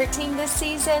your favorite team this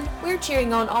season, we're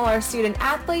cheering on all our student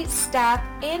athletes, staff,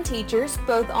 and teachers,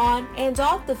 both on and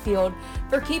off the field,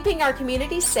 for keeping our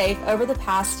community safe over the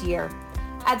past year.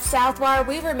 At Southwire,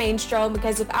 we remain strong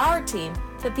because of our team,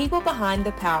 the people behind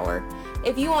the power.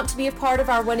 If you want to be a part of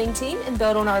our winning team and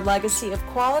build on our legacy of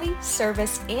quality,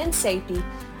 service, and safety,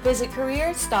 visit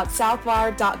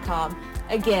careers.southwire.com.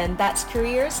 Again, that's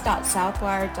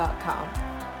careers.southwire.com.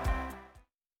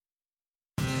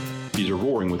 Are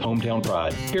roaring with hometown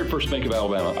pride. Here at First Bank of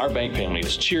Alabama, our bank family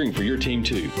is cheering for your team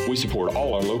too. We support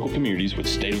all our local communities with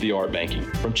state-of-the-art banking.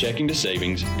 From checking to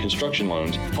savings, construction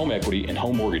loans, home equity, and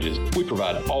home mortgages, we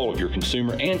provide all of your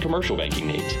consumer and commercial banking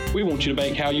needs. We want you to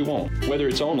bank how you want. Whether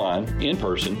it's online, in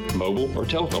person, mobile, or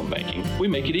telephone banking, we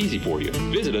make it easy for you.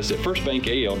 Visit us at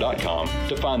firstbankal.com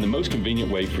to find the most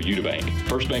convenient way for you to bank.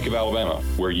 First Bank of Alabama,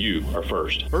 where you are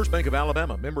first. First Bank of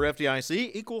Alabama, member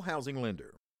FDIC, equal housing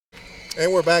lender.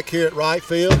 And we're back here at right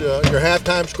field. Your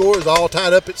halftime score is all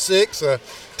tied up at 6.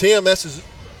 Tim, this is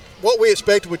what we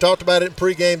expected. We talked about it in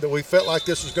pregame, that we felt like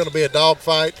this was going to be a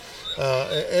dogfight.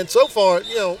 And so far,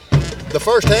 you know, the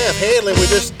first half, Handley, we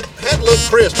just hadn't looked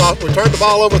crisp. We turned the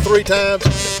ball over 3 times.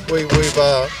 We've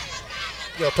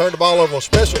turned the ball over on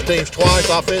special teams twice,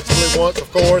 offensively once,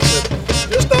 of course. And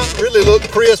just not really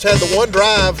looked crisp. Had the one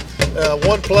drive,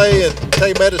 one play, and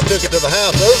Tay Meadows took it to the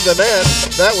house. Other than that,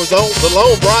 that was the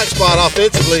lone bright spot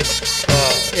offensively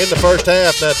in the first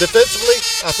half. Now, defensively,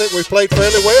 I think we played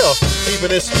fairly well, keeping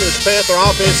this Panther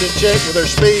offense in check with their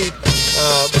speed.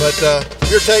 But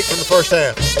your take from the first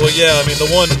half? Well, yeah, I mean, the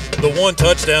one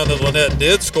touchdown that Lanett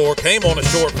did score came on a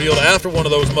short field after one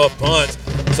of those muff punts.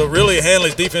 So really,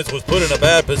 Handley's defense was put in a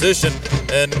bad position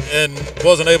and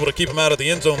wasn't able to keep him out of the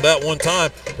end zone that one time.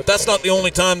 But that's not the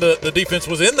only time the defense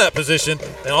was in that position.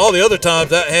 And all the other times,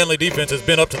 that Handley defense has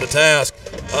been up to the task.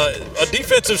 A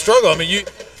defensive struggle. I mean, you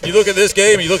look at this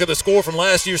game, you look at the score from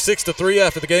last year, 6-3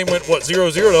 after the game went,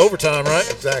 0-0 to overtime, right?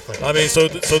 Exactly. I mean, so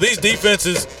these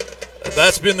defenses,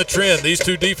 that's been the trend. These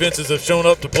two defenses have shown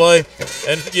up to play.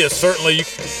 And, yes, certainly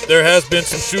there has been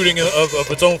some shooting of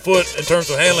its own foot in terms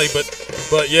of Handley.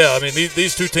 But yeah, I mean,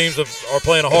 these two teams are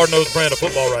playing a hard-nosed brand of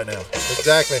football right now.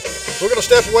 Exactly. We're going to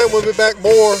step away and we'll be back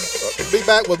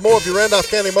with more of your Randolph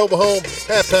County Mobile Home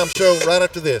halftime show right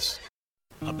after this.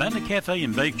 Abanda Cafe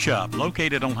and Bake Shop,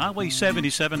 located on Highway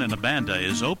 77 in Abanda,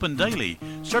 is open daily,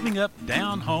 serving up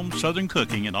down-home Southern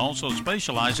cooking and also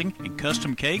specializing in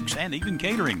custom cakes and even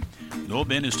catering. No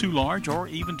event is too large or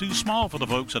even too small for the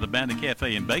folks at Abanda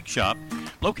Cafe and Bake Shop,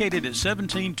 located at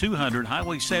 17200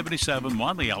 Highway 77,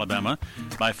 Wadley, Alabama,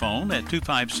 by phone at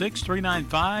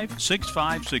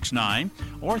 256-395-6569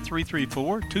 or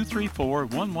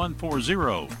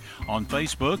 334-234-1140, on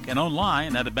Facebook and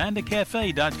online at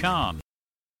abandacafe.com.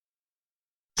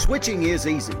 Switching is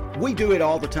easy. We do it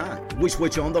all the time. We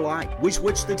switch on the light. We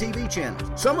switch the TV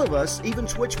channels. Some of us even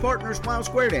switch partners while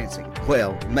square dancing.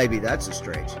 Well, maybe that's a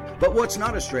stretch. But what's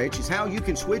not a stretch is how you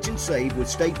can switch and save with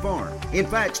State Farm. In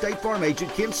fact, State Farm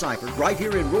agent Ken Seifert, right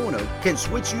here in Roanoke, can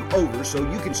switch you over so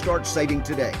you can start saving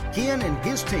today. Ken and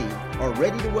his team are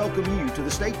ready to welcome you to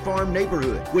the State Farm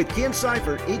neighborhood. With Ken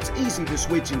Seifert, it's easy to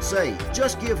switch and save.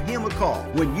 Just give him a call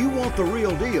when you want the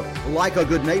real deal, like a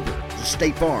good neighbor.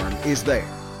 State Farm is there.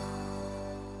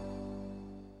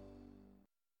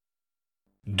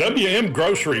 WM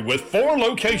Grocery with 4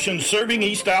 locations serving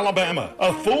East Alabama.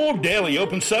 A full deli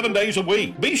open 7 days a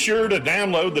week. Be sure to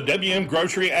download the WM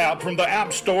Grocery app from the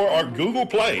App Store or Google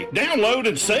Play. Download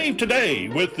and save today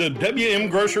with the WM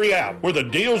Grocery app, where the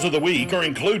deals of the week are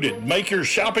included. Make your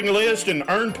shopping list and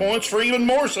earn points for even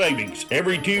more savings.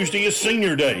 Every Tuesday is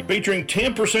Senior Day, featuring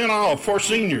 10% off for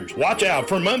seniors. Watch out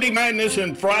for Monday Madness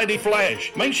and Friday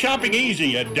Flash. Make shopping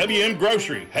easy at WM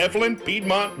Grocery, Heflin,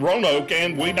 Piedmont, Roanoke,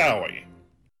 and Wedowee.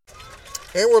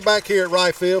 And we're back here at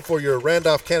Wright Field for your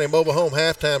Randolph County Mobile Home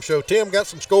halftime show. Tim, got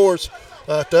some scores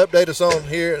to update us on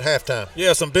here at halftime.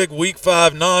 Yeah, some big Week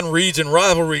 5 non-region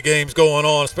rivalry games going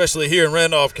on, especially here in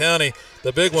Randolph County.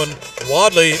 The big one,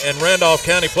 Wadley and Randolph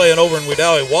County playing over in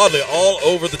Wedowee. Wadley all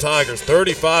over the Tigers,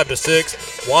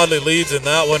 35-6. Wadley leads in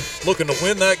that one, looking to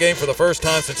win that game for the first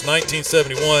time since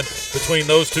 1971 between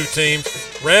those two teams.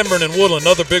 Ranburne and Woodland,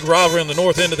 another big rivalry on the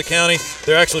north end of the county.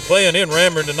 They're actually playing in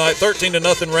Ranburne tonight. 13-0.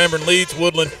 Ranburne leads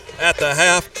Woodland at the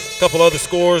half. A couple other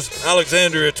scores: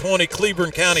 Alexandria 20,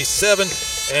 Cleburne County 7,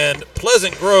 and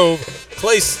Pleasant Grove,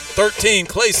 Clay 13,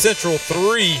 Clay Central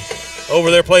 3. Over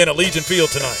there playing at Legion Field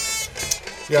tonight.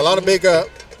 Yeah, a lot of big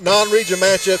non-region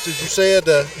matchups, as you said,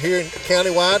 here in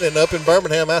countywide and up in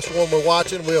Birmingham. That's the one we're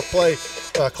watching. We'll play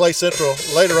Clay Central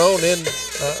later on in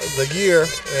the year,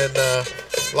 and a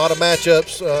lot of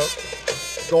matchups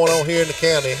going on here in the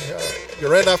county.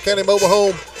 Your Randolph County Mobile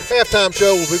Home halftime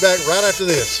show will be back right after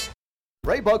this.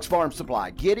 Ray Buck's Farm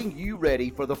Supply, getting you ready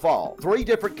for the fall. 3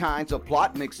 different kinds of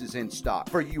plot mixes in stock.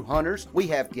 For you hunters, we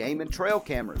have game and trail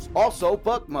cameras. Also,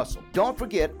 buck muscle. Don't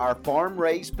forget our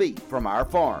farm-raised beef from our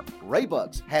farm. Ray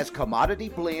Buck's has commodity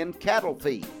blend cattle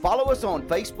feed. Follow us on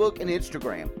Facebook and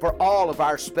Instagram for all of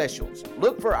our specials.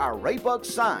 Look for our Ray Buck's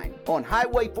sign on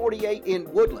Highway 48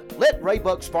 in Woodland. Let Ray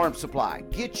Buck's Farm Supply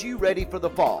get you ready for the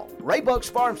fall. Ray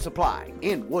Buck's Farm Supply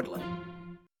in Woodland.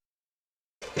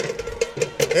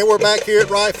 And we're back here at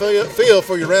Wright Field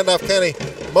for your Randolph County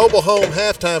Mobile Home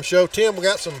halftime show. Tim, we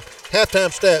got some halftime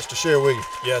stats to share with you.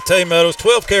 Yeah, Tay Meadows,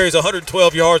 12 carries,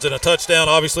 112 yards, and a touchdown.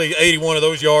 Obviously, 81 of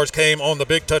those yards came on the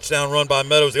big touchdown run by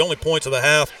Meadows. The only points of the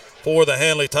half for the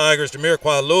Handley Tigers.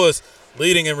 Jamiroquai Lewis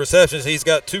leading in receptions. He's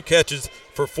got 2 catches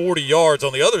for 40 yards.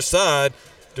 On the other side,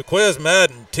 DeQuez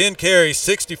Madden, 10 carries,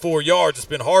 64 yards. It's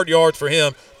been hard yards for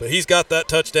him, but he's got that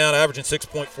touchdown, averaging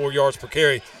 6.4 yards per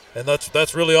carry. And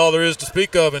that's really all there is to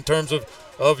speak of in terms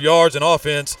of yards and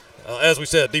offense. As we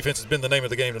said, defense has been the name of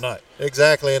the game tonight.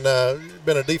 Exactly, and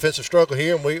been a defensive struggle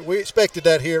here, and we expected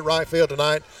that here at Wright Field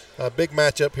tonight. A big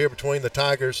matchup here between the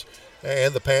Tigers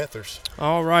and the Panthers.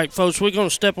 All right, folks, we're going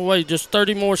to step away just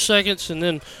 30 more seconds, and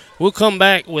then we'll come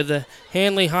back with the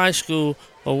Handley High School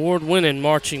award-winning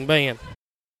marching band.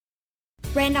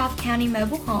 Randolph County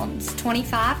Mobile Homes,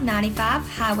 2595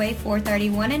 Highway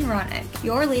 431 in Roanoke,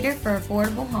 your leader for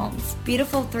affordable homes.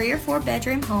 Beautiful 3 or 4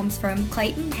 bedroom homes from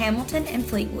Clayton, Hamilton, and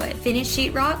Fleetwood. Finished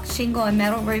sheetrock, shingle, and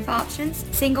metal roof options.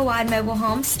 Single wide mobile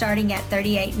homes starting at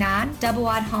 $38,900. Double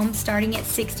wide homes starting at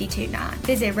 $62,900.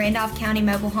 Visit Randolph County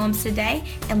Mobile Homes today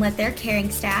and let their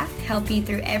caring staff help you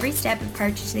through every step of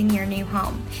purchasing your new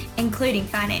home, including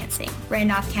financing.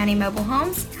 Randolph County Mobile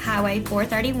Homes, Highway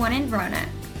 431 in Roanoke.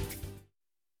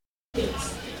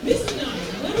 Mr. Nine,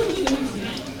 what are we doing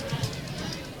tonight?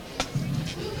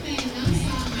 We're playing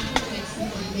non-stop Michael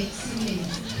Jackson on Next Minute.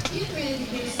 Get ready to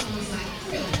hear songs like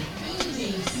Thriller, Blue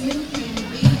Jeans, Smooth Criminal,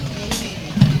 Beat, and Bang.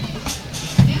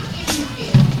 Now in the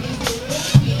field is the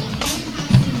award-winning Handley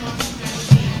High School marching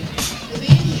band. The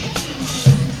band halftime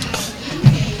show is entitled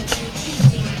Engage and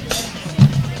Kinsey.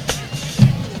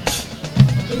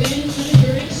 The band is under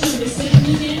direction of Miss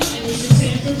Stephanie Dale and Mr.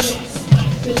 Sanford Ross.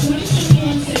 The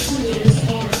 2021 section leaders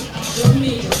are Jordan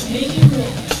Major, Megan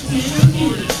Wolf, Tanner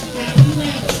Kennedy, Captain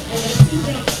Lavelle, Alexis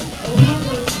Johnson, Omar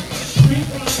Burton, Frank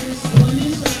Rogers,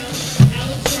 London Stroud,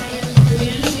 Alex Schreier,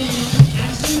 Brianna Daniel,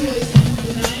 Ashley Royson,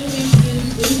 Denai Winston,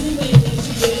 Lindsay Bailey,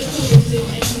 Jada Peterson,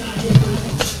 and Nigel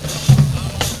Burton.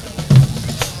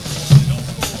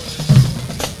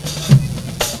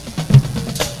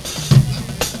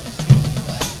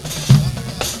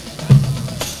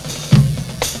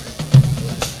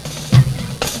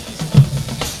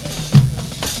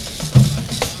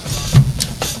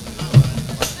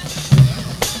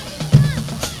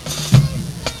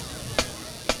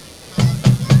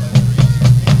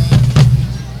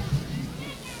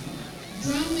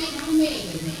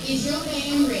 Is your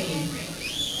band ready?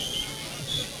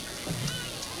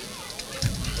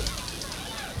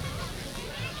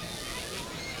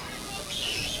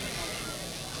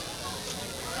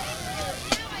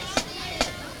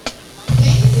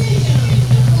 Ladies and gentlemen,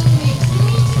 the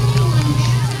 2021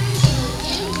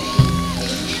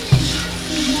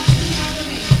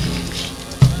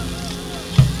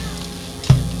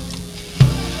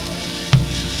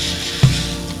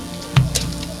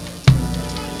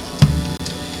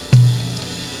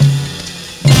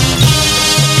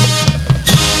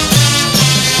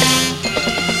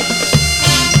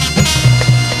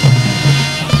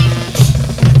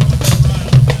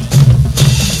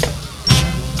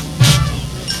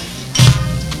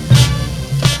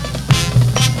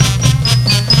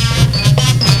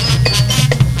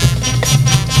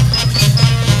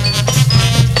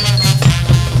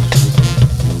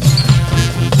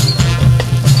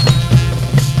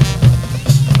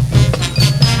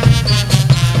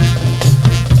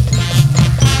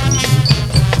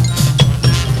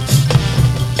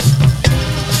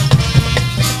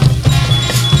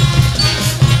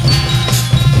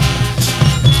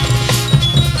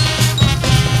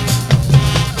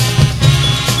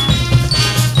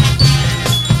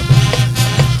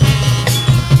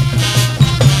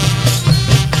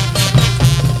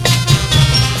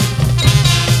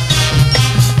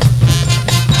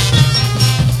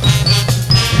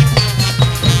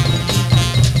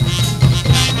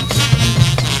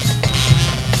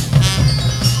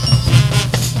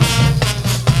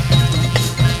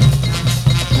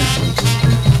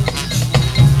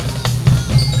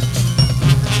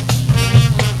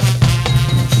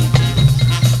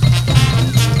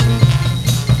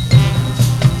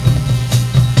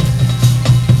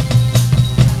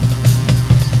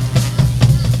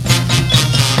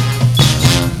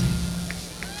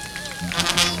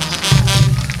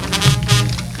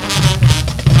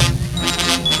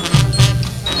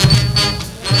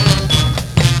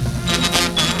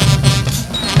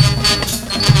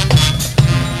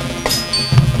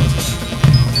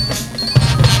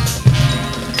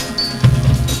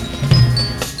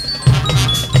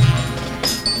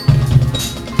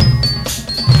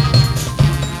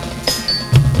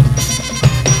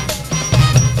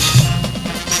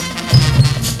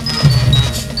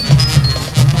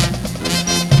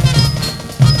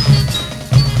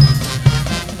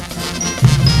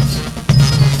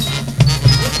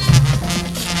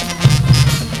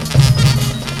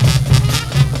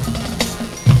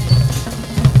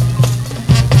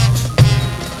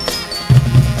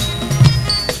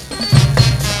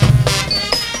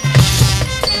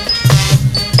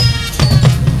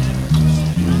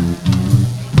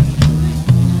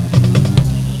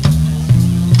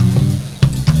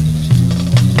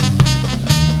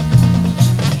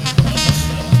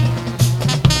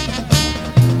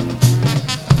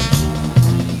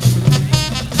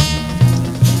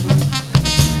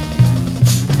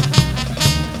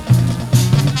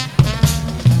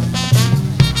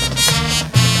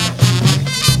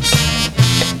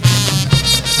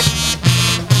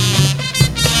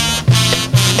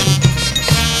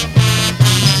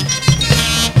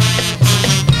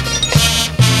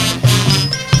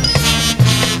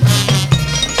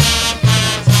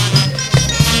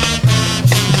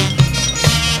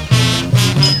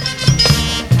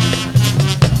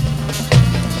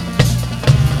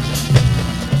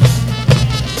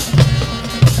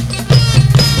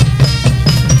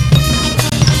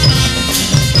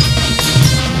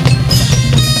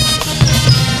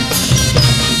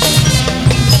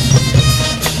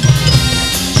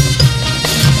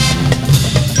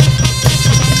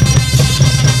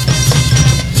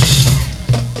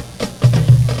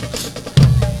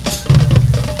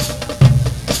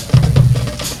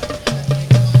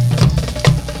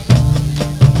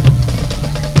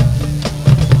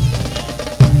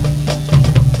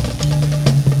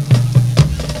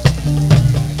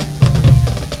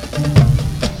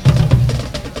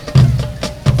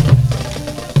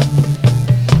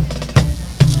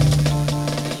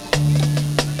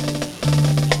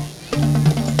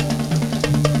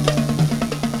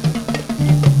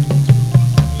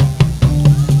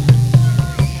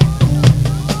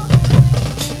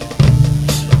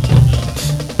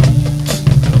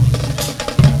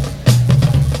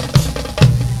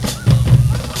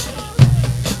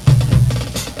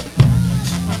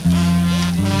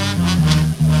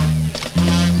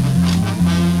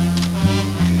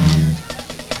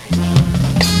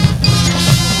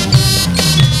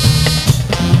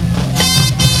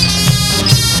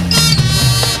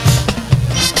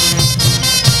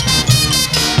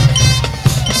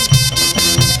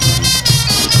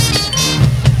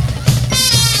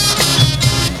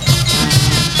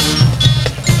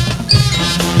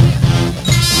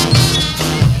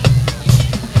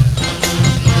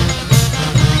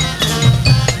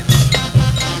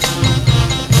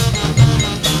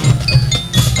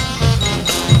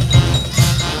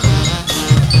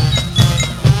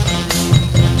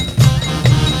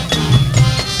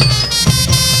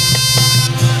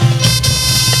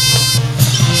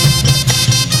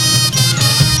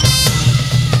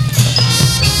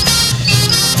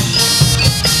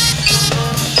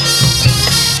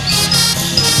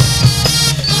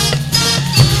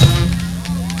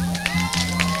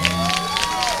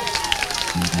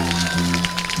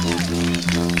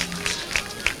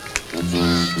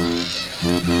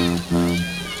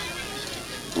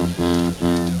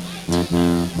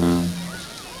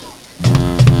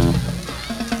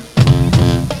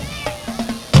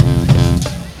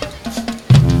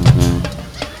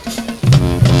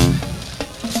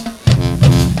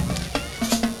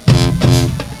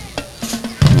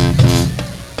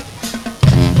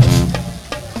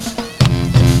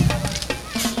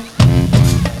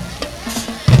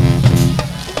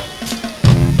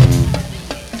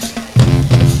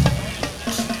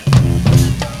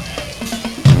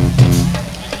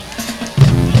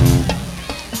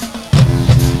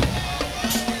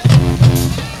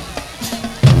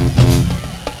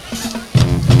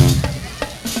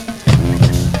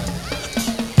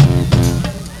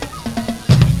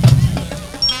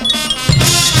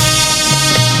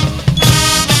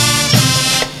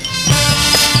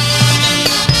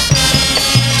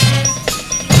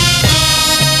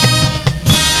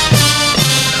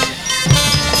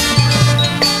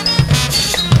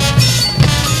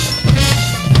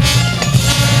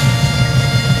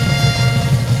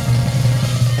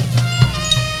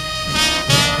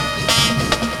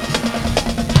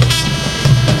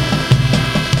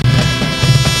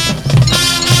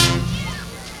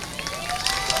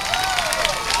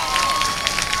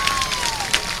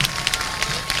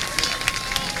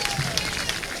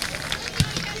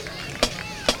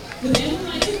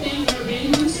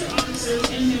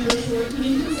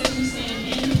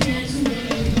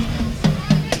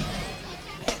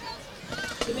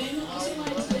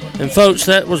 And folks,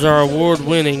 that was our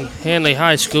award-winning Handley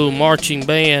High School marching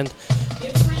band.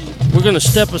 We're going to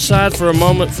step aside for a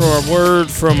moment for a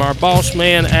word from our boss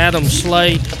man, Adam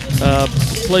Slade.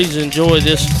 Please enjoy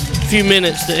this few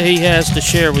minutes that he has to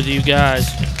share with you guys.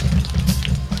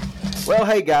 Well,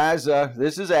 hey guys,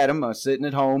 this is Adam sitting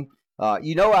at home.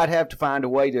 I'd have to find a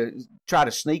way to try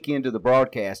to sneak into the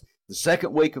broadcast the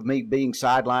second week of me being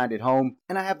sidelined at home,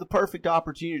 and I have the perfect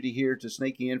opportunity here to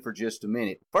sneak in for just a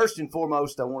minute. First and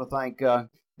foremost, I want to thank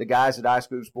the guys at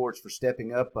iSchool Sports for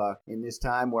stepping up in this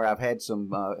time where I've had some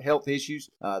health issues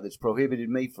that's prohibited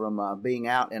me from being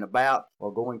out and about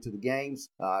or going to the games.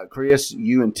 Chris,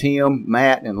 you and Tim,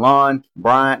 Matt and Lon,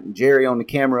 Bryant and Jerry on the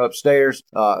camera upstairs,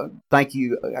 thank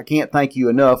you. I can't thank you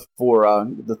enough for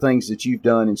the things that you've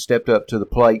done and stepped up to the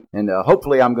plate. And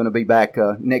hopefully I'm going to be back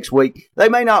next week. They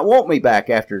may not want me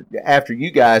back after you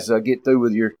guys get through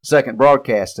with your second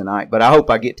broadcast tonight, but I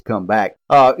hope I get to come back.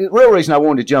 The real reason I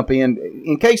wanted to jump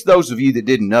in case those of you that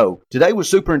didn't know, today was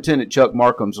Superintendent Chuck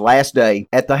Markham's last day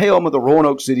at the helm of the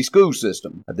Roanoke City School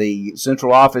System. The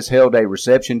central office held a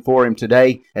reception for him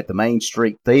today at the Main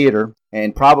Street Theater,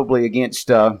 and probably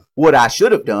against what I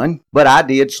should have done, but I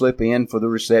did slip in for the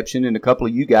reception, and a couple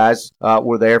of you guys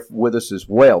were there with us as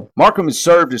well. Markham has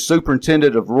served as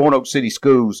superintendent of Roanoke City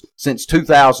Schools since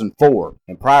 2004,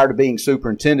 and prior to being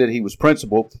superintendent, he was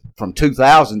principal from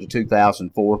 2000 to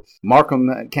 2004.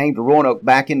 Markham came to Roanoke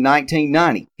back in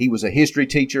 1990. He was a history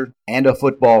teacher and a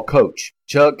football coach.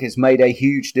 Chuck has made a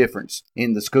huge difference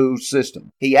in the school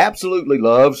system. He absolutely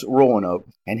loves Roanoke,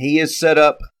 and he has set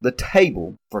up the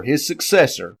table for his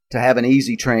successor to have an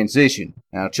easy transition.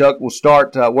 Now, Chuck will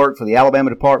start work for the Alabama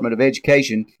Department of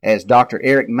Education as Dr.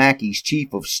 Eric Mackey's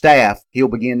Chief of Staff. He'll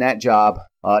begin that job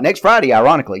next Friday,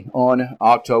 ironically, on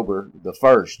October the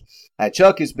 1st.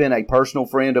 Chuck has been a personal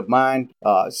friend of mine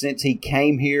since he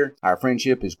came here. Our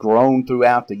friendship has grown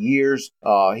throughout the years.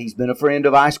 He's been a friend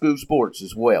of iSchool Sports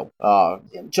as well.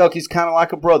 Chuck is kind of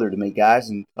like a brother to me, guys,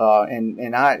 and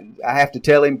I have to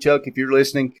tell him, Chuck, if you're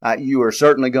listening, you are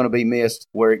certainly going to be missed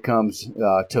where it comes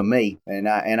to me, and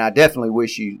I definitely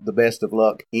wish you the best of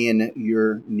luck in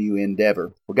your new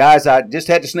endeavor. Well, guys, I just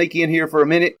had to sneak in here for a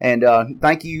minute, and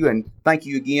thank you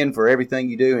again for everything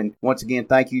you do, and once again,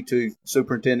 thank you to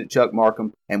Superintendent Chuck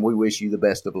Markham, and we wish you the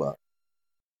best of luck.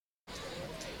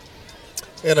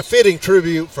 And a fitting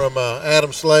tribute from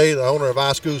Adam Slade, the owner of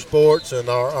iSchool Sports, and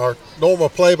our normal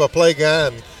play-by-play guy,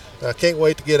 and I can't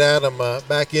wait to get Adam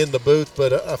back in the booth,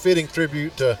 but a fitting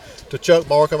tribute to Chuck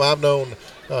Markham. I've known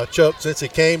Chuck since he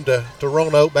came to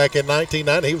Roanoke back in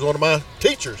 1990. He was one of my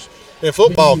teachers and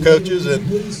football coaches,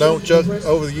 and known Chuck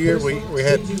over the years. We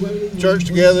had church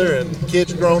together and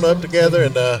kids grown up together,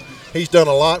 and he's done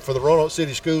a lot for the Roanoke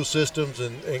City school systems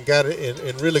and got it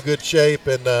in really good shape.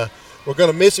 And we're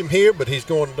going to miss him here, but he's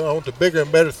going on to bigger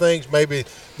and better things. Maybe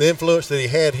the influence that he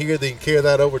had here, they can carry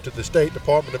that over to the State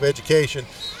Department of Education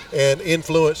and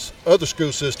influence other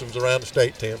school systems around the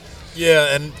state, Tim.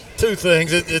 Yeah, and two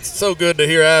things. It's so good to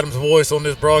hear Adam's voice on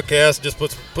this broadcast. It just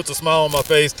puts a smile on my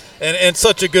face, and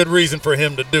such a good reason for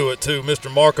him to do it too,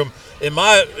 Mr. Markham. In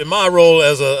my role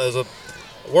as a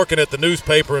working at the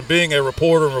newspaper and being a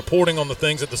reporter and reporting on the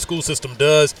things that the school system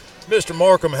does, Mr.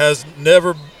 Markham has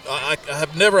I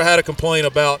have never had a complaint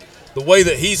about the way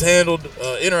that he's handled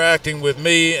interacting with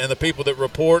me and the people that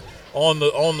report on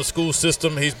the school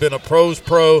system. He's been a pro's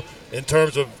pro in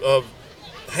terms of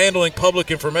handling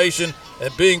public information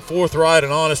and being forthright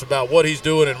and honest about what he's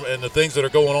doing and the things that are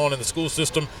going on in the school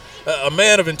system. A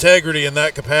man of integrity in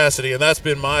that capacity, and that's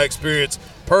been my experience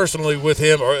personally with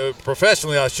him, or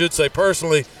professionally, I should say.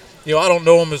 Personally, I don't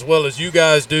know him as well as you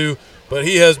guys do, but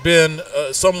he has been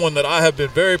someone that I have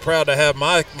been very proud to have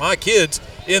my kids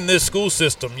in this school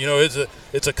system.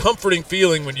 It's a comforting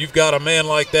feeling when you've got a man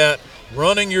like that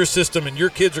running your system and your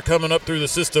kids are coming up through the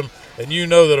system, and you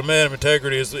know that a man of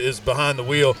integrity is behind the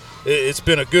wheel. It's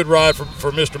been a good ride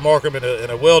for Mr. Markham and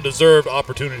a well-deserved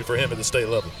opportunity for him at the state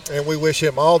level. And we wish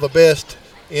him all the best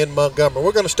in Montgomery.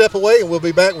 We're going to step away, and we'll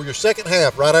be back with your second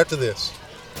half right after this.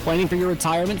 Planning for your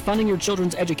retirement, funding your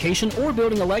children's education, or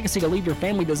building a legacy to leave your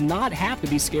family does not have to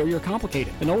be scary or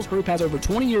complicated. The Knowles Group has over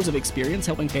 20 years of experience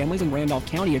helping families in Randolph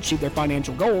County achieve their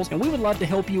financial goals, and we would love to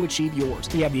help you achieve yours.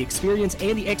 We have the experience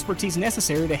and the expertise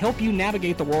necessary to help you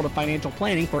navigate the world of financial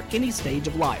planning for any stage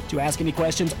of life. To ask any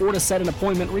questions or to set an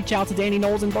appointment, reach out to Danny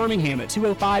Knowles in Birmingham at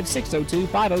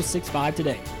 205-602-5065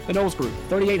 today. The Knowles Group,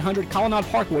 3800 Colonnade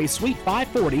Parkway, Suite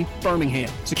 540,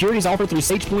 Birmingham. Securities offered through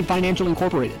SagePoint Financial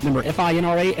Incorporated, member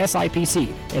FINRA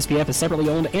SIPC. SPF is separately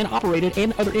owned and operated,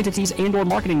 and other entities and/or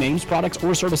marketing names, products,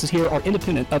 or services here are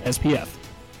independent of SPF.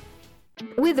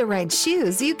 With the right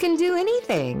shoes, you can do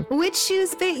anything. Which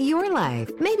shoes fit your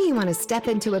life? Maybe you want to step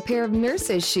into a pair of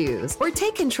nurse's shoes, or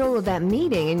take control of that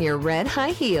meeting in your red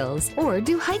high heels, or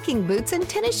do hiking boots and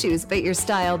tennis shoes fit your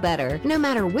style better? No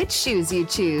matter which shoes you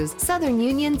choose, Southern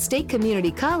Union State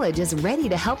Community College is ready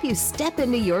to help you step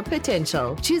into your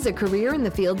potential. Choose a career in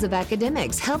the fields of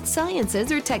academics, health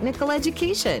sciences, or technical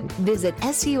education. Visit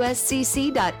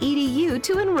suscc.edu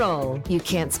to enroll. You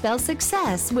can't spell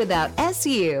success without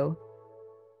SU.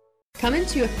 Come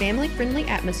into a family-friendly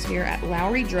atmosphere at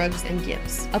Lowry Drugs and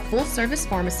Gifts, a full-service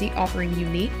pharmacy offering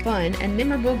unique, fun, and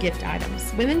memorable gift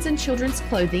items, women's and children's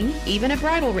clothing, even a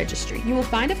bridal registry. You will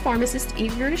find a pharmacist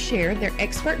eager to share their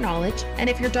expert knowledge, and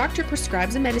if your doctor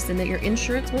prescribes a medicine that your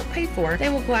insurance won't pay for, they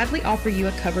will gladly offer you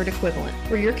a covered equivalent.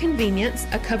 For your convenience,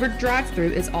 a covered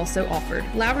drive-through is also offered.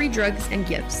 Lowry Drugs and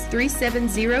Gifts,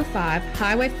 3705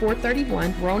 Highway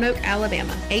 431, Roanoke,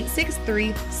 Alabama,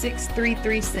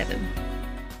 863-6337.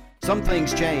 Some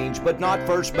things change, but not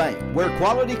First Bank, where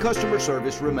quality customer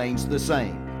service remains the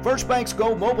same. First Bank's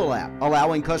Go mobile app,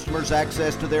 allowing customers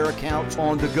access to their accounts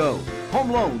on the go.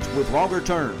 Home loans with longer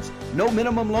terms, no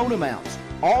minimum loan amounts.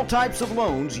 All types of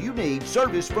loans you need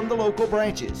service from the local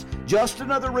branches. Just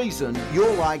another reason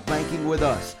you'll like banking with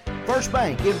us. First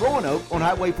Bank in Roanoke on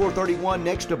Highway 431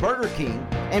 next to Burger King,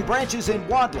 and branches in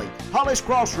Wadley, Hollis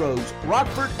Crossroads,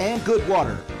 Rockford, and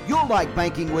Goodwater. You'll like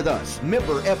banking with us.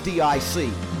 Member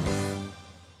FDIC.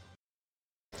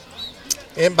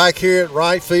 And back here at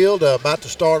right field, about to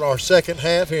start our second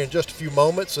half here in just a few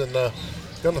moments, and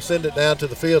going to send it down to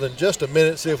the field in just a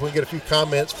minute, see if we can get a few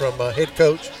comments from head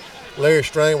coach Larry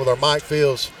Strain with our Mike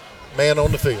Fields man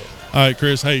on the field. All right,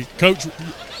 Chris. Hey, Coach,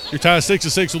 you're tied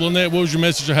 6-6 with Lanett. What was your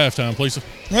message at halftime, please?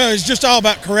 Well, it's just all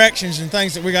about corrections and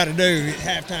things that we got to do at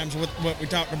halftime is what we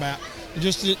talked about.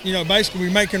 Just, basically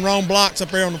we're making wrong blocks up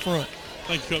there on the front.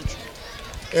 Thank you, Coach.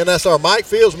 And that's our Mike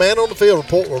Fields Man on the Field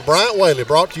report with Bryant Whaley,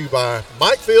 brought to you by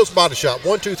Mike Fields Body Shop,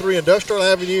 123 Industrial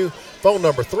Avenue, phone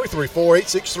number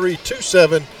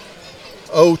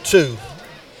 334-863-2702.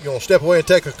 You want to step away and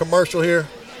take a commercial here?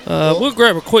 We'll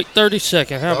grab a quick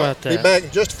 30-second. How about that? Be back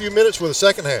in just a few minutes with the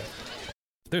second half.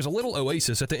 There's a little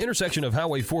oasis at the intersection of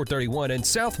Highway 431 and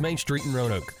South Main Street in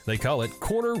Roanoke. They call it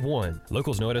Corner One.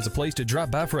 Locals know it as a place to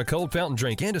drop by for a cold fountain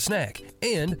drink and a snack,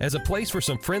 and as a place for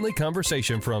some friendly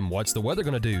conversation from what's the weather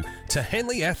going to do to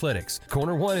Handley Athletics.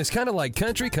 Corner One is kind of like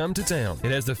country come to town.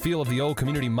 It has the feel of the old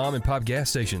community mom and pop gas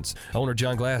stations. Owner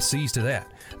John Glass sees to that.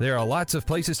 There are lots of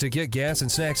places to get gas and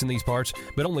snacks in these parts,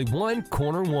 but only one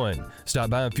Corner One. Stop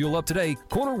by and fuel up today.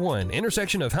 Corner One,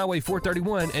 intersection of Highway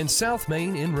 431 and South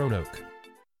Main in Roanoke.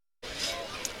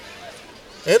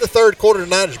 And the third quarter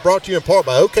tonight is brought to you in part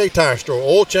by OK Tire Store.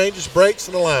 Oil changes, brakes,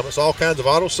 and alignments. All kinds of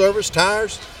auto service,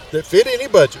 tires that fit any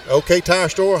budget. OK Tire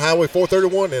Store, Highway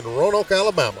 431 in Roanoke,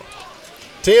 Alabama.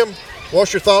 Tim,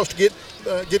 what's your thoughts to get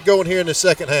going here in the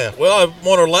second half? Well, I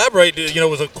want to elaborate. It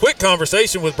was a quick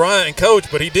conversation with Bryant and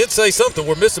Coach, but he did say something.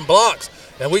 We're missing blocks.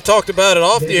 And we talked about it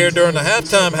off the air during the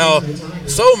halftime, how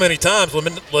so many times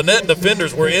Lanett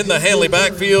defenders were in the Handley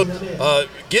backfield,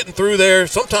 getting through there,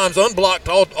 sometimes unblocked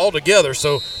altogether.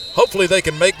 So hopefully they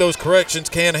can make those corrections,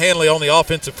 can Handley on the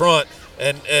offensive front,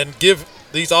 and give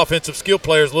these offensive skill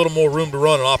players a little more room to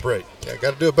run and operate. Yeah,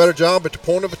 got to do a better job at the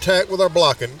point of attack with our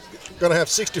blocking. Going to have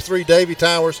 63 Davey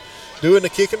Towers doing the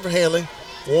kicking for Handley.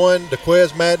 One,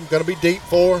 DeQuez Madden, going to be deep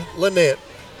for Lanett.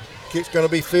 Kick's going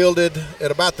to be fielded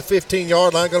at about the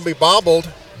 15-yard line, going to be bobbled,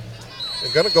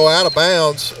 and going to go out of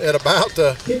bounds at about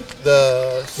the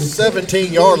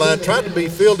 17-yard line. Trying to be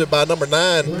fielded by number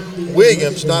 9,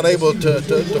 Williams, not able to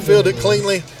field it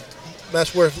cleanly.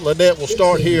 That's where Lanett will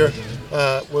start here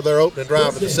with their opening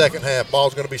drive in the second half.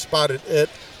 Ball's going to be spotted at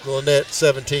the Lanett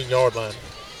 17-yard line.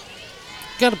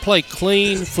 Got to play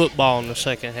clean football in the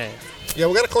second half. Yeah,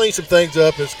 we got to clean some things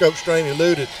up, as Coach Strain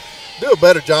alluded. Do a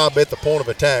better job at the point of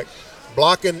attack,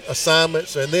 blocking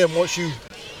assignments, and then once you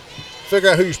figure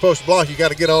out who you're supposed to block, you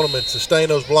got to get on them and sustain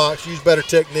those blocks, use better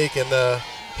technique, and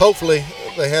hopefully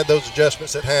they had those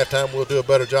adjustments at halftime. We'll do a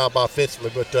better job offensively.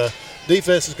 But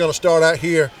defense is going to start out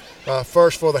here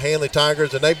first for the Handley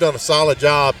Tigers, and they've done a solid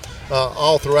job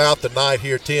all throughout the night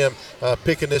here, Tim,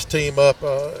 picking this team up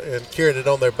and carrying it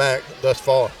on their back thus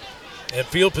far. And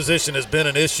field position has been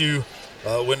an issue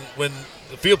when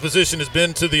the field position has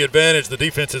been to the advantage. The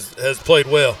defense has played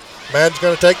well. Madden's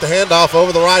going to take the handoff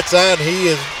over the right side, and he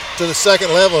is to the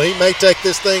second level. He may take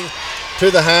this thing to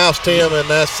the house, Tim, and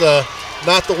that's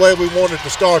not the way we wanted to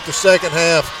start the second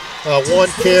half. One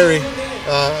carry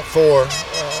for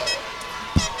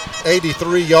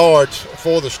 83 yards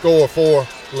for the score for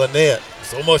Lanett.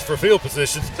 So much for field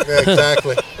position. Yeah,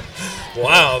 exactly.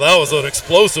 Wow, that was an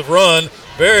explosive run.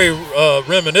 very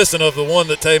reminiscent of the one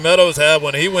that Tay Meadows had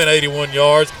when he went 81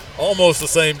 yards, almost the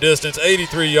same distance,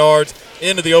 83 yards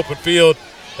into the open field.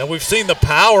 And we've seen the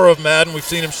power of Madden. We've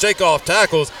seen him shake off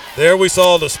tackles. There we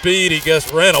saw the speed. He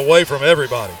just ran away from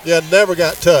everybody. Yeah, never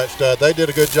got touched. They did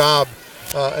a good job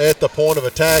at the point of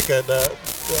attack and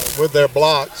with their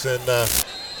blocks. And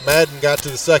Madden got to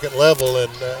the second level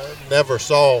and never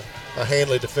saw a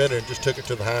Handley defender and just took it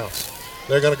to the house.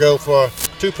 They're going to go for a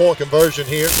 2-point conversion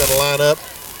here. Going to line up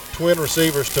twin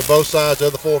receivers to both sides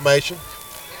of the formation.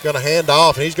 Going to hand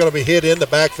off, and he's going to be hit in the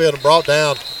backfield and brought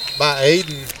down by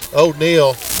Aiden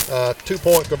O'Neal.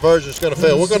 2-point conversion is going to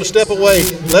fail. We're going to step away.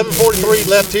 11:43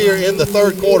 left here in the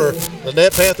third quarter. The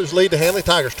Lanett Panthers lead the Handley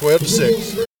Tigers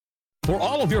 12-6. For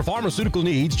all of your pharmaceutical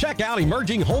needs, check out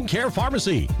Emerging Home Care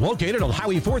Pharmacy, located on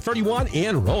Highway 431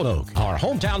 in Roanoke. Our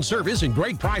hometown service and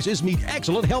great prices meet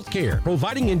excellent health care,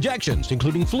 providing injections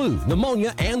including flu,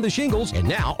 pneumonia, and the shingles, and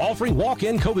now offering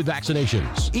walk-in COVID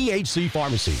vaccinations. EHC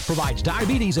Pharmacy provides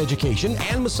diabetes education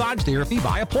and massage therapy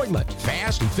by appointment.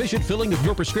 Fast, efficient filling of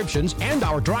your prescriptions, and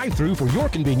our drive-thru for your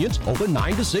convenience, open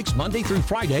 9 to 6 Monday through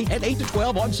Friday and 8 to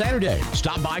 12 on Saturday.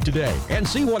 Stop by today and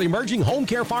see what Emerging Home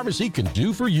Care Pharmacy can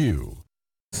do for you.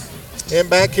 And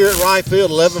back here at right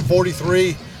field,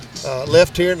 11:43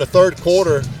 left here in the third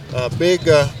quarter. Big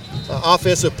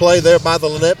offensive play there by the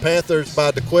Lanett Panthers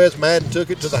by DeQuez Madden. Took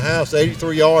it to the house,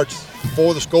 83 yards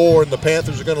for the score, and the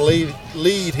Panthers are going to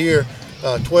lead here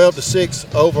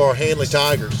 12-6 over our Handley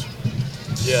Tigers.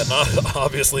 Yeah,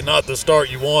 obviously not the start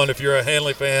you want if you're a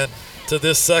Handley fan to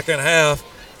this second half.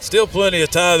 Still plenty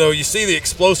of time, though. You see the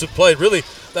explosive play. Really,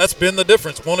 that's been the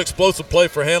difference. One explosive play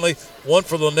for Handley, one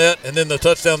for Lanett, and then the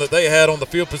touchdown that they had on the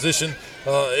field position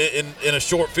in a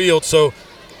short field. So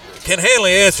can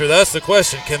Handley answer? That's the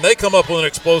question. Can they come up with an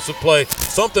explosive play,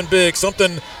 something big,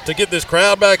 something to get this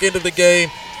crowd back into the game,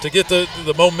 to get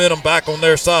the momentum back on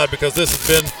their side, because this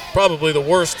has been probably the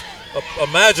worst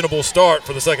imaginable start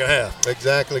for the second half.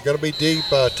 Exactly. Going to be deep.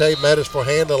 Tay Meadows for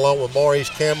Handley along with Maurice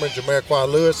Cameron, Jamiroquai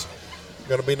Lewis.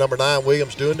 Going to be number 9,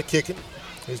 Williams, doing the kicking.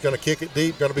 He's going to kick it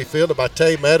deep. Going to be fielded by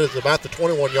Tay Meadows about the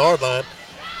 21-yard line.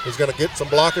 He's going to get some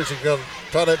blockers. He's going to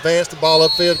try to advance the ball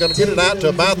upfield. Going to get it out to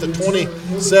about the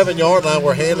 27-yard line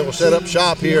where Handley will set up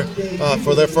shop here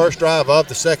for their first drive of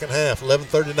the second half.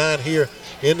 11:39 here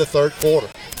in the third quarter.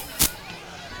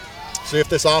 See if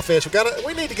this offense,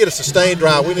 we need to get a sustained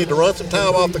drive. We need to run some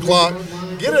time off the clock,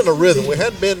 get in a rhythm. We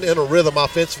hadn't been in a rhythm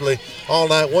offensively all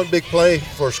night. One big play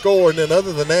for a score, and then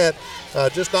other than that,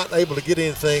 just not able to get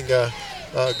anything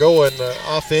going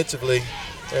offensively.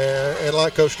 And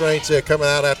like Coach Strain said, coming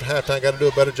out after halftime, got to do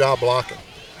a better job blocking.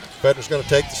 Federer's going to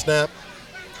take the snap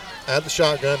out of the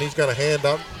shotgun. He's going to hand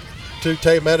up to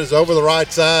Tay Meadows over the right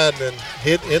side and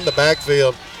hit in the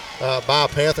backfield by a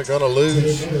Panther. Going to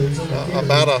lose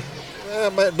about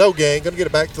no gain. Going to get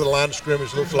it back to the line of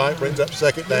scrimmage, looks like. Brings up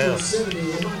second down.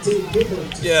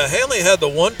 Yeah, Handley had the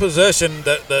one possession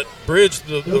that bridged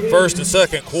the first and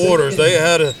second quarters.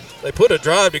 They put a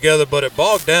drive together, but it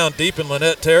bogged down deep in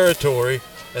Lanett territory,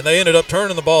 and they ended up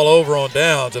turning the ball over on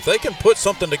downs. If they can put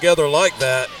something together like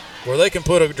that, where they can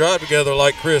put a drive together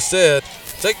like Chris said,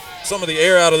 take some of the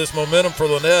air out of this momentum for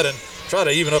Lanett and try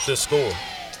to even up this score.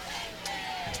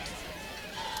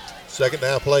 Second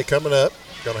down play coming up.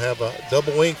 Going to have a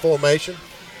double wing formation.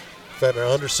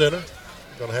 Federer under center.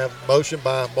 Going to have motion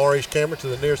by Maurice Cameron to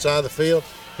the near side of the field.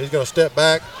 He's going to step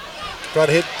back, try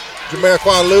to hit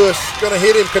Jamiroquai Lewis. Going to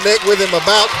hit him, connect with him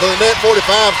about the Lanett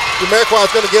 45. Jamiroquai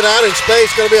is going to get out in space.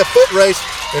 Going to be a foot race,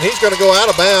 and he's going to go out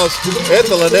of bounds at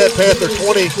the Lanett Panther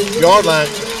 20-yard line.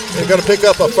 They're going to pick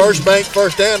up a First Bank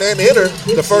first down and enter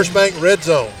the First Bank red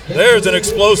zone. There's an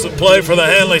explosive play for the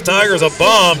Handley Tigers. A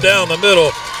bomb down the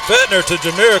middle. Fettner to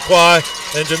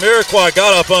Jamiroquai, and Jamiroquai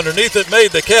got up underneath it,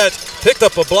 made the catch, picked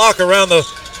up a block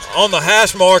on the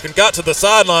hash mark and got to the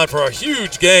sideline for a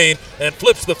huge gain and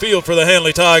flips the field for the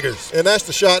Handley Tigers. And that's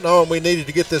the shot and arm we needed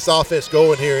to get this offense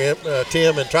going here,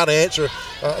 Tim, and try to answer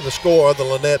the score of the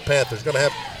Lanett Panthers. Going to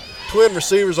have twin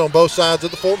receivers on both sides of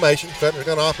the formation. Fettner's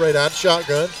going to operate out of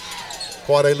shotgun.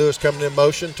 Quade Lewis coming in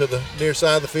motion to the near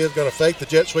side of the field, going to fake the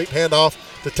jet sweep, handoff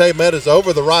to Tay Meadows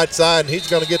over the right side, and he's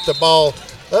going to get the ball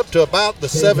up to about the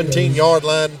 17-yard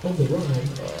line.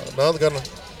 Now they're going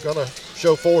to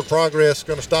show forward progress.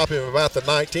 Going to stop him about the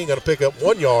 19. Going to pick up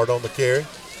 1 yard on the carry.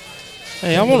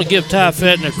 Hey, I want to give Ty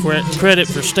Fettner credit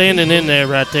for standing in there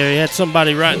right there. He had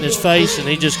somebody right in his face, and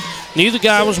he just knew the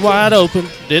guy was wide open,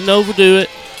 didn't overdo it,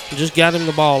 and just got him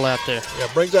the ball out there. Yeah,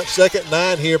 brings up 2nd and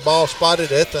 9 here. Ball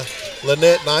spotted at the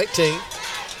Lanett 19.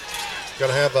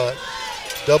 Going to have a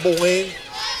double wing.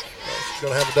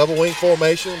 Going to have a double wing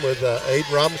formation with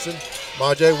Aiden Robinson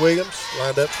Marjay Williams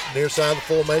lined up near side of the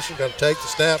formation, going to take the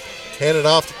snap, hand it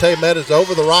off to Tay Meadows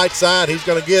over the right side. He's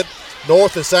going to get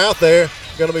north and south there.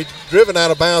 Going to be driven out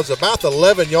of bounds about the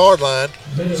 11-yard line.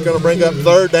 It's going to bring up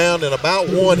third down and about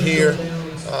one here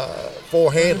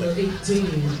for Handley.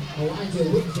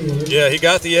 Yeah, he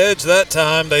got the edge that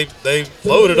time. They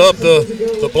loaded up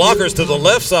the blockers to the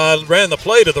left side, ran the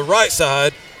play to the right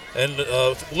side, and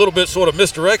a little bit sort of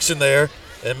misdirection there.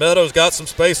 And Meadows got some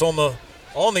space on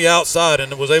the outside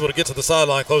and was able to get to the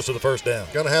sideline close to the first down.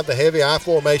 Going to have the heavy I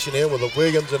formation in with the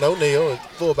Williams and O'Neal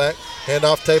at fullback. Hand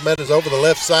off to Tay Meadows over the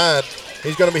left side.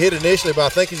 He's going to be hit initially, but I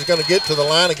think he's going to get to the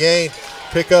line again,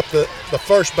 pick up the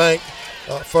first bank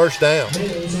first down.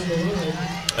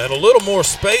 And a little more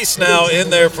space now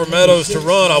in there for Meadows to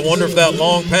run. I wonder if that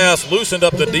long pass loosened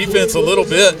up the defense a little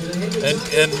bit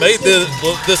and made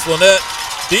this Lanett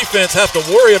defense have to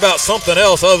worry about something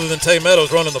else other than Tay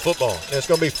Meadows running the football. And it's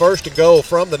going to be first and goal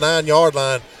from the 9-yard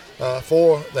line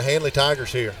for the Handley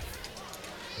Tigers here.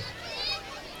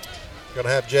 Going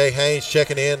to have Jay Haynes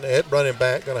checking in at running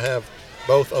back. Going to have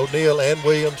both O'Neal and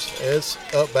Williams as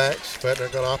up backs.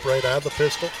 Fettner going to operate out of the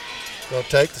pistol. Going to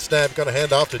take the snap. Going to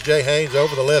hand off to Jay Haynes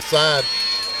over the left side.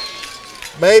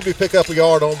 Maybe pick up a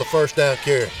yard on the first down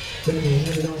carry.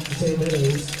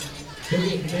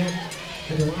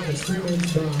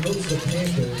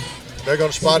 They're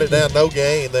going to spot it down. No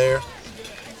gain there.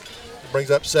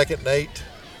 Brings up 2nd and 8.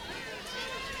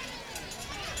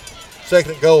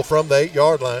 2nd and goal from the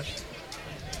 8-yard line.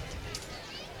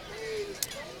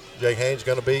 Jay Haynes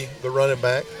going to be the running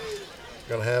back.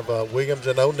 Going to have Williams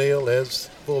and O'Neal as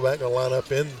fullback, going to line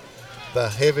up in the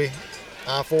heavy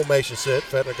I formation set.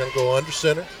 Fettner going to go under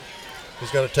center. He's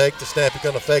going to take the snap. He's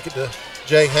going to fake it to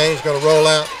Jay Haynes. Going to roll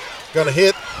out. Going to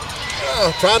hit.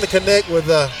 Trying to connect with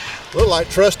look like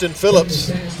Trustin Phillips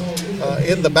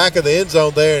in the back of the end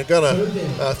zone there, and going to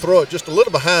throw it just a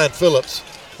little behind Phillips.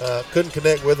 Couldn't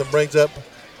connect with him. Brings up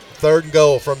 3rd and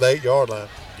goal from the 8-yard line.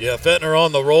 Yeah, Fettner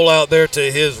on the rollout there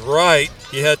to his right.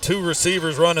 He had 2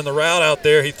 receivers running the route out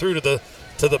there. He threw to the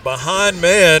behind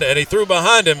man, and he threw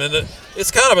behind him. And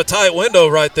it's kind of a tight window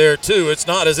right there, too. It's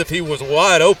not as if he was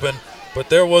wide open, but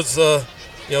there was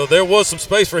there was some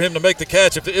space for him to make the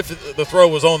catch. If the throw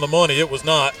was on the money, it was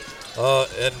not.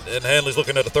 And Handley's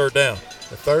looking at a 3rd down.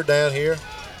 The 3rd down here.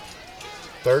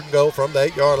 3rd and goal from the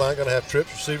 8-yard line. Going to have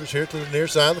trips receivers here to the near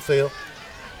side of the field.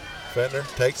 Fettner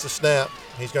takes the snap.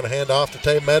 He's going to hand off to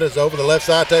Tay Meadows over the left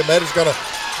side. Tay Meadows going to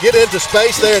get into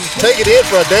space there and take it in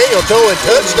for a Daniel Towen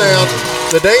touchdown.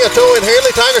 The Daniel Towen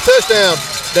Handley Tiger touchdown.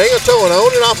 Daniel Towen,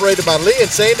 owned and operated by Lee and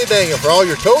Sandy Daniel. For all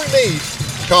your towing needs,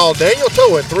 call Daniel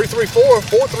Towen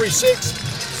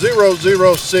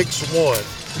 334-436-0061.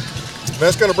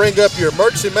 That's going to bring up your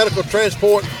emergency medical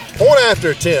transport point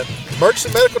after attempt. Emergency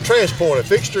medical transport, a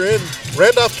fixture in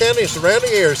Randolph County and surrounding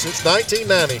areas since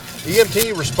 1990.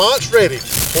 EMT response ready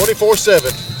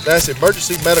 24/7. That's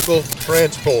emergency medical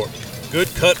transport. Good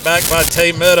cutback by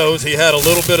Tay Meadows. He had a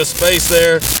little bit of space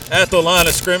there at the line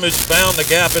of scrimmage, found the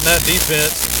gap in that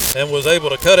defense, and was able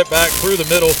to cut it back through the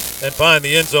middle and find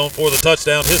the end zone for the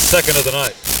touchdown, his 2nd of the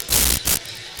night.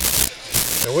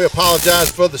 And we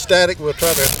apologize for the static. We'll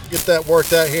try to get that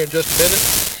worked out here in just a minute.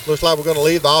 Looks like we're going to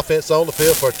leave the offense on the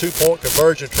field for a 2-point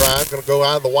conversion try. Going to go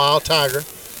out of the Wild Tiger.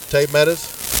 Tay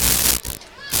Meadows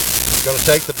going to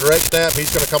take the direct snap.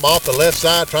 He's going to come off the left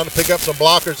side trying to pick up some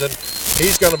blockers, and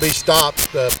he's going to be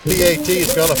stopped. The PAT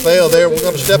is going to fail there. We're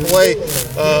going to step away.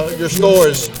 Your score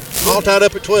is all tied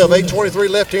up at 12. 8:23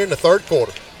 left here in the 3rd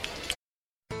quarter.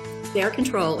 Air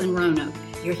Control in Roanoke,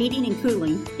 your heating and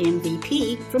cooling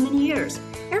MVP for many years.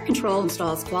 Air Control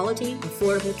installs quality,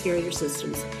 affordable carrier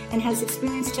systems and has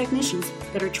experienced technicians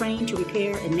that are trained to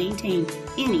repair and maintain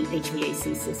any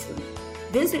HVAC system.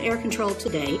 Visit Air Control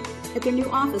today at their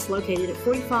new office located at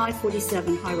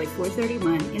 4547 Highway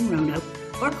 431 in Roanoke,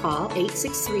 or call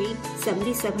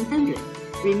 863-7700.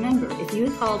 Remember, if you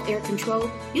had called Air Control,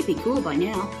 you'd be cool by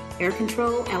now. Air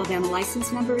Control, Alabama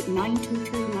license number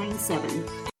 92297.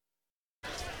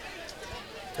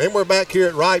 And we're back here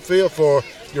at right field for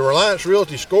your Reliance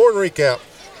Realty scoring recap.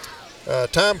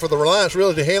 Time for the Reliance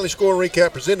Realty Handley scoring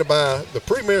recap presented by the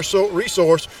premier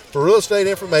resource for real estate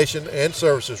information and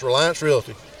services, Reliance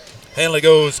Realty. Handley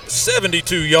goes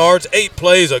 72 yards, 8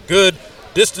 plays, a good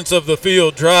distance of the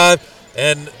field drive,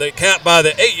 and they capped by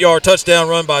the 8-yard touchdown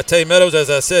run by Tay Meadows. As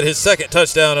I said, his 2nd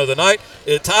touchdown of the night.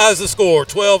 It ties the score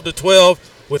 12-12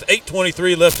 with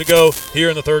 8:23 left to go here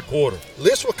in the 3rd quarter.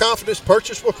 List with confidence,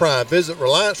 purchase with pride. Visit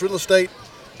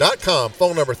RelianceRealEstate.com.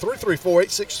 Phone number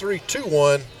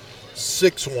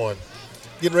 334-863-2161.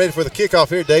 Getting ready for the kickoff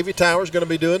here. Davey Towers going to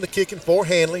be doing the kicking for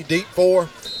Handley. Deep for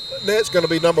Lanett going to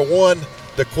be number 1,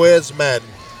 DeQuez Madden.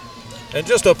 And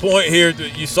just a point here,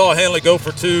 you saw Handley go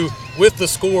for 2 with the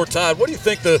score tied. What do you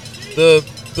think the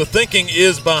thinking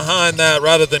is behind that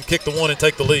rather than kick the 1 and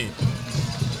take the lead?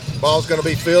 Ball's going to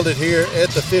be fielded here at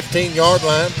the 15-yard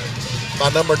line by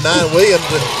number 9, Williams.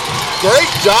 And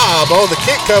great job on the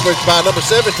kick coverage by number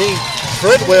 17,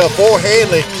 Treadwell, for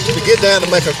Handley to get down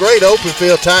and make a great open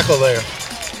field tackle there.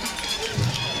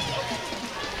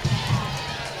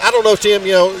 I don't know, Tim,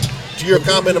 to your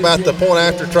comment about the point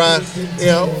after try,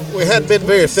 we hadn't been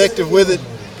very effective with it,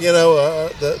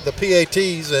 the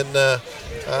PATs, and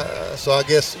so I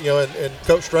guess, in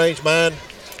Coach Strange's mind,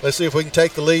 let's see if we can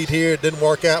take the lead here. It didn't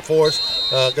work out for us.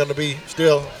 Going to be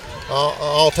still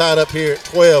all tied up here at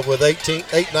 12 with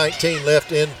 8:19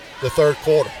 left in the third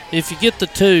quarter. If you get the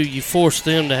 2, you force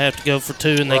them to have to go for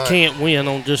 2, and they can't win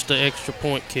on just the extra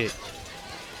point kick.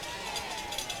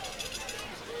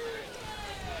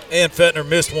 And Fettner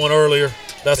missed one earlier.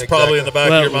 That's probably in the back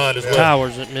of your mind as well.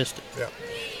 Powers that missed it. Yeah.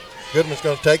 Goodman's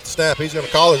going to take the snap. He's going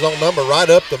to call his own number right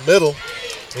up the middle.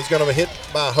 He's going to be hit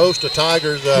by a host of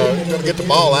Tigers. He's going to get the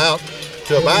ball out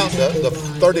to about the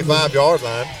 35-yard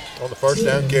line on the first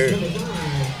down carry.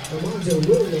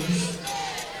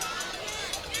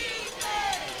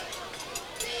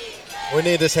 We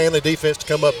need this Handley defense to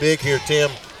come up big here, Tim.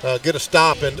 Get a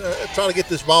stop and try to get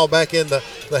this ball back in the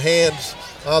hands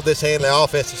of this Handley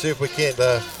offense and see if we can't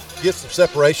get some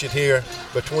separation here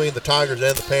between the Tigers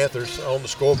and the Panthers on the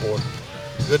scoreboard.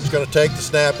 Gooden's going to take the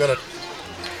snap, going to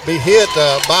be hit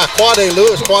by Quade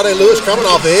Lewis. Quade Lewis coming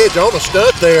off the edge on a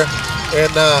stunt there,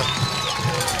 and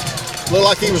looked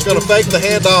like he was going to fake the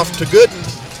handoff to Gooden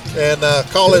and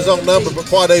call his own number, but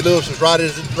Quade Lewis was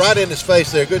right in his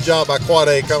face there. Good job by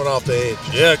Quade coming off the edge.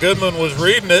 Yeah, Goodman was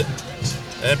reading it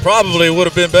and probably would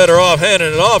have been better off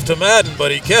handing it off to Madden, but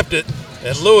he kept it,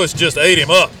 and Lewis just ate him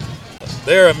up.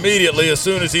 There immediately, as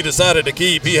soon as he decided to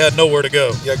keep, he had nowhere to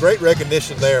go. Yeah, great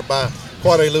recognition there by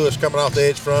Quade Lewis coming off the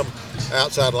edge from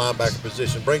outside linebacker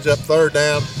position. Brings up third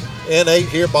down and 8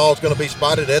 here. Ball's going to be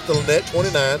spotted at the Lanett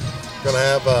 29. Going to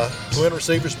have twin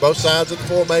receivers both sides of the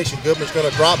formation. Goodman's going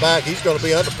to drop back. He's going to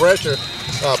be under pressure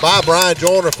by Brian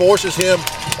Joyner. Forces him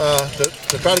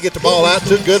to try to get the ball out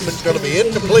to Goodman. It's going to be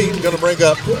incomplete. Going to bring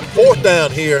up 4th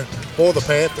down here for the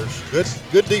Panthers.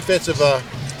 Good defensive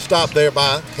stop there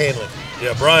by Handley.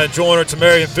 Yeah, Brian Joyner,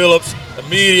 Tamarian Phillips,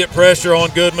 immediate pressure on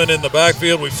Goodman in the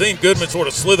backfield. We've seen Goodman sort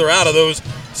of slither out of those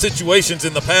situations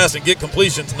in the past and get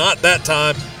completions. Not that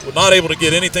time. Was not able to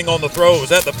get anything on the throw. It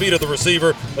was at the feet of the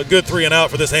receiver. A good 3 and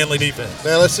out for this Handley defense.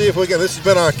 Now let's see if we can. This has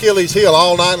been our Achilles heel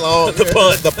all night long. The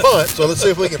punt. The punt. So let's see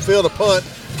if we can field a punt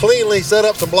cleanly, set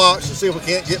up some blocks, and see if we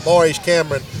can't get Maurice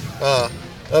Cameron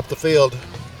up the field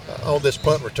on this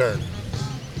punt return.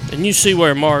 And you see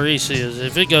where Maurice is.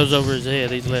 If it goes over his head,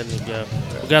 he's letting it go.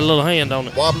 We got a little hand on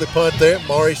it. Wobbly punt there.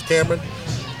 Maurice Cameron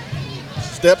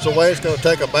steps away. It's going to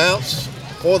take a bounce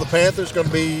for the Panthers. Going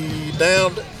to be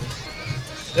down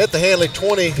at the Handley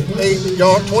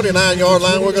 29-yard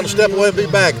line. We're going to step away and be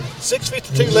back.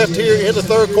 6:52 left here in the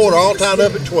third quarter, all tied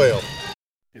up at 12.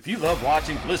 If you love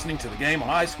watching and listening to the game on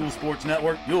iSchool Sports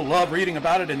Network, you'll love reading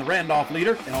about it in the Randolph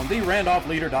Leader and on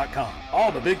therandolphleader.com.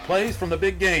 All the big plays from the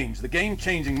big games, the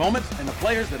game-changing moments, and the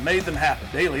players that made them happen.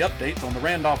 Daily updates on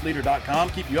therandolphleader.com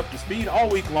keep you up to speed all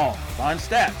week long. Find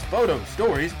stats, photos,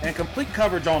 stories, and complete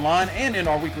coverage online and in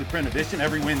our weekly print edition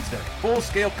every Wednesday.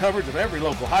 Full-scale coverage of every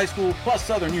local high school, plus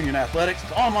Southern Union athletics,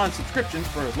 to online subscriptions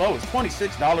for as low as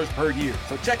 $26 per year.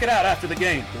 So check it out after the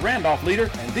game. The Randolph Leader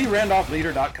and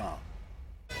therandolphleader.com.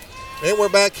 And we're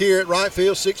back here at right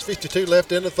field, 6:52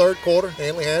 left in the third quarter.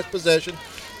 Handley has possession.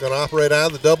 Going to operate out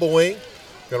of the double wing.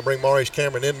 Going to bring Maurice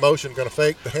Cameron in motion. Going to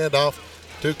fake the handoff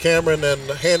to Cameron and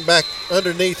hand back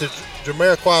underneath to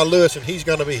Jamariquai Lewis, and he's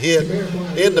going to be hit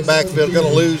in the backfield. Going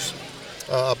to lose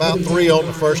about 3 on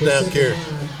the first down carry.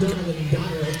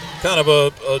 Kind of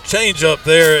a change up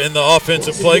there in the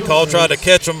offensive play call. Tried to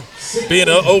catch him being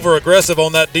over aggressive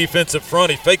on that defensive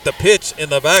front. He faked the pitch in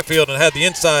the backfield and had the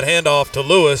inside handoff to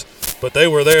Lewis, but they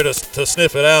were there to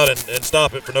sniff it out and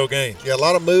stop it for no gain. Yeah, a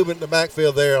lot of movement in the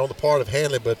backfield there on the part of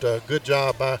Handley, but good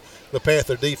job by the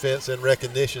Panther defense in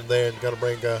recognition there, and going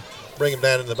to bring him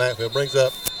down in the backfield. Brings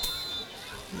up.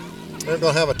 They're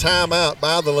going to have a timeout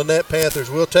by the Lanett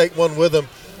Panthers. We'll take one with them.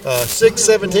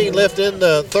 6:17 left in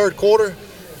the third quarter.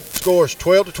 Scores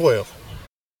 12-12.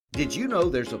 Did you know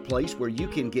there's a place where you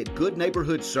can get good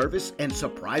neighborhood service and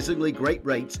surprisingly great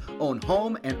rates on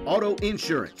home and auto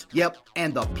insurance? Yep,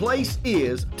 and the place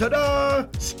is, ta-da,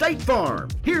 State Farm.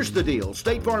 Here's the deal.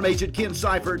 State Farm agent Ken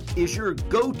Seifert is your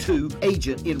go-to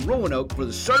agent in Roanoke for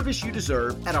the service you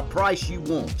deserve at a price you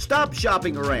want. Stop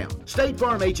shopping around. State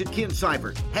Farm agent Ken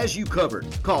Seifert has you covered.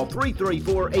 Call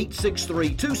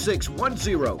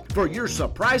 334-863-2610 for your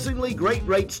surprisingly great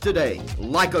rates today.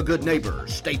 Like a good neighbor,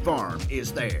 State Farm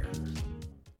is there.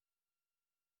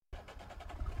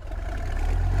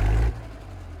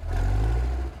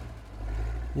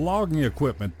 Logging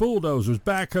equipment, bulldozers,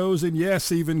 backhoes, and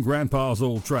yes, even Grandpa's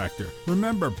old tractor.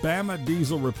 Remember Bama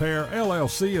Diesel Repair,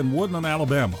 LLC in Woodland,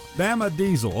 Alabama. Bama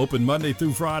Diesel, open Monday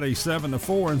through Friday 7 to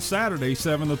 4 and Saturday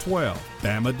 7 to 12.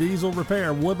 Bama Diesel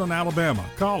Repair, Woodland, Alabama.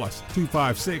 Call us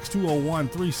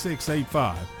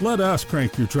 256-201-3685. Let us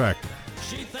crank your tractor.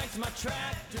 She thinks my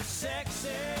tractor's sexy.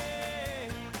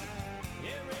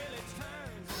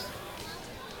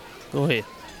 Go ahead.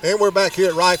 And we're back here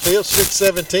at right field,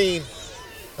 6:17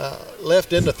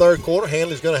 left in the third quarter.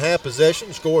 Handley's going to have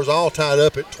possession. Scores all tied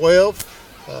up at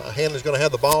 12. Handley's going to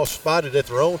have the ball spotted at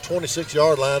their own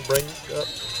 26-yard line, bring up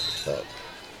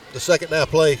the second down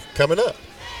play coming up.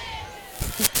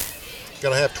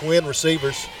 Going to have twin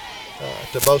receivers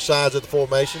to both sides of the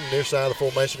formation. Near side of the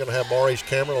formation going to have Maurice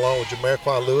Cameron along with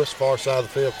Jamarqua Lewis. Far side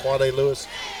of the field, Quade Lewis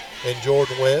and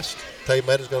Jordan West. Tay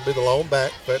Meadows going to be the lone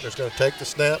back. Fettner's going to take the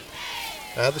snap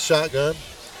out of the shotgun.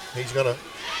 He's going to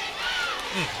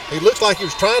he looks like he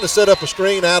was trying to set up a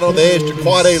screen out on the edge to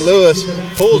Quade Lewis,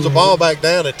 pulls the ball back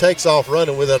down and takes off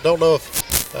running with it. I don't know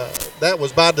if that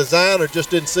was by design or just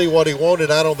didn't see what he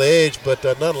wanted out on the edge, but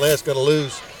nonetheless going to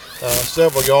lose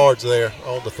several yards there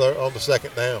on the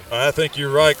second down. I think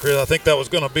you're right, Chris. I think that was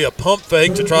going to be a pump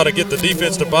fake to try to get the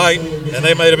defense to bite, and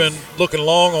they may have been looking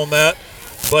long on that,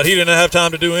 but he didn't have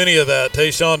time to do any of that.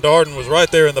 Tayshawn Darden was right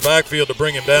there in the backfield to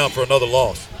bring him down for another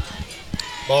loss.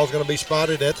 Ball's going to be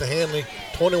spotted at the Handley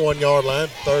 21-yard line,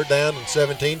 third down and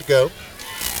 17 to go.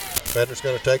 Fettner's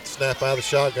going to take the snap out of the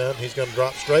shotgun. He's going to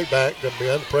drop straight back, going to be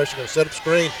under pressure, going to set up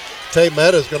screen. Tay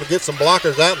Meadows going to get some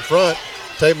blockers out in front.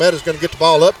 Tay Meadows going to get the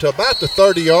ball up to about the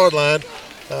 30-yard line,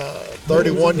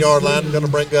 31-yard line. Going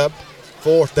to bring up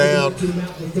fourth down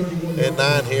and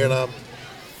 9 here, and I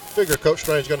figure Coach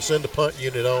Strange is going to send the punt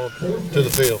unit on to the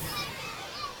field.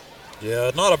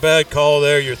 Yeah, not a bad call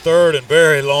there. You're third and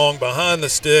very long behind the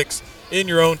sticks in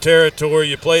your own territory.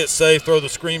 You play it safe, throw the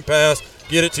screen pass,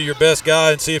 get it to your best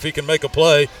guy and see if he can make a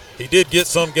play. He did get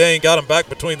some gain, got him back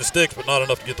between the sticks, but not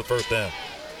enough to get the first down.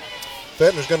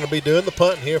 Fettner's going to be doing the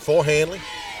punting here for Handley.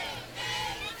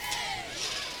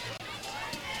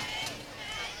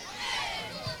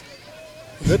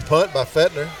 Good punt by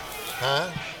Fettner.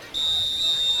 High.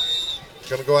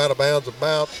 Going to go out of bounds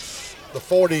about the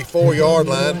 44-yard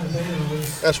line.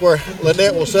 That's where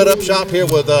Lanett will set up shop here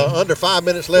with under 5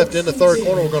 minutes left in the third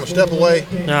quarter. We're going to step away.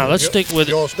 No, let's stick with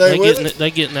it. You want to stay with it? They're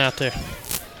getting out there.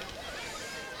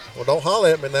 Well, don't holler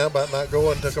at me now about not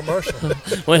going to commercial.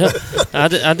 Well,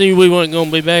 I knew we weren't going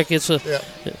to be back.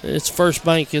 It's First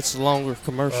Bank. It's a longer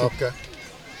commercial. Okay.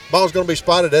 Ball's going to be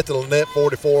spotted at the Lanett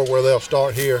 44 where they'll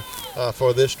start here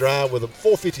for this drive with a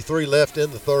 4:53 left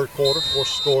in the third quarter. Of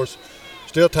course, the score's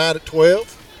still tied at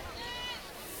 12.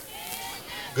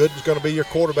 Gooden's going to be your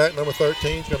quarterback. Number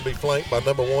 13 is going to be flanked by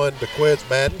number 1, DeQuez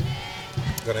Madden.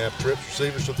 Going to have trips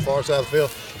receivers to the far side of the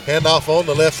field. Handoff on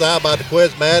the left side by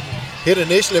DeQuez Madden. Hit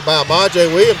initially by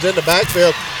Majay Williams in the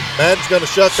backfield. Madden's going to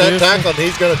shut that tackle, and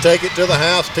he's going to take it to the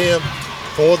house, Tim,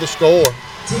 for the score.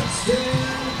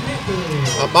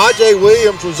 Majay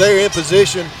Williams was there in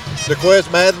position. DeQuez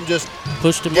Madden just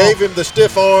gave him the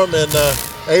stiff arm and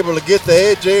able to get the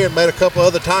edge there and made a couple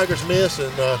other Tigers miss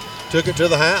and took it to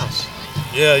the house.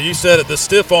 Yeah, you said it. The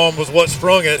stiff arm was what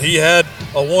sprung it. He had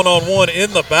a one-on-one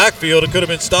in the backfield. It could have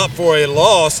been stopped for a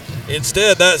loss.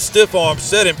 Instead, that stiff arm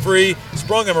set him free,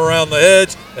 sprung him around the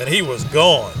edge, and he was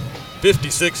gone.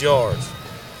 56 yards.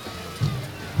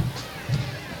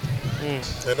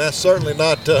 And that's certainly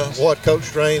not what Coach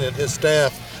Strain and his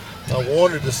staff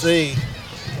wanted to see.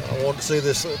 I wanted to see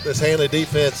this Handley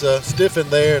defense stiffen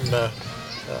there and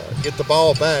get the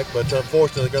ball back, but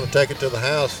unfortunately going to take it to the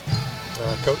house.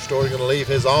 Coach Story going to leave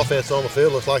his offense on the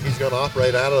field. Looks like he's going to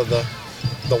operate out of the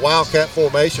Wildcat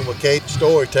formation with Caden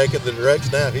Story taking the direct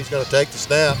snap. He's going to take the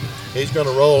snap. He's going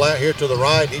to roll out here to the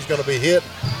right. He's going to be hit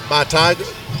by Tiger.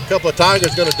 A couple of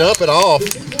Tigers going to dump it off,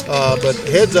 but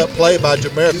heads-up play by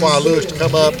Jamarqua Lewis to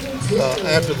come up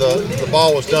after the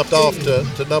ball was dumped off to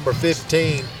number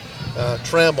 15,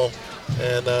 Trammell,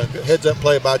 and heads-up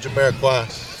play by Jamarqua.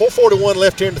 4:41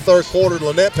 left here in the third quarter.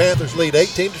 Lanett Panthers lead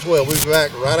 18-12. We'll be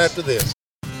back right after this.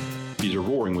 communities are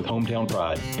roaring with hometown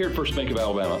pride. Here at First Bank of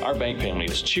Alabama, our bank family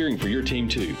is cheering for your team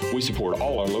too. We support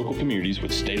all our local communities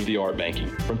with state-of-the-art banking.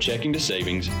 From checking to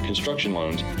savings, construction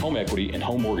loans, home equity, and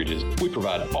home mortgages, we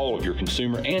provide all of your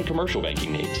consumer and commercial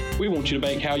banking needs. We want you to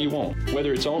bank how you want.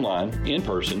 Whether it's online, in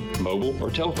person, mobile, or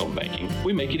telephone banking,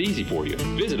 we make it easy for you.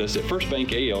 Visit us at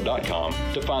firstbankal.com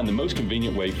to find the most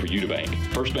convenient way for you to bank.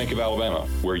 First Bank of Alabama,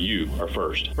 where you are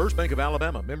first. First Bank of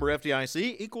Alabama, member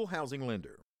FDIC, equal housing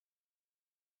lender.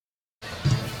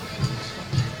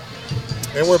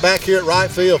 And we're back here at right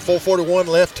field. 4:41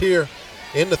 left here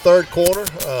in the third quarter.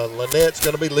 Lanett's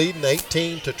going to be leading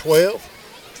 18-12.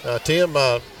 Tim,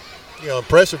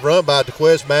 impressive run by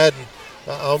DeQuez Madden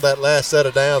on that last set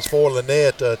of downs for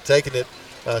Lanett, taking it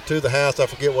to the house. I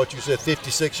forget what you said,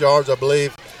 56 yards, I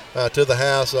believe, to the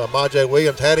house. Majay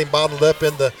Williams had him bottled up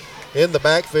in the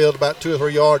backfield about 2 or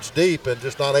 3 yards deep and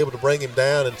just not able to bring him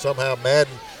down, and somehow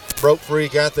Madden broke free,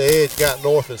 got the edge, got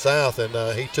north and south, and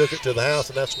he took it to the house,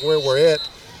 and that's where we're at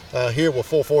here with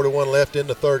 4:41 left in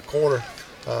the third quarter.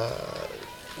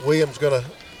 Williams going to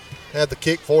have the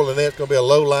kick for Lanett. It's going to be a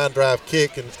low line drive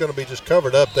kick, and it's going to be just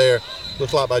covered up there,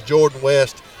 looks like by Jordan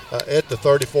West at the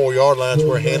 34-yard line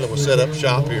where Handley will set up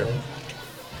shop here.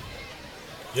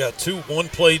 Yeah, 2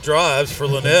 one-play drives for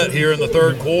Lanett here in the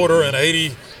third quarter, an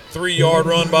 83-yard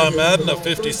run by Madden, a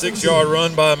 56-yard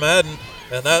run by Madden.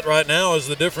 And that right now is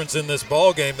the difference in this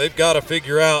ball game. They've got to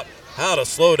figure out how to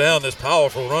slow down this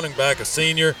powerful running back, a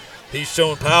senior. He's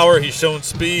shown power, he's shown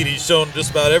speed, he's shown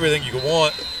just about everything you can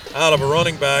want out of a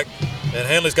running back. And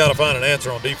Handley's got to find an answer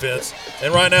on defense.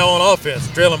 And right now on offense,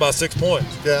 trailing by 6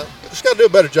 points. Yeah, just got to do a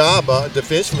better job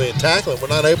defensively and tackling. We're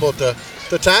not able to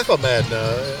tackle Madden.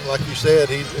 Like you said,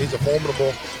 he's a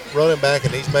formidable running back,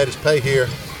 and he's made his pay here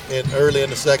early in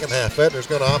the second half. Fettner's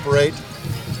going to operate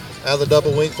out of the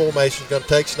double wing formation. Going to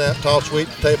take snap, toss sweep,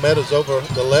 take Meadows over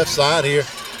the left side here.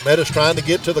 Meadows trying to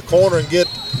get to the corner and get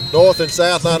north and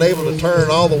south, not able to turn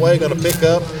all the way. Going to pick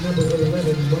up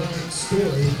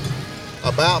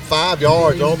about 5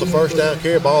 yards on the first down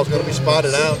carry. Ball is going to be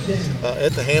spotted out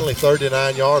at the Handley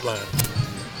 39-yard line.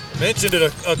 Mentioned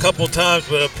it a couple of times,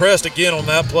 but impressed again on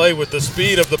that play with the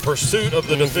speed of the pursuit of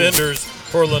the defenders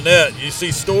for Lanett. You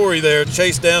see Story there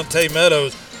chase down Tay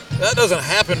Meadows. That doesn't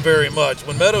happen very much.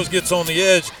 When Meadows gets on the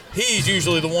edge, he's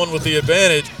usually the one with the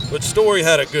advantage, but Story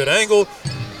had a good angle,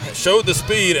 showed the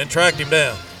speed, and tracked him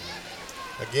down.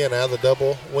 Again, out of the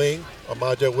double wing,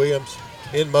 Majay Williams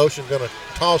in motion, going to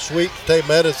toss sweep to Tay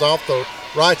Meadows off the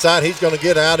right side. He's going to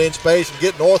get out in space and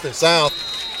get north and south.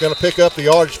 Going to pick up the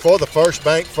yardage for the First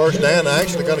Bank first down.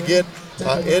 Actually going to get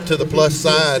into the plus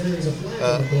side,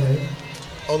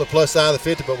 on the plus side of the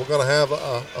 50, but we're going to have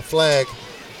a flag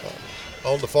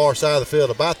on the far side of the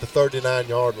field, about the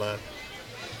 39-yard line.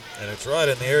 And it's right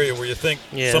in the area where you think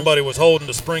somebody was holding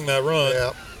to spring that run.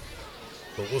 Yeah.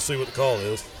 But we'll see what the call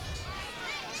is.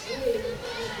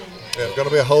 Yeah, it's going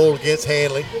to be a hold against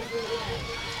Handley.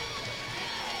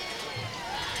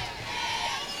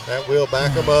 That will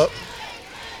back them up.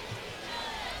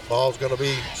 Ball's going to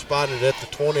be spotted at the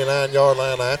 29-yard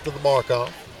line after the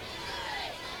mark-off.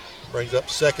 Brings up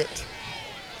second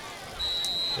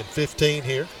and 15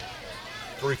 here.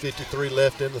 3:53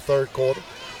 left in the third quarter.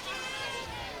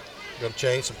 Going to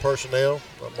change some personnel.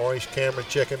 Maurice Cameron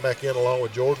checking back in along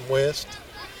with Jordan West.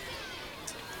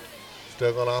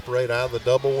 Still going to operate out of the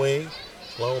double wing.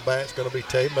 Lone back's going to be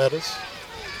Tay Meadows.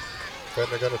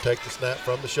 Fettner going to take the snap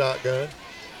from the shotgun.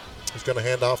 He's going to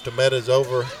hand off to Meadows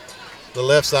over the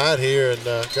left side here, and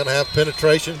going to have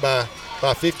penetration by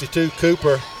 52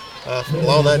 Cooper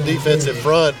along that defensive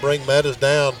front, bring Meadows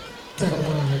down,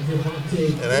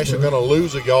 and actually going to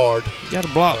lose a yard. Got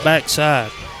to block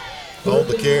backside on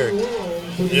the carry.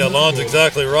 Yeah, Lon's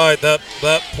exactly right. That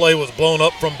play was blown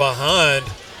up from behind.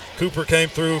 Cooper came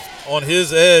through on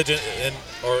his edge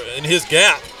or in his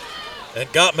gap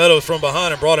and got Meadows from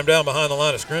behind and brought him down behind the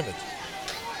line of scrimmage.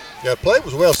 Yeah, the play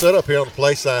was well set up here on the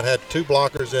play side. Had 2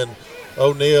 blockers in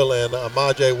O'Neal and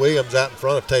Majay Williams out in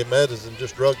front of Tay Meadows and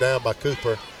just drugged down by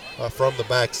Cooper from the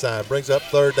backside. Brings up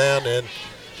third down and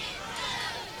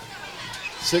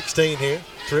 16 here.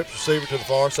 Trips receiver to the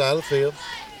far side of the field.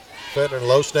 Fettner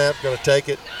low snap, going to take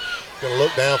it. Going to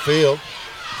look downfield.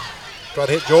 Try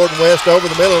to hit Jordan West over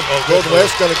the middle. Jordan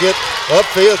West going to get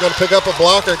upfield, going to pick up a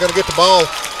blocker, going to get the ball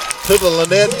to the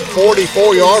Lanett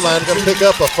 44-yard line. Going to pick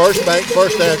up a First Bank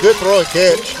first down. Good throw and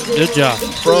catch. Good job.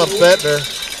 From Fettner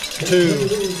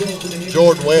to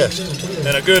Jordan West.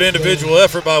 And a good individual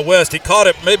effort by West. He caught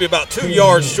it maybe about 2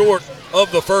 yards short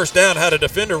of the first down, had a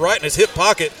defender right in his hip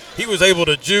pocket. He was able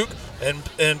to juke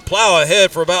and plow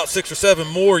ahead for about 6 or 7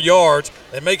 more yards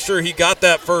and make sure he got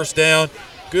that first down.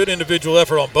 good individual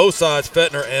effort on both sides,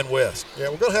 Fettner and West. Yeah,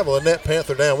 we're going to have a Lanett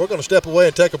Panther down. We're going to step away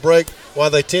and take a break while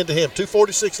they tend to him.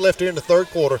 2:46 left here in the third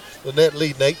quarter. Lanett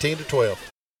leading 18-12.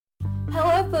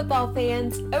 Hello, football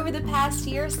fans. Over the past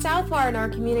year, Southwire and our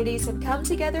communities have come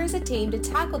together as a team to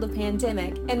tackle the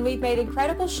pandemic, and we've made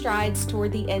incredible strides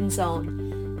toward the end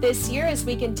zone. This year, as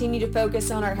we continue to focus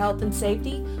on our health and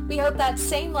safety, we hope that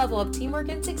same level of teamwork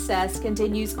and success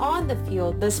continues on the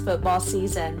field this football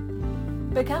season.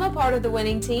 Become a part of the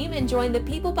winning team and join the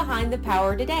people behind the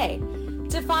power today.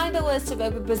 To find a list of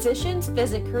open positions,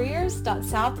 visit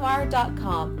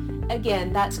careers.southwire.com.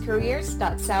 Again, that's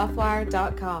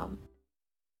careers.southwire.com.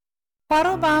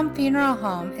 Quattlebaum Funeral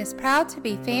Home is proud to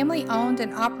be family-owned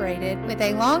and operated with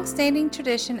a long-standing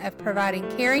tradition of providing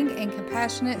caring and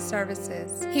compassionate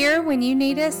services. Here when you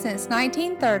need us since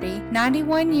 1930,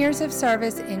 91 years of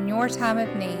service in your time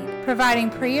of need, providing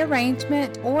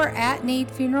pre-arrangement or at-need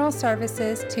funeral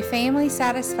services to family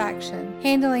satisfaction,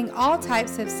 handling all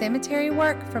types of cemetery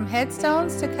work from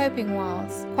headstones to coping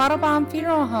walls. Quattlebaum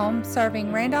Funeral Home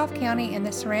serving Randolph County and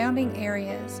the surrounding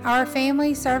areas. Our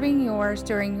family serving yours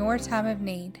during your time of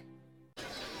need.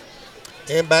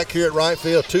 And back here at right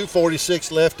field,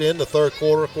 2:46 left in the third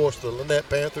quarter. Of course, the Lanett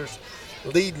Panthers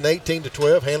leading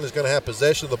 18-12. Handley's going to have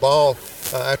possession of the ball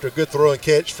after a good throw and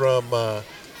catch from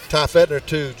Ty Fettner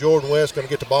to Jordan West. Going to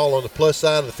get the ball on the plus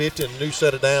side of the 50 and a new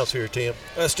set of downs here, Tim.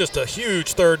 That's just a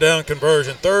huge third down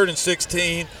conversion. 3rd and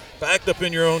 16, backed up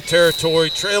in your own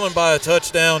territory, trailing by a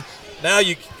touchdown. Now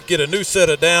you get a new set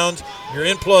of downs. You're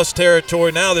in plus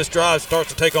territory. Now this drive starts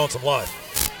to take on some life.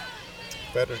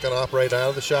 Fettner's going to operate out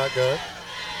of the shotgun.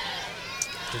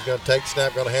 He's going to take the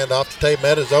snap, going to hand off to Tate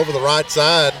Meadows over the right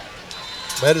side.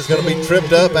 Meadows going to be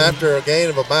tripped up after a gain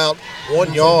of about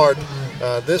 1 yard.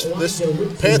 This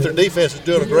Panther defense is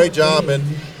doing a great job in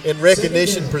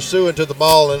recognition, pursuing to the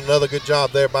ball, and another good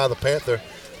job there by the Panther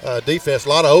defense. A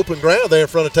lot of open ground there in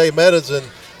front of Tate Meadows, and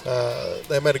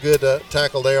they made a good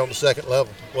tackle there on the second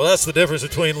level. Well, that's the difference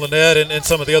between Lanett and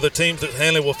some of the other teams that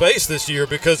Handley will face this year,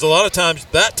 because a lot of times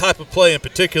that type of play in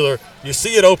particular, you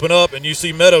see it open up and you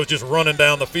see Meadows just running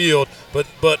down the field. But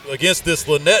against this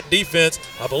Lanett defense,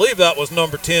 I believe that was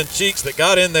number 10, Cheeks, that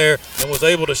got in there and was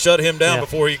able to shut him down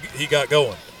before he got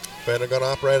going. Fettner going to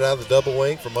operate out of the double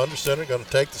wing from under center, going to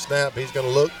take the snap. He's going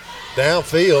to look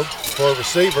downfield for a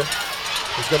receiver.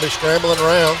 He's going to be scrambling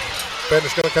around.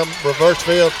 Fettner's going to come reverse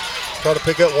field, try to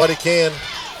pick up what he can.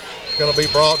 It's going to be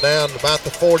brought down about the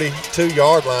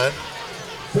 42-yard line.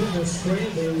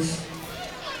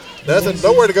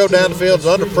 Nowhere to go down the field. It's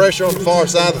under pressure on the far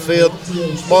side of the field.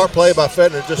 Smart play by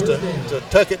Fettner just to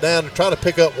tuck it down and try to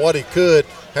pick up what he could.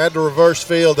 Had the reverse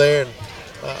field there, and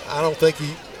I don't think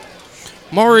he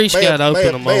Maurice got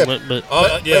open a moment, but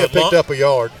may have picked up a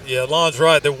yard. Yeah, Lon's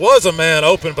right. There was a man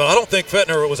open, but I don't think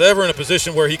Fettner was ever in a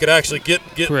position where he could actually get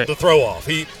the throw off.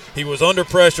 He was under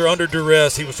pressure, under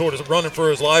duress. He was sort of running for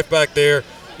his life back there.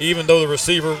 Even though the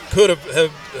receiver could have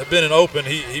been an open,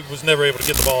 he was never able to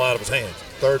get the ball out of his hands.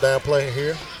 Third down play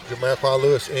here. Jamariquai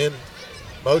Lewis in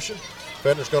motion.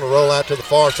 Fettner's going to roll out to the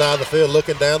far side of the field,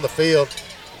 looking down the field.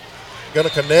 Going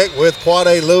to connect with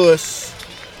Quade Lewis.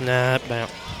 Nah, about.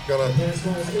 Going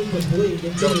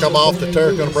to come off the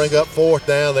turf. Going to bring up 4th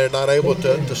down. They're not able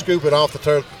to scoop it off the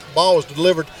turf. Ball was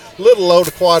delivered a little low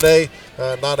to Quade,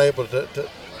 not able to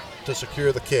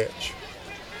secure the catch.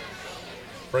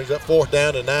 Brings up 4th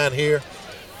down and 9 here.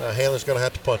 Handley's going to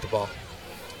have to punt the ball.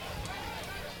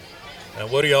 And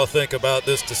what do y'all think about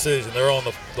this decision? They're on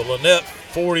the Lanett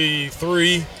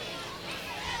 43.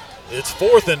 It's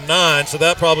 4th and 9, so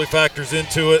that probably factors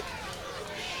into it.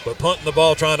 But punting the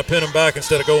ball, trying to pin them back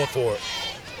instead of going for it.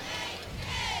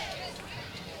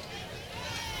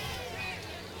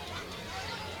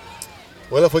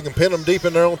 Well, if we can pin them deep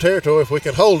in their own territory, if we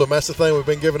can hold them, that's the thing. We've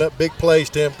been giving up big plays,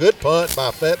 Tim. Good punt by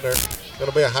Fettner.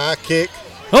 Going to be a high kick.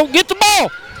 Oh, get the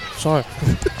ball. Sorry.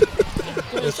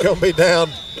 It's going to be down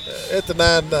at the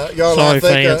 9-yard line.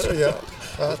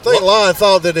 I think Lon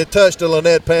thought that it touched the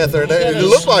Lanett Panther. And it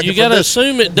looked like you got to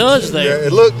assume it does there. Yeah,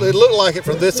 it looked like it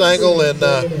from this angle, and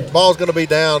ball's going to be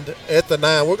down at the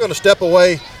 9. We're going to step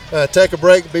away, take a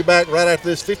break, and be back right after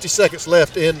this. 50 seconds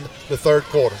left in the third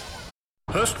quarter.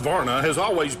 Husqvarna has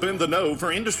always been the know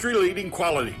for industry-leading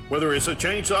quality. Whether it's a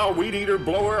chainsaw, weed eater,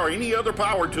 blower, or any other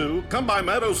power tool, come by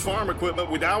Meadows Farm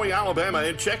Equipment with Dowie, Alabama,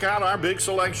 and check out our big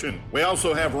selection. We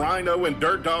also have Rhino and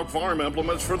Dirt Dog farm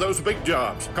implements for those big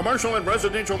jobs. Commercial and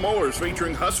residential mowers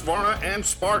featuring Husqvarna and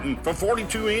Spartan for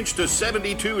 42-inch to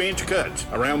 72-inch cuts.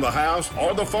 Around the house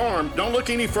or the farm, don't look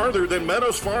any further than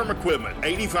Meadows Farm Equipment,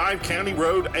 85 County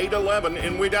Road 811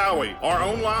 in Wedowee, or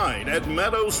online at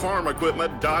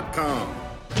meadowsfarmequipment.com.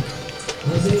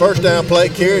 First down play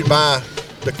carried by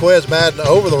DeQuez Madden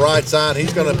over the right side.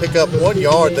 He's going to pick up 1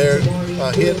 yard there,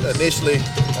 hit initially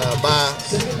by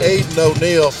Aiden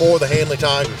O'Neal for the Handley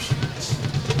Tigers.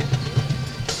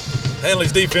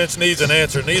 Handley's defense needs an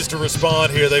answer, needs to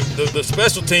respond here. The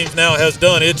special teams now has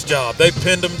done its job. They've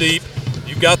pinned them deep.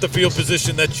 You got the field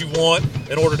position that you want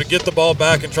in order to get the ball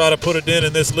back and try to put it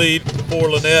in this lead for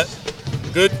Lanett.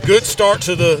 Good start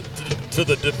to the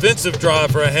defensive drive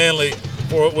for a Handley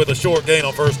with a short gain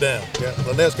on first down. Yeah,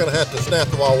 Lannett's going to have to snap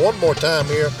the ball one more time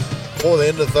here before the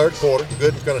end of the third quarter.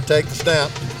 Gooden's going to take the snap.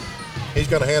 He's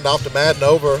going to hand off to Madden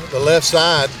over the left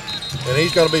side, and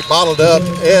he's going to be bottled up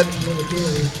at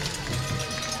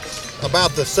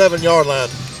about the 7-yard line.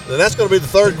 And that's going to be the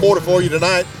third quarter for you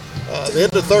tonight. The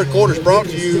end of the third quarter is brought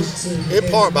to you in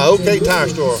part by OK Tire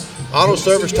Store. Auto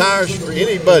service tires for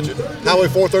any budget. Highway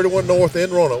 431 North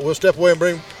in Roanoke. We'll step away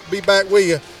and be back with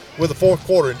you with the fourth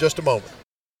quarter in just a moment.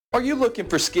 Are you looking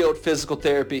for skilled physical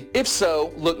therapy? If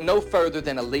so, look no further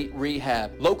than Elite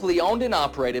Rehab. Locally owned and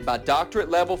operated by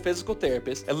doctorate-level physical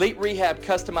therapists, Elite Rehab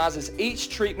customizes each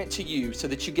treatment to you so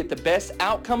that you get the best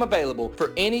outcome available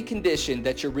for any condition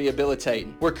that you're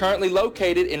rehabilitating. We're currently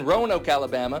located in Roanoke,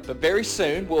 Alabama, but very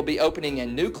soon we'll be opening a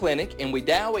new clinic in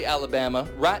Wedowee, Alabama,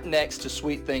 right next to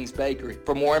Sweet Things Bakery.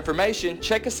 For more information,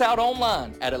 check us out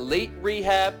online at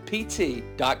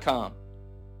EliteRehabPT.com.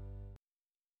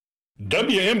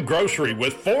 WM Grocery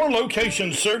with 4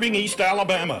 locations serving East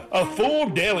Alabama. A full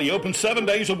deli open 7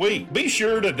 days a week. Be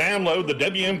sure to download the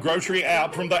WM Grocery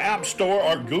app from the App Store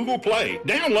or Google Play.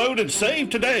 Download and save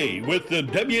today with the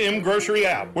WM Grocery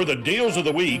app, where the deals of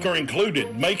the week are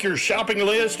included. Make your shopping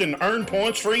list and earn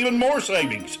points for even more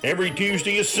savings. Every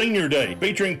Tuesday is Senior Day,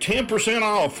 featuring 10%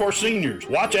 off for seniors.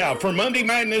 Watch out for Monday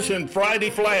Madness and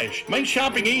Friday Flash. Make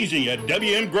shopping easy at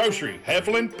WM Grocery,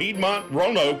 Heflin, Piedmont,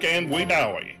 Roanoke, and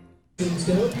Wedowee.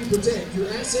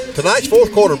 Tonight's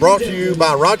fourth quarter brought to you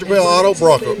by Roger Bell Auto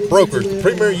Brokers, the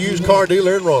premier used car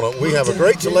dealer in Roanoke. We have a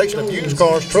great selection of used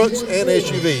cars, trucks, and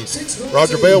SUVs.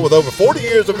 Roger Bell, with over 40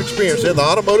 years of experience in the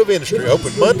automotive industry,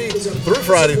 open Monday through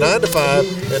Friday 9 to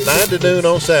 5 and 9 to noon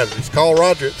on Saturdays. Call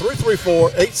Roger at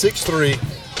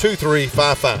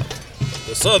 334-863-2355.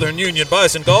 The Southern Union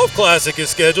Bison Golf Classic is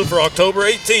scheduled for October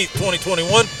 18th,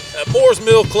 2021 at Moore's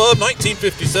Mill Club,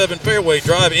 1957 Fairway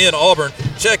Drive in Auburn.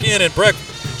 Check in and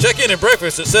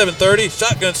breakfast at 7:30.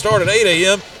 Shotgun start at 8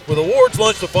 a.m. with awards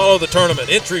lunch to follow the tournament.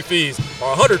 Entry fees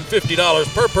are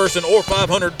 $150 per person or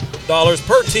 $500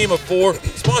 per team of 4.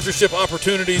 Sponsorship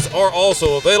opportunities are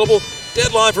also available.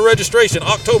 Deadline for registration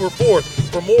October 4th.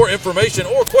 For more information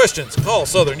or questions, call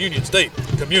Southern Union State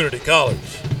Community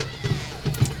College.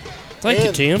 Thank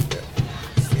you, Tim.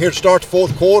 Here to start the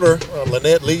fourth quarter,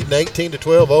 Lanett leading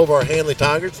 18-12 over our Handley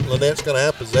Tigers. Lannett's going to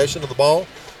have possession of the ball.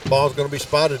 The ball's going to be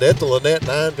spotted at the Lanett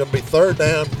 9. Going to be third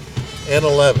down and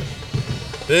 11.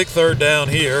 Big third down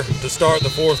here to start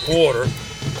the fourth quarter.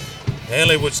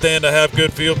 Handley would stand to have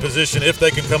good field position if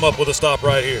they can come up with a stop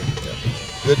right here.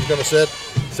 Gooden's going to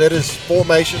set his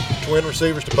formation, twin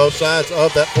receivers to both sides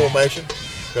of that formation.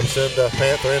 Going to send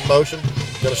Panther in motion.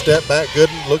 Going to step back.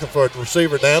 Gooden looking for a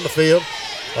receiver down the field.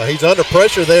 He's under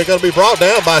pressure there. Going to be brought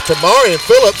down by Tamarian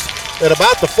Phillips at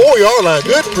about the 4-yard line.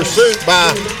 Good pursuit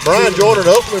by Brian Joyner, and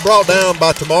ultimately brought down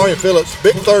by Tamarian Phillips.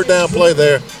 Big third down play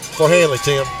there for Handley,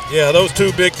 Tim. Yeah, those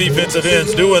two big defensive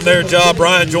ends doing their job.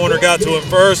 Brian Joyner got to him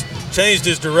first, changed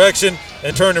his direction,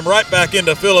 and turned him right back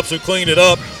into Phillips, who cleaned it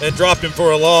up and dropped him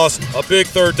for a loss. A big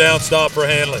third down stop for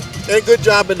Handley. And good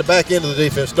job in the back end of the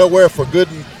defense. Nowhere for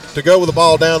Gooden to go with the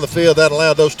ball down the field. That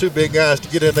allowed those two big guys to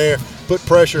get in there, put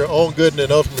pressure on Gooden,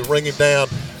 and ultimately bring him down.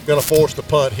 Going to force the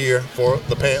punt here for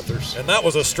the Panthers. And that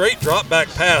was a straight drop back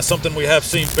pass, something we have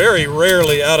seen very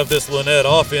rarely out of this Lanett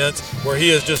offense, where he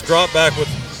has just dropped back with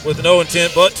no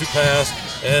intent but to pass,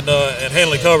 and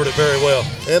Handley covered it very well.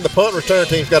 And the punt return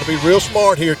team's got to be real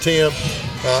smart here, Tim,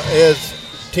 as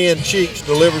 10 Cheeks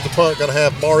delivers the punt. Going to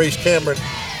have Maurice Cameron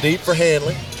deep for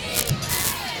Handley.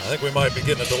 I think we might be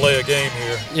getting a delay of game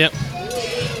here. Yep.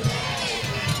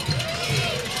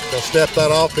 Going to step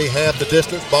that off, be half the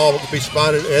distance. Ball will be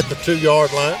spotted at the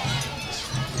 2-yard line.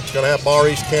 Going to have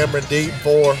Maurice Cameron deep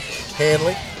for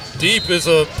Handley. Deep is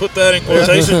put that in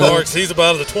quotation marks. He's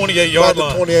about at the 28-yard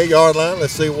line. About the 28-yard line.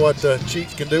 Let's see what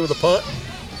Cheeks can do with the punt.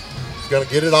 He's going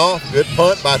to get it off. Good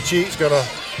punt by Cheeks. Going to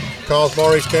cause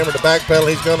Maurice Cameron to backpedal.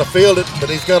 He's going to field it, but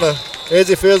he's going to, as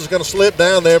he feels, is going to slip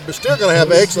down there, but still going to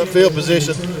have excellent field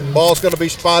position. Ball's going to be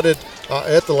spotted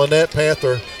at the Lanett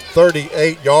Panther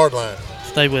 38-yard line.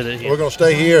 Stay with it here. We're going to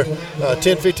stay here.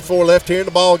 10:54 left here in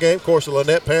the ball game. Of course, the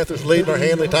Lanett Panthers leading our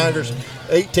Handley Tigers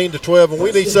 18-12, and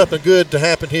we need something good to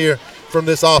happen here from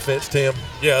this offense, Tim.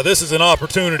 Yeah, this is an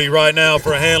opportunity right now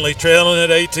for Handley, trailing at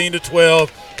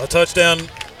 18-12. A touchdown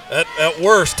at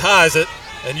worst ties it,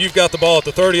 and you've got the ball at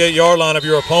the 38-yard line of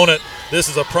your opponent. This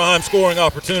is a prime scoring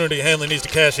opportunity Handley needs to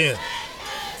cash in.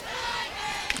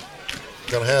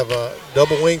 Going to have a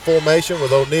double wing formation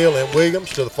with O'Neal and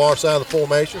Williams to the far side of the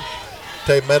formation.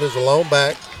 Tate Meadows alone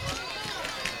back.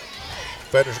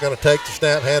 Fetner's going to take the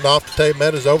snap, hand off to Tate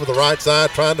Meadows over the right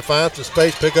side, trying to find some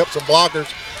space, pick up some blockers,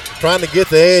 trying to get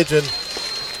the edge, and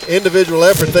individual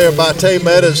effort there by Tate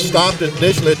Meadows. Stopped it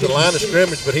initially at the line of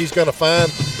scrimmage, but he's going to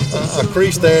find a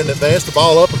crease there and advance the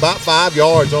ball up about 5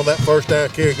 yards on that first down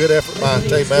carry. Good effort by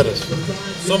Tate Meadows.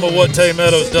 Some of what Tate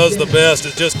Meadows does the best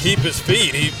is just keep his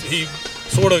feet. He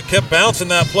sort of kept bouncing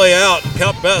that play out and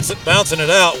kept bouncing it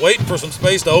out, waiting for some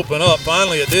space to open up.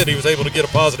 Finally it did. He was able to get a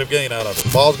positive gain out of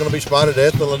it. Ball's going to be spotted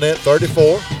at the Lanett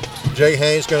 34. Jay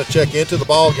Haynes going to check into the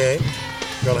ball game.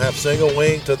 Going to have single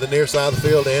wing to the near side of the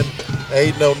field and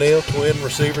Aiden O'Neal, twin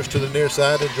receivers to the near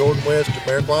side, and Jordan West,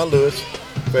 Jamariquai Lewis.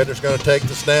 Federer's going to take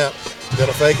the snap, going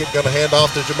to fake it, going to hand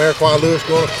off to Jamariquai Lewis,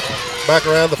 going back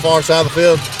around the far side of the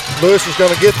field. Lewis is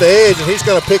going to get the edge, and he's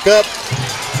going to pick up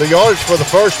the yardage for the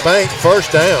first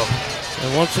down.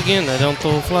 And once again, they don't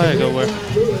throw a flag over.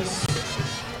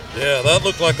 Yeah, that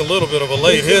looked like a little bit of a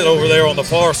late hit over there on the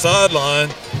far sideline.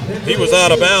 He was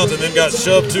out of bounds and then got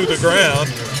shoved to the ground,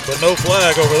 but no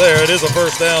flag over there. It is a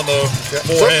first down, though,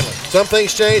 for Handley. Some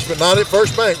things change, but not at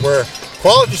First Bank, where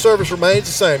quality service remains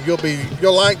the same.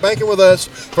 You'll like banking with us.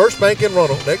 First Bank in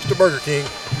Roanoke, next to Burger King,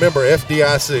 member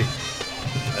FDIC.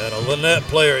 And a Lanett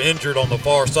player injured on the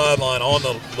far sideline, on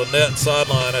the Lanett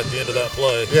sideline at the end of that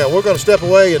play. Yeah, we're going to step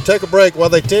away and take a break while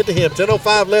they tend to him.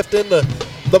 10:05 left in the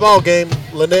ball game.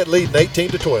 Lanett leading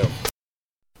 18-12.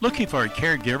 Looking for a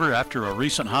caregiver after a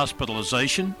recent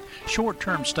hospitalization?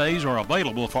 Short-term stays are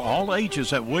available for all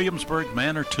ages at Williamsburg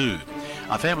Manor 2,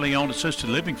 a family-owned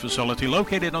assisted living facility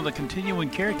located on the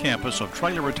continuing care campus of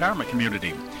Trailer Retirement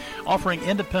Community, offering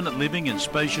independent living in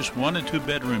spacious 1- and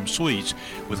 2-bedroom suites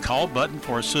with call button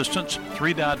for assistance,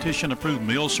 3 dietitian-approved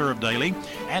meals served daily,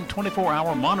 and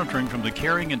 24-hour monitoring from the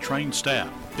caring and trained staff.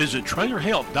 Visit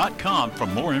trailerhelp.com for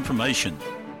more information.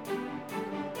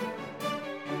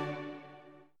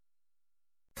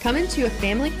 Come into a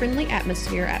family-friendly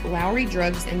atmosphere at Lowry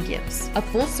Drugs and Gifts, a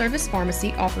full-service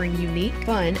pharmacy offering unique,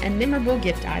 fun, and memorable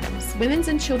gift items, women's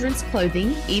and children's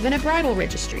clothing, even a bridal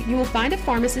registry. You will find a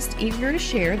pharmacist eager to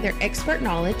share their expert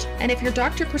knowledge, and if your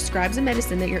doctor prescribes a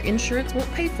medicine that your insurance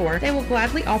won't pay for, they will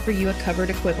gladly offer you a covered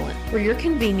equivalent. For your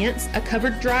convenience, a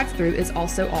covered drive-through is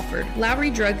also offered. Lowry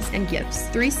Drugs and Gifts,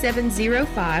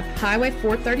 3705 Highway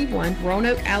 431,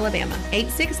 Roanoke, Alabama,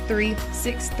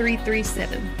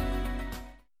 863-6337.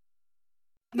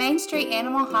 Main Street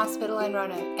Animal Hospital in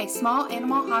Roanoke, a small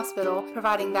animal hospital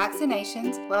providing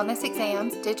vaccinations, wellness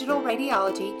exams, digital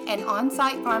radiology, and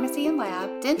on-site pharmacy and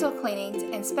lab, dental cleanings,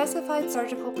 and specified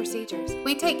surgical procedures.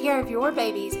 We take care of your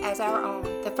babies as our own.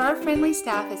 The fur-friendly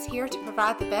staff is here to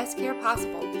provide the best care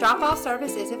possible. Drop-off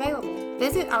service is available.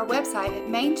 Visit our website at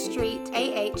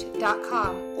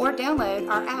mainstreetah.com or download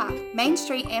our app, Main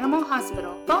Street Animal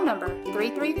Hospital. Phone number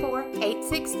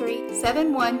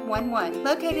 334-863-7111,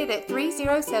 located at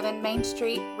 307 Main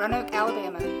Street, Roanoke,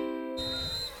 Alabama.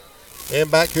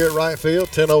 And back here at right field,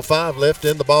 10:05 left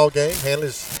in the ball game.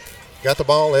 Handley's got the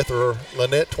ball at the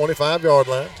Lanett 25-yard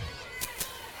line.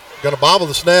 Going to bobble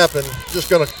the snap and just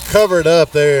going to cover it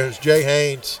up there as Jay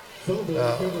Haynes.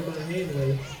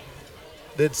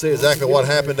 Didn't see exactly what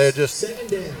happened there.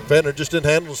 Fenner just didn't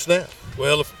handle the snap.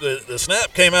 Well, the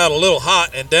snap came out a little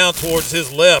hot and down towards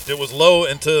his left. It was low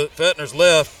into Fetner's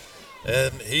left,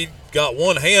 and he got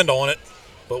one hand on it,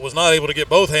 but was not able to get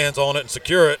both hands on it and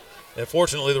secure it. And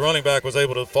fortunately, the running back was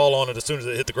able to fall on it as soon as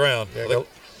it hit the ground. Yeah, going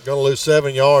to lose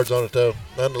 7 yards on it, though.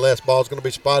 Nonetheless, ball's going to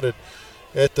be spotted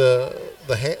at the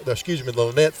Lanett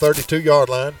 32-yard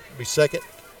line. It'll be second,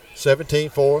 17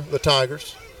 for the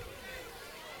Tigers.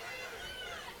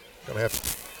 Going to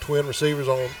have twin receivers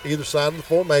on either side of the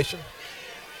formation.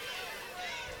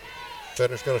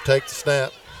 Fetner's going to take the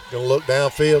snap. Going to look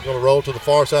downfield. Going to roll to the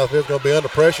far side of the field. Going to be under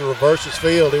pressure. Reverses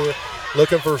field. He was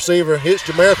looking for a receiver. Hits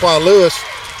Jamariquai Lewis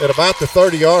at about the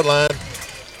 30-yard line.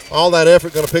 All that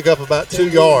effort going to pick up about 2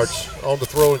 yards on the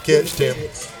throw and catch, Tim.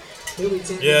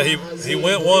 Yeah, he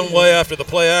went one way after the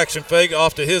play action fake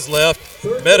off to his left.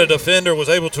 Met a defender, was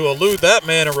able to elude that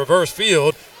man in reverse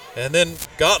field, and then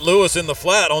got Lewis in the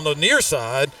flat on the near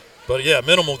side. But, yeah,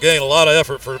 minimal gain, a lot of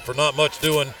effort for not much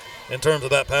doing in terms of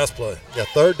that pass play. Yeah,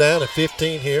 third down and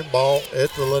 15 here. Ball at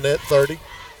the Lanett 30.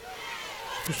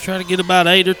 Just try to get about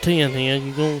 8 or 10 here.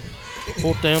 You're going to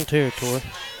fourth down territory.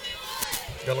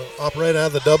 Going to operate out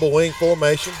of the double wing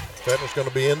formation. Fetner's going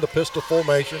to be in the pistol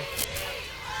formation.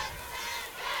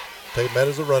 Tate Met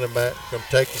is a running back. Going to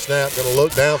take the snap. Going to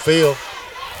look downfield.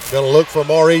 Going to look for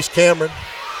Maurice Cameron.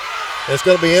 It's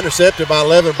going to be intercepted by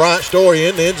 11 Bryant Story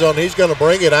in the end zone. He's going to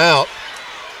bring it out.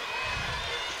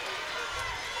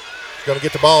 He's going to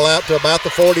get the ball out to about the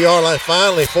 40-yard line.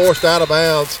 Finally forced out of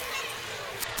bounds.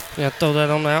 Yeah, throw that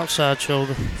on the outside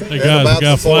shoulder. Hey, guys, we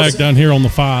got a flag down here on the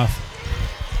 5.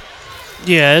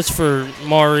 Yeah, it's for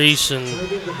Maurice and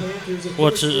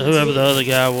whoever the other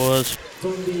guy was.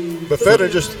 But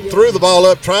Fetner just threw the ball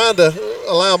up, trying to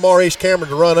allow Maurice Cameron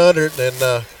to run under it,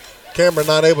 and Cameron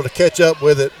not able to catch up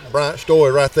with it. Bryant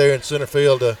Story right there in center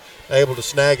field able to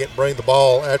snag it and bring the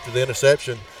ball after the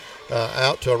interception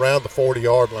out to around the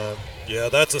 40-yard line. Yeah,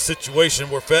 that's a situation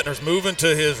where Fetner's moving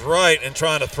to his right and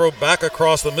trying to throw back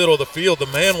across the middle of the field. The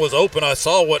man was open. I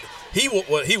saw what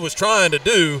he was trying to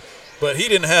do, but he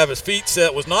didn't have his feet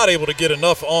set, was not able to get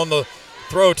enough on the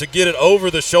throw to get it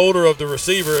over the shoulder of the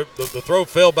receiver. The throw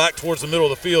fell back towards the middle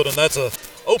of the field, and that's a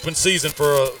open season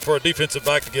for a defensive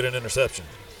back to get an interception.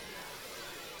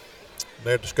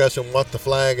 They're discussing what the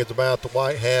flag is about, the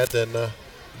white hat, and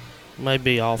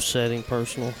maybe offsetting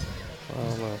personal. I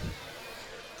don't know.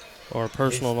 Or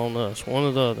personal on us, one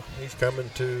or the other. He's coming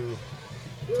to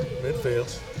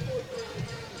midfield.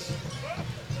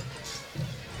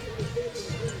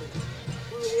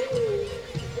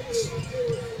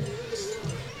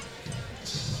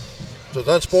 So it's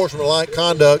unsportsmanlike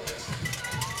conduct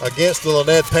against the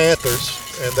Lanett Panthers,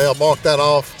 and they'll mark that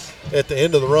off at the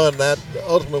end of the run. That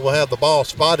ultimately will have the ball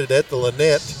spotted at the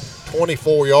Lanett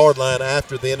 24-yard line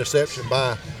after the interception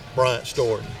by Bryant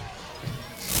Story.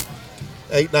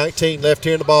 8:19 left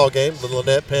here in the ball game. The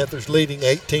Lanett Panthers leading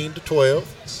 18-12.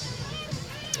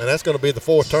 And that's going to be the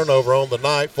 4th turnover on the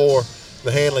night for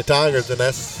the Handley Tigers, and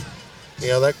that's,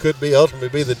 that could be ultimately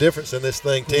be the difference in this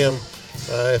thing, Tim,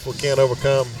 if we can't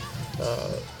overcome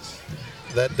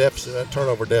that deficit, that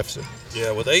turnover deficit.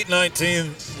 Yeah, with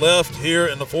 8:19 left here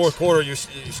in the 4th quarter, you're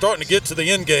starting to get to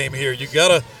the end game here.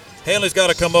 Handley's got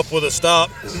to come up with a stop.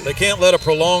 They can't let a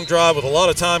prolonged drive with a lot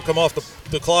of time come off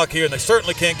the clock here, and they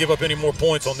certainly can't give up any more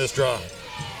points on this drive.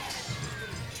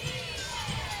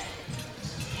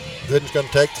 Gooden's going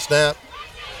to take the snap,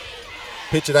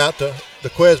 pitch it out to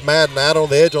DeQuez Madden out on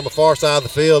the edge on the far side of the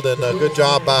field, and a good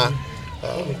job by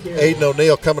Aiden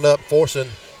O'Neill coming up, forcing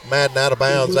Madden out of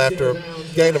bounds after a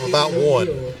gain of about 1.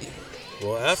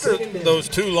 Well, after those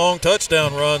 2 long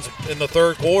touchdown runs in the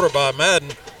 3rd quarter by Madden,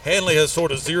 Handley has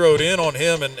sort of zeroed in on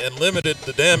him and limited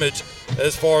the damage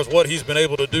as far as what he's been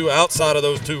able to do outside of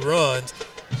those 2 runs.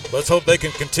 Let's hope they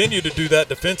can continue to do that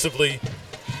defensively,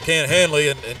 can Handley,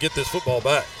 and get this football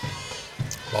back.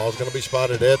 Ball's going to be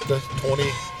spotted at the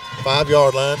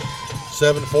 25-yard line.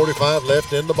 7:45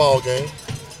 left in the ball game.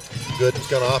 Gooden's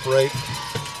going to operate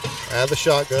out of the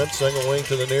shotgun, single wing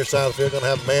to the near side of the field. Going to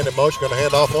have a man in motion, going to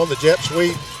hand off on the jet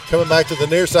sweep. Coming back to the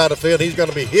near side of the field. He's going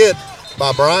to be hit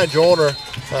by Brian Joyner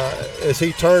as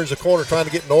he turns the corner trying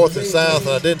to get north and south.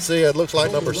 And I didn't see it. Looks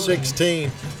like number 16,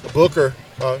 Booker,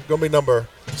 going to be number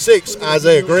 6,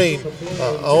 Isaiah Green,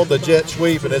 on the jet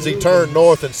sweep. And as he turned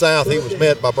north and south, he was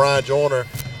met by Brian Joyner,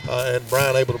 and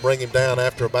Brian able to bring him down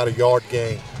after about a yard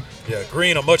gain. Yeah,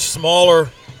 Green, a much smaller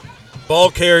ball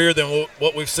carrier than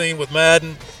what we've seen with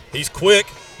Madden. He's quick.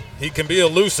 He can be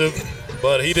elusive,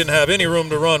 but he didn't have any room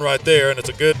to run right there, and it's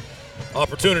a good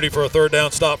opportunity for a 3rd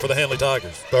down stop for the Handley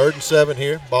Tigers. 3rd and 7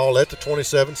 here. Ball at the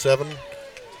 27. 7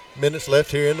 minutes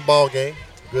left here in the ball game.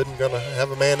 Gooden going to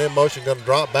have a man in motion, going to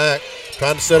drop back,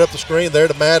 trying to set up the screen there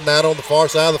to Madden out on the far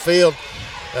side of the field.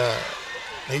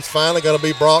 He's finally going to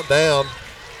be brought down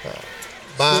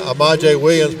by Amaje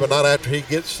Williams, but not after he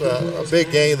gets a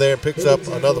big gain there and picks up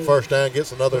another 1st down,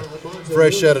 gets another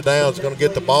fresh set of downs, going to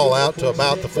get the ball out to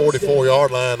about the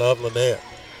 44-yard line of Lanett.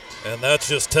 And that's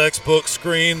just textbook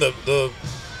screen. The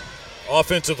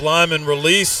offensive lineman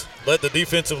release, let the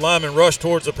defensive lineman rush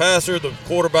towards the passer. The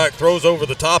quarterback throws over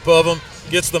the top of him,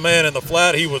 gets the man in the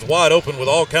flat. He was wide open with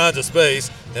all kinds of space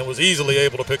and was easily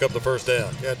able to pick up the 1st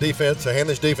down. Yeah,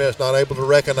 Handley's defense not able to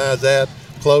recognize that,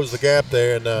 close the gap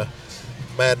there, and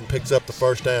Madden picks up the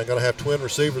 1st down. Going to have twin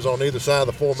receivers on either side of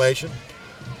the formation.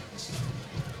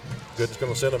 Gooden's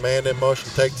going to send a man in motion,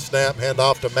 take the snap, hand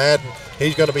off to Madden.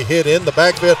 He's going to be hit in the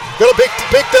backfield. Going to be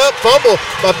picked up, fumble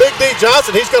by Big D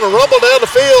Johnson. He's going to rumble down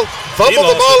the field, fumble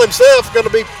the ball himself. Going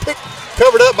to be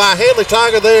covered up by a Handley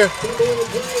Tiger there.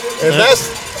 And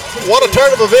that's what a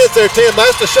turn of events there, Tim.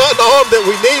 That's the shot in the arm that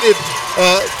we needed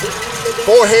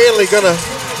for Handley.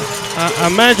 I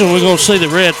imagine we're going to see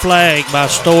the red flag by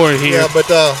Story here. Yeah, but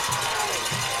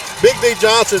Big D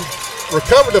Johnson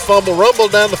recovered the fumble,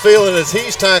 rumbled down the field, and as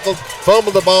he's tackled,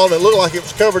 fumbled the ball, and it looked like it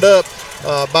was covered up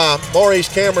by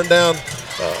Maurice Cameron down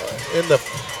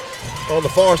on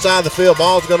the far side of the field.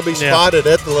 Ball's going to be spotted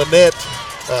at the Lanett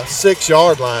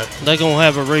 6-yard line. They're going to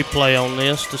have a replay on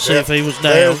this to see if he was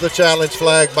down. There's the challenge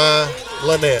flag by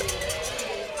Lanett.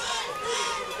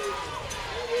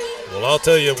 Well, I'll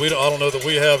tell you, I don't know that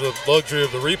we have the luxury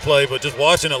of the replay, but just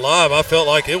watching it live, I felt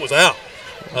like it was out.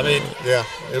 I mean, yeah,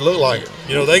 it looked like it.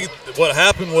 You know, what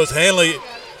happened was Handley,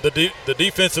 the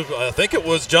defensive, I think it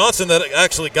was Johnson that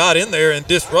actually got in there and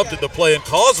disrupted the play and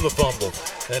caused the fumble.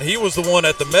 And he was the one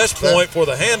at the mesh point for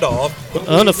the handoff.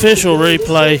 Unofficial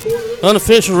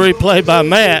replay by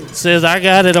Matt says I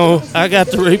got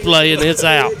the replay and it's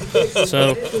out.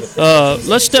 So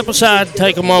let's step aside and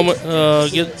take a moment,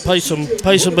 pay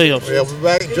some bills. Yeah, we'll be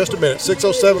back in just a minute.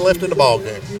 6:07 left in the ball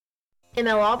game.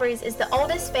 ML Aubrey's is the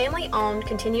oldest family-owned,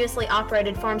 continuously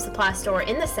operated farm supply store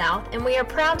in the South, and we are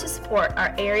proud to support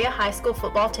our area high school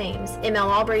football teams. ML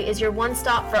Aubrey is your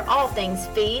one-stop for all things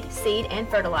feed, seed, and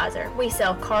fertilizer. We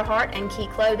sell Carhartt and Key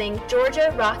clothing,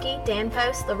 Georgia, Rocky,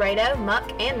 Danpost, Laredo,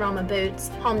 Muck, and Roma boots,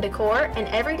 home decor, and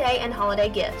everyday and holiday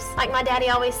gifts. Like my daddy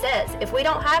always says, if we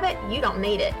don't have it, you don't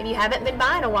need it. If you haven't been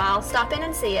by in a while, stop in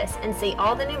and see us and see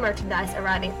all the new merchandise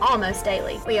arriving almost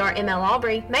daily. We are ML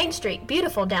Aubrey, Main Street,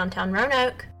 beautiful downtown Roanoke.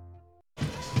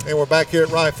 And we're back here at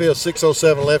right field,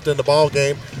 6:07 left in the ball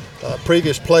game.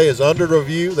 Previous play is under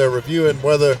review. They're reviewing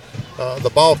whether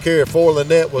the ball carrier for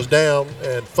Lanett was down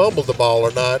and fumbled the ball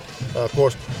or not. Of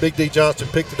course, Big D Johnson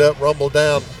picked it up, rumbled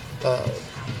down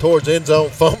towards end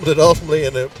zone, fumbled it ultimately,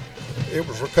 and it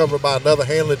was recovered by another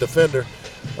Handley defender.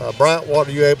 Bryant, what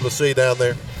are you able to see down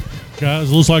there?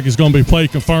 Guys, looks like it's going to be play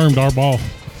confirmed, our ball.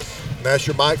 And that's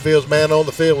your Mike Fields man on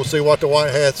the field. We'll see what the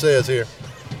white hat says here.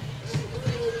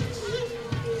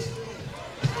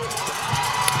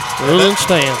 Ruling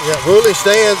stands. Yeah, ruling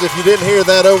stands. If you didn't hear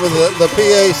that over the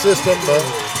PA system,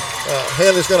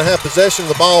 Handley's going to have possession of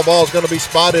the ball. Ball's going to be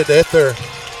spotted at the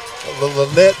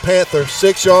Lanett Panther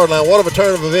 6-yard line. What a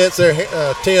turn of events there,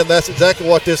 Tim. That's exactly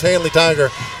what this Handley Tiger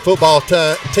football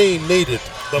team needed.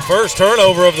 The first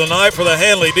turnover of the night for the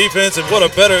Handley defense, and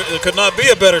it could not be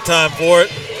a better time for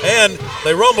it. And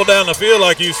they rumble down the field,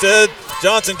 like you said.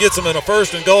 Johnson gets them in a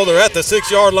 1st and goal. They're at the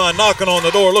 6-yard line, knocking on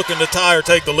the door, looking to tie or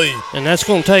take the lead. And that's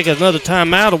going to take another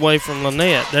timeout away from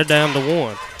Lanett. They're down to 1.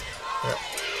 Yeah.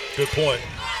 Good point.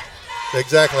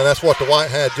 Exactly, and that's what the white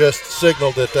hat just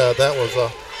signaled, that that was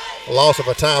a loss of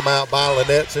a timeout by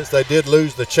Lanett, since they did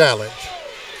lose the challenge.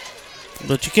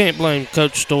 But you can't blame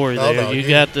Coach Story there. No, you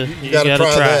got to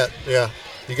try that. Yeah,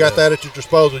 you got that at your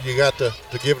disposal. You got to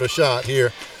give it a shot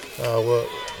here.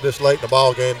 This late in the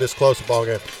ball game, this close to the ball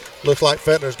game. Looks like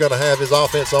Fettner's going to have his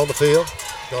offense on the field.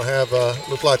 Going to have,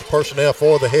 looks like the personnel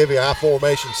for the heavy I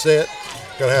formation set.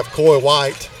 Going to have Coy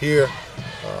White here,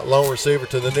 lone receiver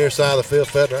to the near side of the field.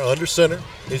 Fettner under center.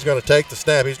 He's going to take the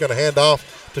snap. He's going to hand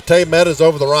off to Tay Meadows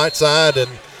over the right side,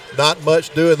 and not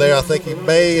much doing there. I think he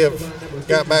may have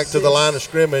got back to the line of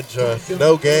scrimmage.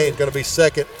 No gain. Going to be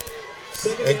 2nd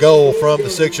and goal from the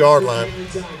 6-yard line.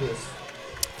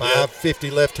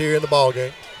 5:50 left here in the ball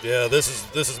game. Yeah, this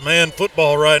is man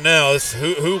football right now. It's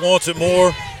who wants it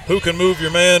more, who can move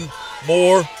your man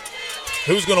more,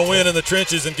 who's going to win in the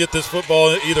trenches and get this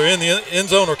football either in the end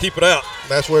zone or keep it out.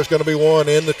 That's where it's going to be won,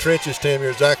 in the trenches, Tim.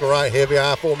 You're exactly right. Heavy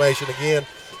I formation again.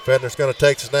 Fettner's going to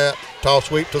take the snap. Toss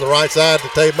sweep to the right side to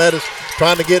Tay Meadows,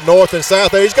 trying to get north and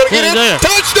south there. He's going to get in.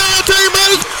 Touchdown, Tay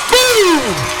Meadows.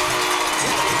 Boom!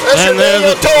 That's your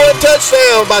Daniel towing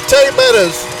touchdown by Tay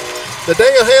Meadows. The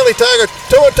Daniel Handley Tiger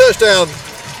towing touchdown.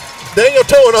 Daniel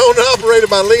Towing, owned and operated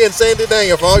by Lee and Sandy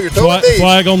Daniel, for all your towing needs.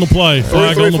 Flag on the play.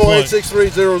 Flag on the play.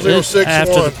 334-863-0061.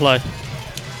 After the play.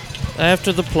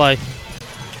 After the play.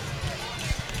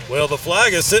 Well, the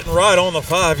flag is sitting right on the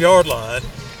 5-yard line.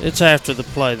 It's after the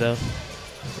play, though.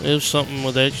 It was something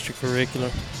with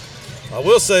extracurricular. I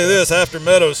will say this, after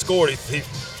Meadows scored, he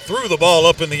threw the ball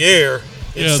up in the air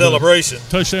in celebration.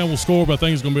 Touchdown will score, but I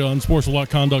think it's going to be unsportsmanlike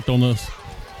conduct on this.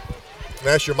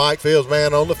 That's your Mike Fields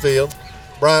man on the field.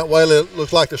 Bryant Whaley,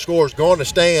 looks like the score is going to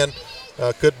stand.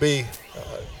 Could be,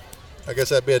 I guess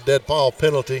that'd be a dead ball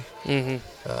penalty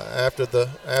after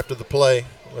the play.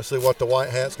 Let's see what the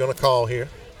white hat's going to call here.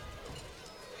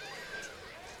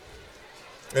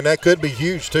 And that could be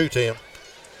huge too, Tim,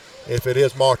 if it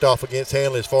is marked off against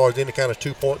Handley as far as any kind of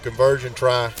 2-point conversion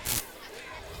try.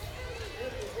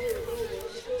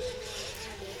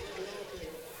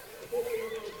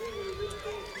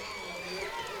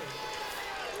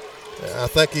 I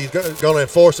think he's going to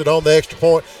enforce it on the extra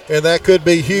point, and that could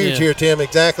be huge here, Tim.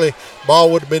 Exactly.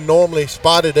 Ball would have been normally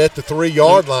spotted at the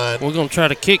 3-yard line. We're going to try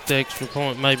to kick the extra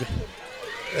point maybe.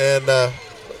 And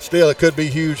still, it could be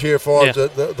huge here for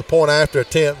the point after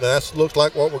attempt. That looks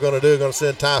like what we're going to do. We're going to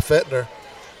send Ty Fettner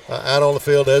out on the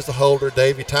field as the holder.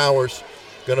 Davey Towers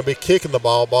going to be kicking the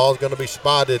ball. Ball's going to be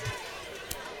spotted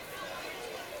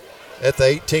at the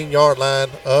 18-yard line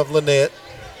of Lanett.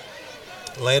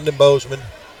 Landon Bozeman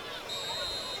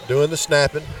doing the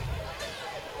snapping.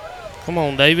 Come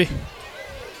on, Davey.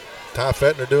 Ty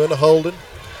Fettner doing the holding.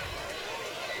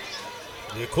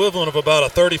 The equivalent of about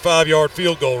a 35-yard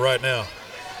field goal right now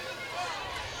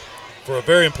for a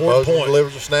very important Bozeman point.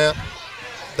 Delivers a snap.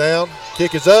 Down.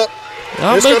 Kick is up.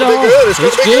 It's going to be good. It's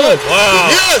going to be good. Wow.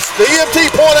 Yes, the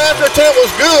EMT point after attempt was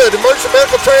good. Emergency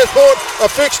Medical Transport, a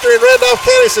fixture in Randolph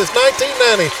County since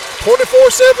 1990.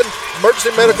 24/7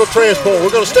 emergency medical transport. We're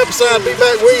going to step aside and be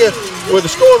back with you with a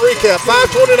score recap.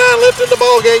 5:29 left in the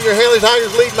ball game. Your Handley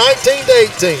Tigers lead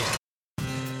 19-18.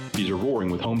 These are roaring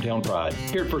with hometown pride.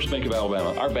 Here at First Bank of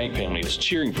Alabama, our bank family is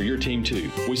cheering for your team too.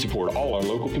 We support all our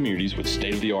local communities with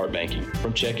state-of-the-art banking.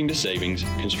 From checking to savings,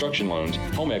 construction loans,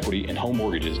 home equity, and home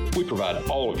mortgages, we provide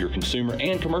all of your consumer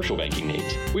and commercial banking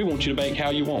needs. We want you to bank how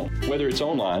you want. Whether it's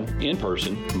online, in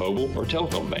person, mobile, or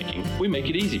telephone banking, we make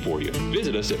it easy for you.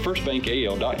 Visit us at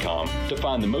firstbankal.com to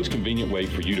find the most convenient way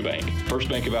for you to bank. First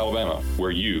Bank of Alabama,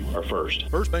 where you are first.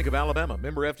 First Bank of Alabama,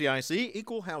 member FDIC,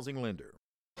 equal housing lender.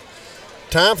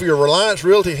 Time for your Reliance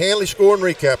Realty Handley Score and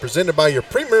Recap, presented by your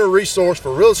premier resource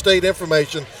for real estate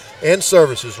information and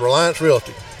services, Reliance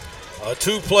Realty. A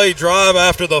two-play drive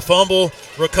after the fumble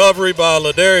recovery by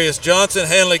Ladarius Johnson.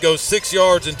 Handley goes 6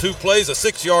 yards in 2 plays, a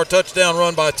 6-yard touchdown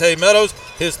run by Tay Meadows,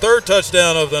 his third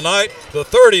touchdown of the night, the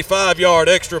 35-yard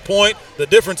extra point. The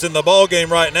difference in the ball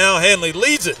game right now, Handley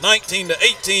leads it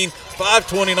 19-18,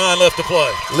 5:29 left to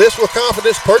play. List with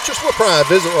confidence, purchase with pride.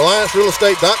 Visit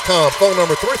RelianceRealEstate.com. Phone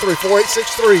number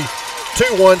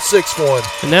 334-863-2161.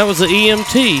 And that was the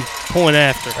EMT point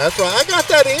after. That's right. I got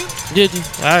that in. Did you?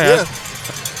 All right. Yeah.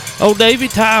 Oh, Davey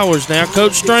Towers now.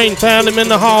 Coach Strain found him in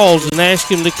the halls and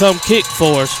asked him to come kick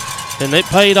for us, and it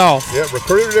paid off. Yeah,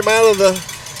 recruited him out of the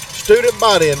student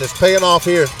body, and it's paying off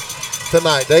here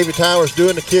tonight. Davey Towers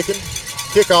doing the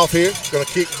kickoff here. Going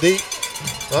to kick deep.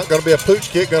 Not going to be a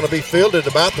pooch kick. Going to be fielded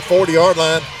about the 40-yard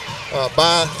line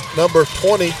by number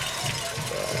 20.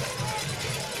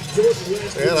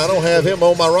 And I don't have him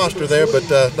on my roster there, but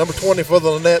number 20 for the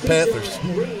Lanett Panthers.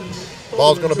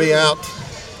 Ball's going to be out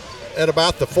at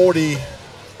about the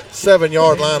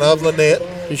 47-yard line of Lanett.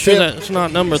 You sure that's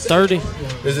not number 30?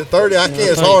 Is it 30? I can't.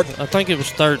 It's hard. I think it was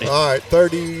 30. All right,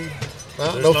 30.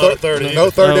 No 30. No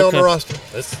 30 on the roster.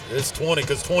 It's 20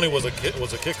 because 20 was a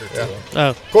kicker too. Oh.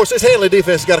 Of course, this Handley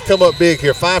defense has got to come up big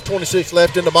here. 5:26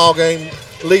 left in the ball game,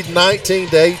 leading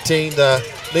 19-18.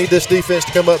 Need this defense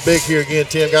to come up big here again,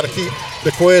 Tim. Got to keep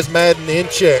DeQuez Madden in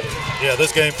check. Yeah,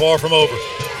 this game far from over.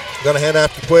 Going to hand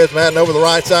out to DeQuez Madden over the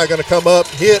right side. Going to come up,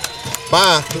 hit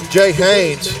by Jay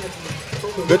Haynes.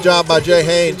 Good job by Jay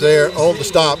Haynes there on the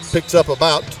stop. Picks up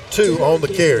about 2 on the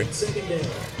carry.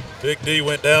 Big D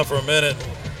went down for a minute.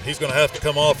 He's going to have to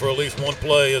come off for at least one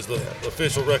play as the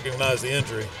official recognized the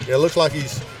injury. Yeah, it looks like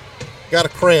he's got a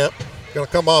cramp. Going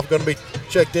to come off. Going to be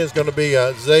checked in. Is going to be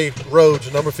Zay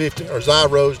Rhodes, number 50, or Zy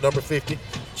Rhodes, number 50,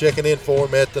 checking in for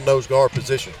him at the nose guard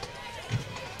position.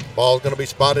 Ball's going to be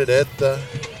spotted at the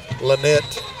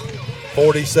Lanett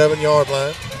 47-yard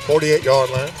line, 48-yard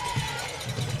line.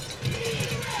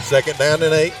 Second down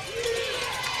and 8.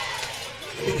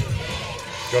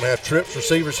 Going to have trips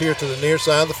receivers here to the near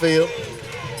side of the field.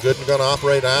 Gooden going to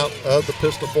operate out of the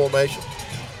pistol formation.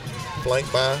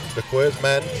 Flanked by DeQuez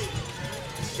Madden.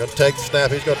 Going to take the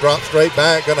snap. He's going to drop straight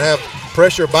back. Going to have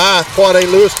pressure by Quade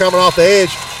Lewis coming off the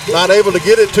edge. Not able to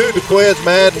get it to DeQuez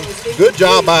Madden. Good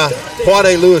job by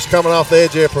Quade Lewis coming off the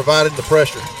edge there, providing the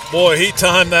pressure. Boy, he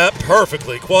timed that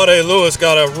perfectly. Quade Lewis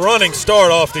got a running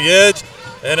start off the edge.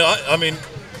 And, I mean,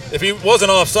 if he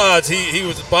wasn't off sides, he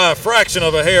was by a fraction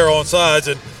of a hair on sides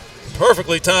and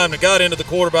perfectly timed and got into the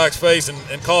quarterback's face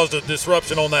and caused a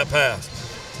disruption on that pass.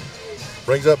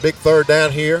 Brings up big third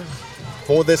down here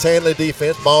for this Handley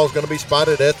defense. Ball's going to be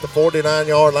spotted at the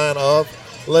 49-yard line of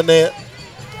Lanett.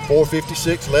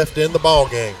 4:56 left in the ball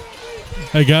game.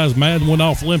 Hey, guys, Madden went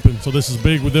off limping, so this is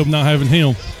big with them not having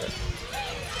him.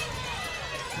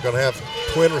 Going to have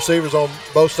twin receivers on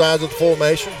both sides of the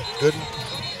formation. Good.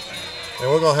 And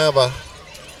we're going to have a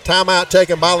timeout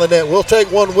taken by Lanett. We'll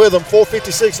take one with them.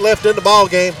 4:56 left in the ball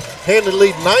game. Handley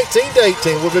lead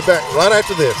 19-18. We'll be back right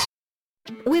after this.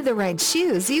 With the right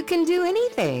shoes, you can do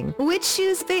anything. Which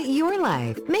shoes fit your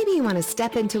life? Maybe you want to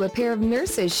step into a pair of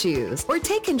nurse's shoes, or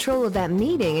take control of that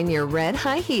meeting in your red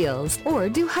high heels, or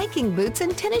do hiking boots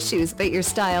and tennis shoes fit your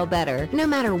style better? No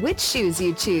matter which shoes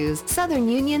you choose, Southern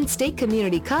Union State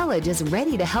Community College is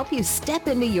ready to help you step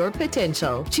into your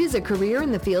potential. Choose a career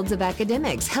in the fields of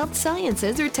academics, health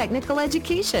sciences, or technical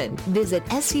education. Visit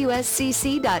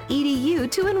suscc.edu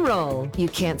to enroll. You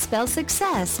can't spell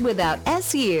success without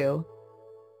SU.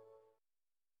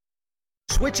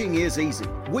 Switching is easy.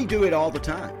 We do it all the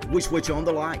time. We switch on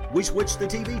the light. We switch the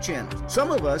TV channels. Some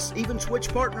of us even switch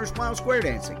partners while square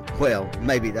dancing. Well,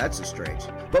 maybe that's a stretch.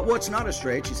 But what's not a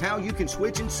stretch is how you can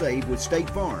switch and save with State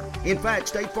Farm. In fact,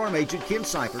 State Farm agent Ken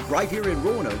Seifert, right here in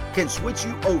Roanoke, can switch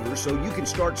you over so you can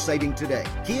start saving today.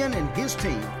 Ken and his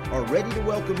team are ready to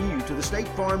welcome you to the State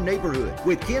Farm neighborhood.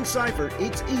 With Ken Seifert,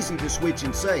 it's easy to switch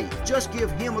and save. Just give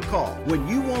him a call. When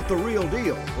you want the real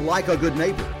deal, like a good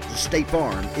neighbor, State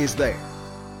Farm is there.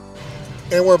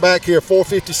 And we're back here,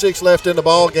 4:56 left in the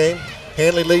ball game.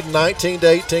 Handley leading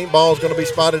 19-18. Ball is going to be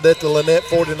spotted at the Lanett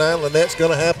 49. Lannett's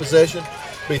going to have possession.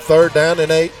 Be 3rd down and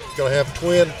 8. Going to have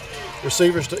twin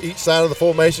receivers to each side of the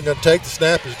formation. Going to take the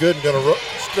snap, is good, and going to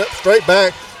step straight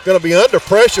back. Going to be under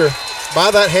pressure by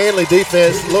that Handley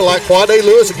defense. Look like Quade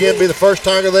Lewis again be the first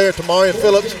Tiger there. Tamarian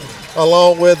Phillips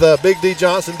along with Big D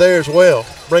Johnson there as well.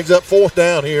 Brings up 4th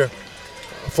down here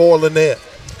for Lanett.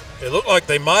 It looked like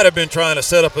they might have been trying to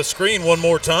set up a screen one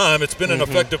more time. It's been an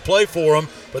effective play for them,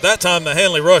 but that time the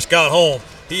Handley rush got home.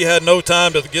 He had no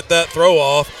time to get that throw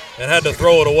off and had to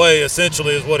throw it away,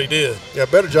 essentially, is what he did. Yeah,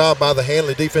 better job by the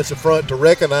Handley defensive front to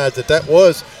recognize that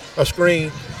was a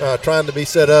screen trying to be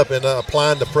set up and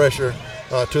applying the pressure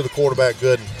to the quarterback,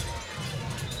 Gooden.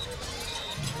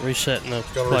 Resetting the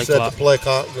Going to reset clock. the play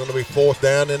clock. Going to be 4th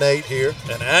down and 8 here.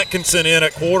 And Atkinson in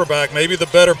at quarterback, maybe the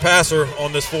better passer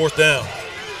on this 4th down.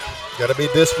 Got to be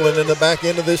disciplined in the back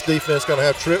end of this defense. Going to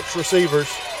have trips receivers.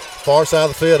 Far side of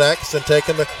the field, Atkinson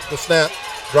taking the snap,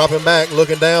 dropping back,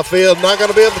 looking downfield. Not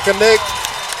going to be able to connect.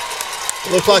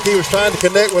 Looks like he was trying to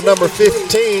connect with number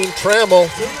 15, Trammell,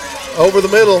 over the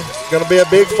middle. Going to be a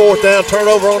big 4th down,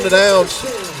 turnover on the downs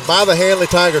by the Handley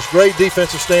Tigers. Great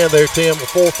defensive stand there, Tim, with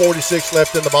 4:46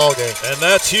 left in the ballgame. And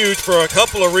that's huge for a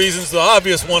couple of reasons. The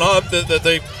obvious one, that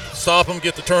they stop them,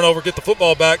 get the turnover, get the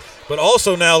football back. But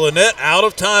also now Lanett out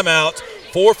of timeouts,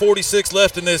 4:46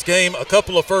 left in this game, a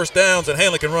couple of first downs, and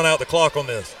Handley can run out the clock on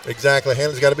this. Exactly.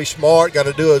 Handley's got to be smart, got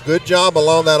to do a good job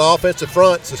along that offensive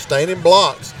front, sustaining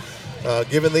blocks,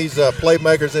 giving these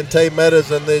playmakers in Tay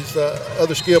Meadows and these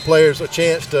other skill players a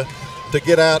chance to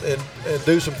get out and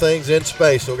do some things in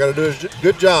space. So we've got to do a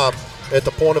good job at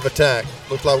the point of attack.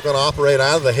 Looks like we're going to operate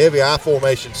out of the heavy I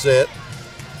formation set.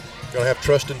 Going to have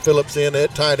Trustin Phillips in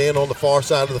at tight end on the far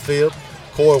side of the field.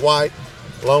 Coy White,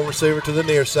 lone receiver to the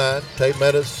near side. Tate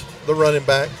Meadows, the running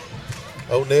back.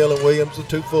 O'Neal and Williams, the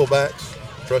 2 fullbacks.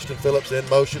 Trustin Phillips in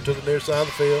motion to the near side of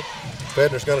the field.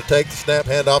 Fedner's going to take the snap,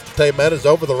 hand off to Tate Meadows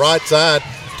over the right side.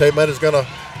 Tate Meadows going to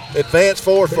advance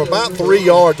forward for about 3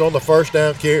 yards on the 1st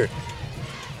down carry.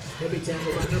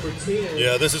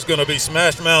 Yeah, this is going to be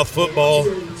smash mouth football.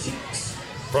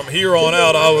 From here on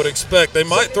out, I would expect they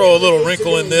might throw a little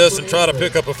wrinkle in this and try to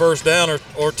pick up a 1st down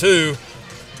or 2,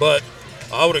 but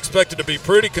I would expect it to be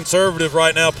pretty conservative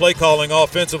right now, play calling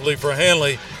offensively for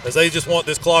Handley, as they just want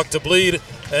this clock to bleed.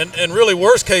 And really,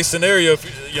 worst case scenario,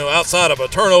 if, outside of a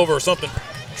turnover or something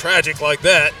tragic like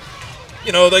that,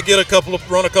 they get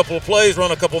run a couple of plays,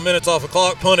 run a couple of minutes off the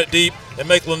clock, punt it deep, and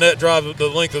make Lanett drive the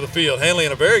length of the field. Handley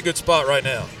in a very good spot right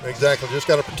now. Exactly. Just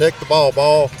got to protect the ball.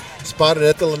 Ball spotted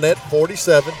at the Lanett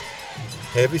 47.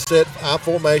 Heavy set I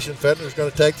formation. Fetner's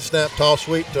going to take the snap, toss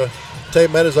sweep to Tay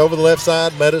Meadows over the left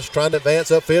side. Meadows trying to advance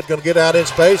upfield, going to get out in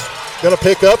space. Going to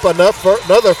pick up another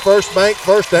first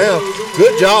down.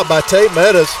 Good job by Tay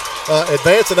Meadows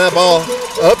advancing that ball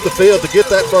up the field to get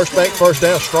that first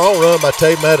down. Strong run by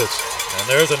Tay Meadows. And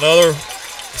there's another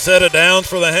set of downs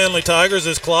for the Handley Tigers.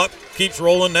 This clock keeps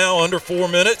rolling now under 4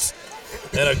 minutes.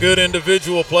 And a good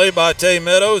individual play by Tay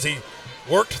Meadows. He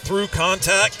worked through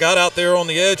contact, got out there on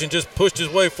the edge, and just pushed his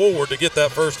way forward to get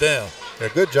that 1st down. Yeah,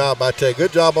 good job by Tay.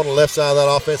 Good job on the left side of that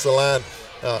offensive line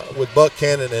with Buck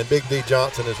Cannon and Big D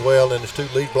Johnson as well, and his 2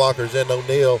 lead blockers in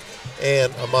O'Neal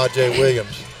and Amaje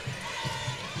Williams.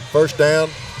 1st down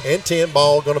and 10.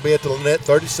 Ball going to be at the Lanett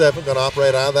 37. Going to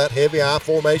operate out of that heavy I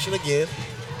formation again.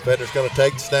 Fedner's going to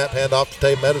take the snap, hand off to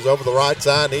Tay Meadows over the right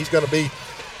side, and he's going to be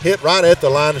hit right at the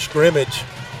line of scrimmage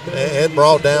and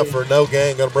brought down for no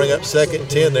gain. Going to bring up 2nd and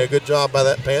 10 there. Good job by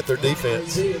that Panther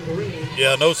defense.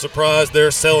 Yeah, no surprise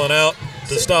they're selling out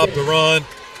to stop the run.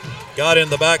 Got in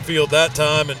the backfield that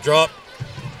time and dropped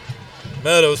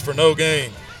Meadows for no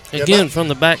gain. Again, from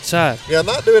the backside. Yeah,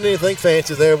 not doing anything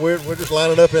fancy there. We're just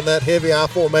lining up in that heavy I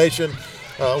formation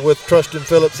with Trustin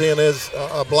Phillips in as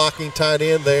a blocking tight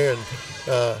end there,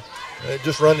 and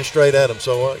just running straight at him.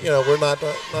 So, we're not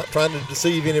trying to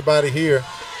deceive anybody here.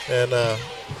 And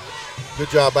good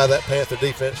job by that Panther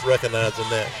defense recognizing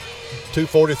that.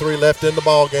 2:43 left in the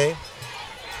ball game.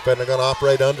 Fenner going to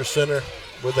operate under center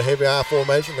with the heavy I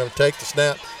formation. Going to take the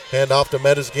snap, hand off to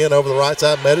Meadows again over the right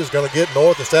side. Meadows going to get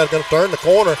north instead of going to turn the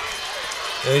corner.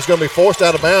 And he's going to be forced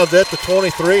out of bounds at the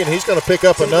 23, and he's going to pick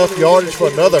up enough yardage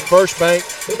for another first down.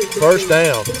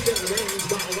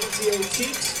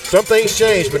 Some things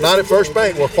change, but not at First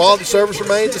Bank, where quality service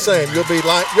remains the same. You'll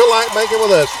like banking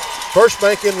with us. First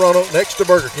Bank in Roanoke, next to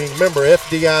Burger King. Member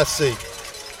FDIC.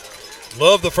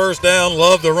 Love the first down,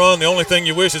 love the run. The only thing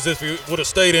you wish is if you would have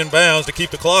stayed in bounds to keep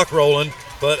the clock rolling,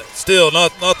 but still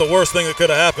not the worst thing that could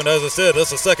have happened. As I said,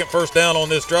 that's the second first down on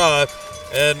this drive,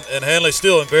 and Handley's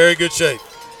still in very good shape.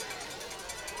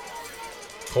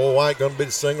 Cole White going to be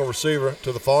the single receiver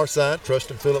to the far side.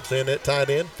 Trustin Phillips in at tight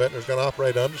end. Fetner's going to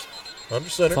operate under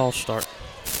center. False start.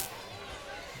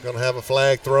 Going to have a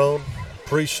flag thrown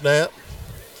pre-snap.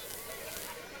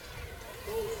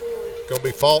 Going to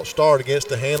be false start against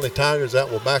the Handley Tigers. That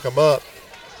will back them up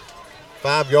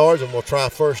 5 yards, and we'll try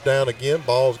first down again.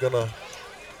 Ball's going to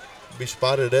be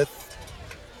spotted at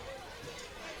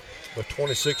the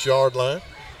 26-yard line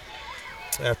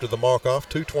after the mark-off.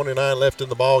 2:29 left in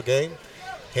the ball game.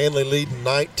 Handley leading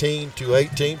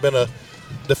 19-18. Been a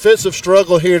defensive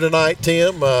struggle here tonight,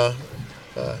 Tim.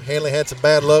 Handley had some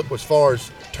bad luck as far as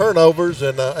turnovers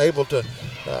and able to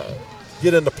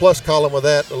get in the plus column with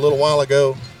that a little while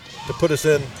ago to put us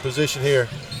in position here.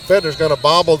 Fetner's going to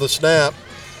bobble the snap.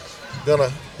 Going to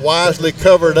wisely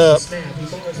cover it up.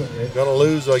 Going to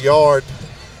lose a yard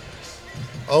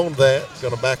on that.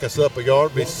 Going to back us up a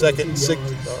yard. Be second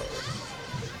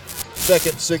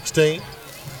 16.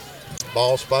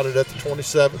 Ball spotted at the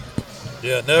 27.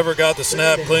 Yeah, never got the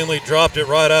snap cleanly. Dropped it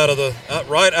right out of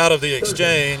the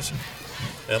exchange.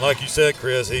 And like you said,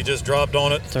 Chris, he just dropped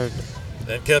on it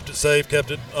and kept it safe,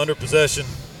 kept it under possession.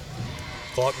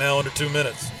 Clock now under 2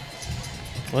 minutes.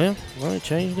 Well, he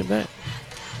changed it back.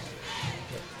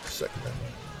 Second down.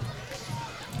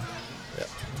 Yeah.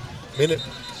 Minute.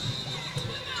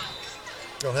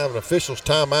 Going to have an official's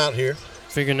timeout here.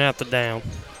 Figuring out the down.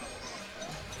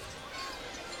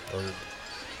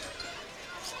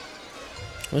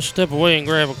 Let's step away and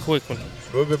grab a quick one.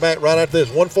 We'll be back right after this.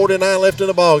 1:49 left in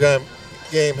the ball game.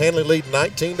 Handley leading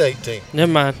 19-18.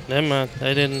 Never mind.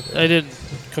 They didn't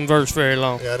converse very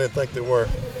long. Yeah, I didn't think they were.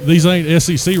 These ain't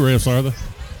SEC refs, are they?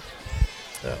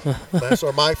 Yeah. That's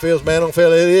our Mike Fields man on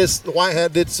field. It is, the White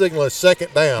Hat did signal a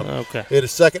second down. Okay. It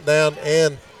is second down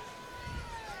and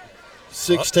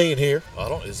 16 here.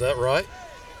 Is that right?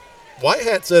 White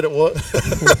Hat said it was.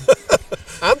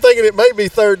 I'm thinking it may be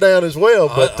third down as well.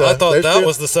 But I thought that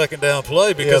was the second down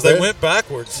play because they went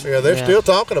backwards. Yeah, they're still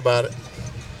talking about it.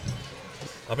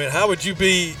 I mean, how would you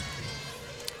be?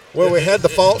 Well, we had the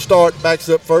false start, backs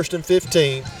up 1st and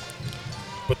 15.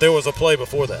 But there was a play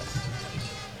before that.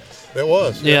 There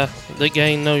was. Yeah, they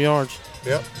gained no yards.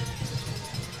 Yep.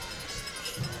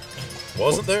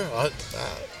 Wasn't there?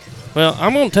 Well,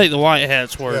 I'm going to take the White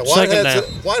Hat's word. Yeah, second down.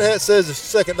 White Hat says it's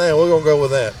second down. We're going to go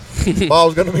with that.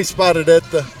 Ball's going to be spotted at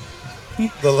the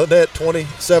Lanett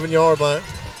 27-yard line.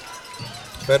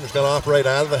 Fetner's going to operate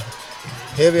out of the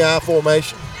heavy I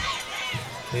formation.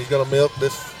 He's going to milk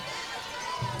this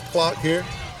clock here.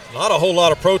 Not a whole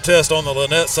lot of protest on the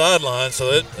Lanett sideline,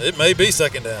 so it may be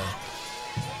second down.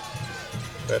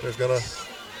 Fetner's going to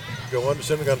go under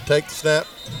center, going to take the snap.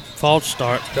 False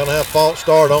start. Going to have false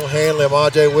start on Handley.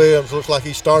 Ajay Williams looks like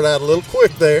he started out a little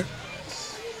quick there.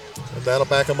 And that'll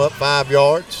back him up 5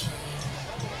 yards.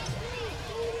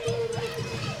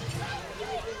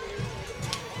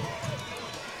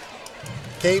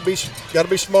 Got to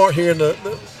be smart here at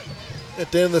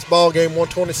the end of this ball game.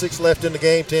 1:26 left in the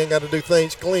game. 10 got to do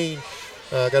things clean.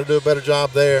 Got to do a better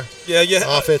job there.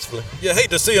 Yeah. Offensively. You hate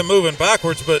to see him moving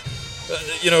backwards, but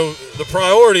the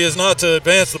priority is not to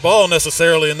advance the ball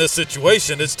necessarily in this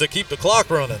situation. It's to keep the clock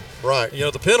running. Right.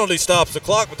 The penalty stops the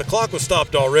clock, but the clock was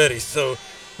stopped already. So,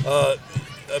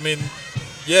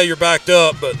 you're backed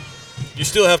up, but you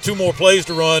still have 2 more plays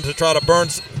to run to try to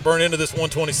burn into this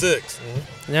 126. Mm-hmm.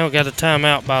 Now we got a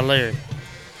timeout by Larry.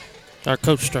 Our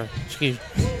Coach Strain. Excuse me.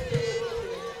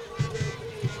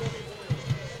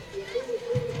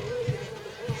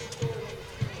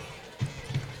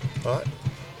 All right.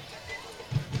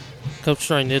 Coach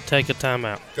Strain did take a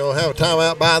timeout. Going to have a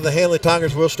timeout by the Handley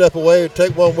Tigers. We'll step away and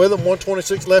take one with them.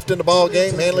 1:26 left in the ball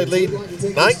game. Handley leading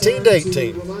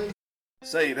 19-18.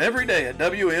 Save every day at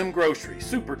WM Grocery.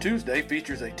 Super Tuesday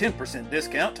features a 10%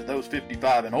 discount to those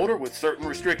 55 and older with certain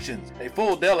restrictions. A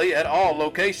full deli at all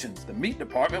locations. The meat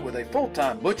department with a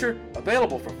full-time butcher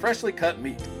available for freshly cut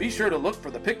meat. Be sure to look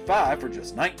for the Pick 5 for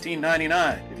just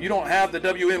 $19.99. If you don't have the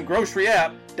WM Grocery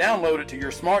app, download it to your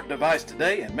smart device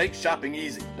today and make shopping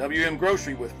easy. WM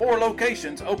Grocery with 4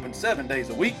 locations open 7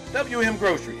 days a week. WM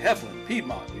Grocery, Heflin,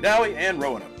 Piedmont, Udowie, and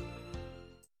Roanoke.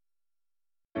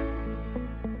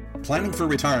 Planning for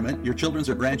retirement, your children's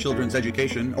or grandchildren's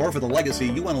education, or for the legacy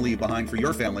you want to leave behind for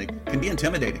your family can be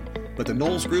intimidating. But the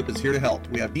Knowles Group is here to help.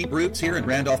 We have deep roots here in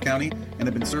Randolph County and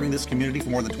have been serving this community for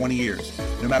more than 20 years.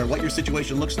 No matter what your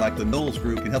situation looks like, the Knowles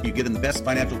Group can help you get in the best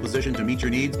financial position to meet your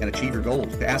needs and achieve your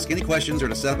goals. To ask any questions or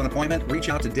to set up an appointment, reach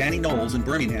out to Danny Knowles in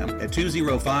Birmingham at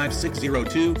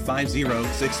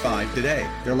 205-602-5065 today.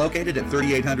 They're located at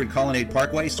 3800 Colonnade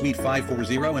Parkway, Suite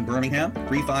 540 in Birmingham,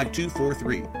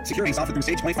 35243. Securities offered through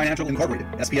Sage Point Financial Incorporated.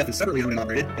 SPF is separately owned and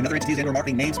operated, and other entities and/or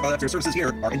marketing names, products, or services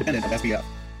here are independent of SPF.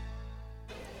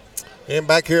 And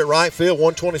back here at right field,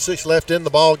 1:26 left in the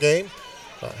ball game.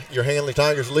 Your Handley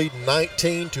Tigers lead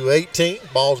 19-18.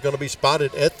 Ball's going to be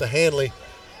spotted at the Handley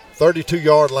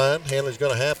 32-yard line. Handley's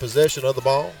going to have possession of the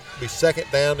ball. Be second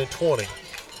down and 20.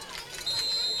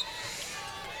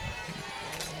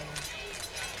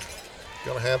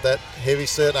 Going to have that heavy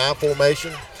set I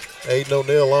formation. Aiden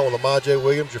O'Neill along with Lamar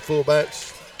Williams, your fullbacks.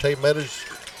 Tate Meadows,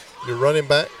 your running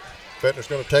back. Fetner's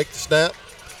going to take the snap.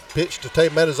 Pitch to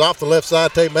Tate Meadows off the left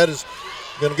side. Tate Meadows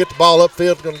going to get the ball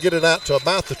upfield, going to get it out to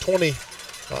about the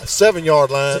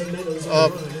 27-yard line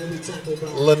of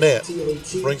Lanett.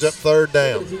 Brings up third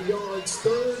down.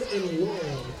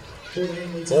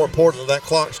 More importantly, that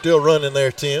clock's still running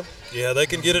there, Tim. Yeah, they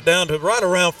can get it down to right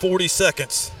around 40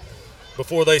 seconds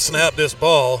before they snap this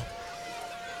ball.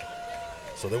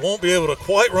 So they won't be able to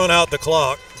quite run out the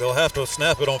clock. They'll have to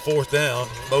snap it on fourth down,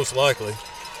 most likely.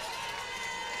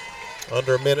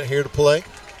 Under a minute here to play.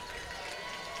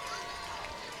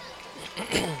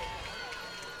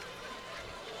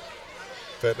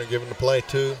 Fetner giving the play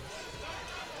to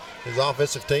his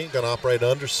offensive team. Going to operate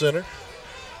under center.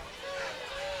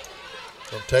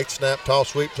 Going to take the snap, toss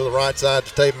sweep to the right side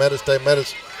to Tate Meadows. Tate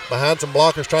Meadows behind some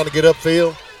blockers trying to get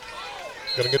upfield.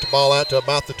 Going to get the ball out to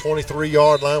about the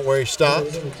 23-yard line where he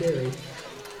stopped.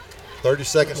 30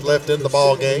 seconds left in the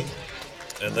ball game.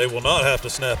 And they will not have to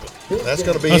snap it. That's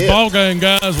going to be That's it. Ball game,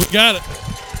 guys. We got it.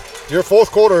 Your fourth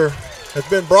quarter has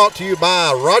been brought to you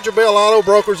by Roger Bell Auto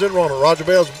Brokers in Roanoke. Roger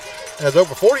Bell has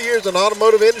over 40 years in the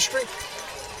automotive industry.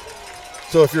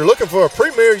 So if you're looking for a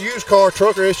premier used car,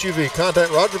 truck, or SUV,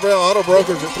 contact Roger Bell Auto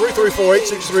Brokers at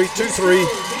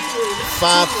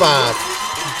 334-863-2355.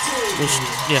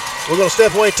 Yeah. We're going to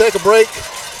step away and take a break.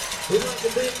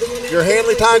 Your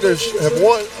Handley Tigers have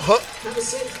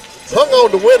hung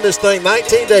on to win this thing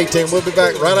 19-18. We'll be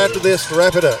back right after this to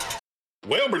wrap it up.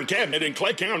 Wellborn Cabinet in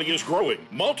Clay County is growing.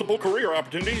 Multiple career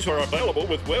opportunities are available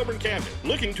with Wellborn Cabinet,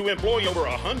 looking to employ over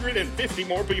 150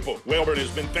 more people. Wellborn has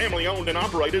been family owned and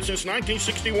operated since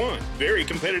 1961. Very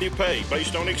competitive pay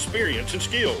based on experience and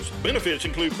skills. Benefits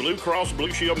include Blue Cross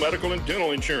Blue Shield medical and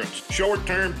dental insurance,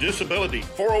 short-term disability,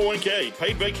 401k,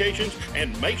 paid vacations,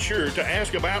 and make sure to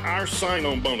ask about our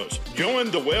sign-on bonus.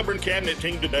 Join the Wellborn Cabinet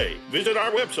team today. Visit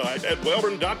our website at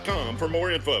wellborn.com for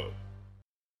more info.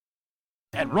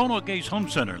 At Roanoke Gates Home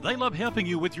Center, they love helping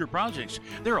you with your projects.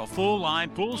 They're a full-line,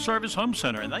 full-service home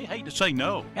center, and they hate to say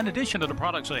no. In addition to the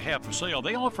products they have for sale,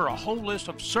 they offer a whole list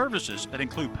of services that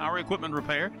include power equipment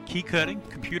repair, key cutting,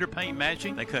 computer paint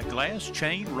matching. They cut glass,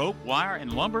 chain, rope, wire,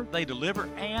 and lumber. They deliver,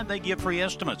 and they give free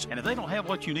estimates. And if they don't have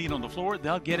what you need on the floor,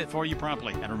 they'll get it for you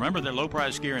promptly. And remember their low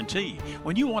price guarantee.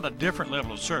 When you want a different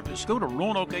level of service, go to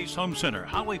Roanoke Gates Home Center,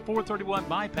 Highway 431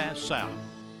 Bypass South.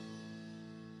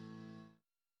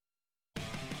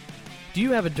 Do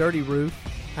you have a dirty roof,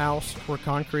 house, or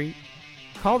concrete?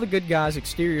 Call the Good Guys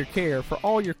Exterior Care for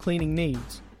all your cleaning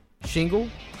needs. Shingle,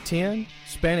 tin,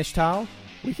 Spanish tile,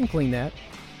 we can clean that.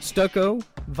 Stucco,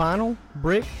 vinyl,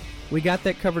 brick, we got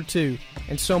that covered too,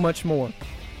 and so much more.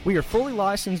 We are fully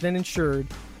licensed and insured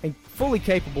and fully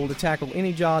capable to tackle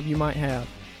any job you might have.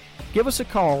 Give us a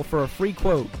call for a free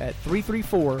quote at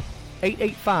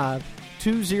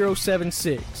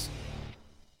 334-885-2076.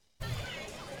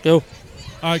 Go.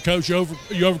 All right, Coach, you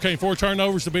overcame 4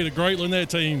 turnovers to beat a great Lanett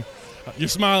team. You're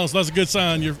smiling, so that's a good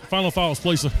sign. Your final thoughts,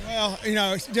 please, sir. Well,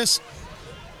 it's just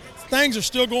things are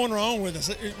still going wrong with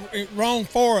us, wrong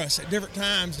for us at different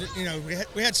times.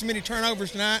 We had so many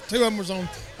turnovers tonight. 2 of them was on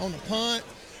the punt.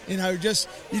 You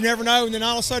never know. And then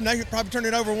all of a sudden, they could probably turn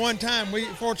it over one time. We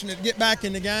were fortunate to get back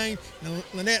in the game.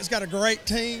 Lannett's got a great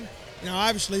team.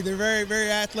 Obviously they're very, very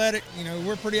athletic.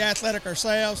 We're pretty athletic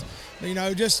ourselves. You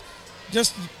know, just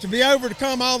to be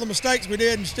overcome all the mistakes we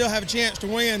did and still have a chance to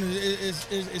win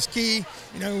is key.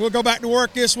 You know, we'll go back to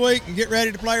work this week and get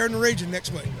ready to play in the region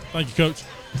next week. Thank you, Coach.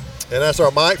 And that's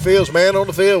our Mike Fields man on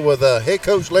the field with head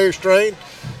coach Larry Strain.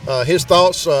 His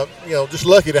thoughts, just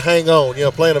lucky to hang on. You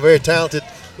know, playing a very talented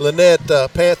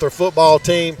Lanett Panther football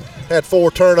team, had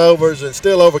 4 turnovers and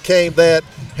still overcame that.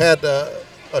 Had a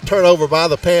turnover by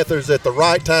the Panthers at the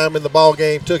right time in the ball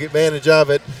game, took advantage of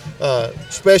it.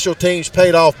 Special teams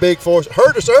paid off big for us.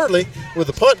 Hurt us early with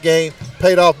the punt game,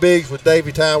 paid off big with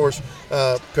Davey Towers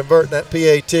converting that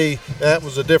PAT. That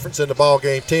was the difference in the ball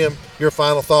game. Tim, your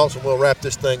final thoughts, and we'll wrap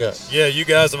this thing up. Yeah, you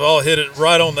guys have all hit it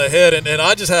right on the head, and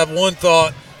I just have one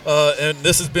thought. And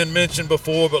this has been mentioned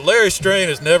before, but Larry Strain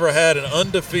has never had an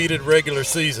undefeated regular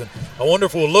season. I wonder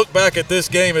if we'll look back at this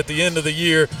game at the end of the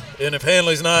year, and if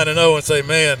Handley's 9-0 and say,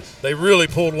 man, they really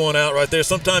pulled one out right there.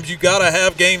 Sometimes you got to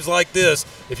have games like this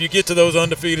if you get to those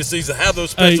undefeated seasons, have those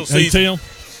special seasons. Hey, Tim.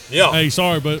 Yeah. Hey,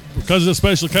 sorry, but because of the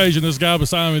special occasion, this guy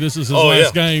beside me, this is his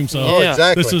last game. So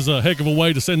exactly. This is a heck of a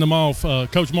way to send them off.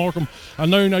 Coach Markham, I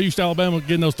know you're not used to Alabama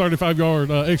getting those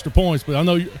 35-yard extra points, but I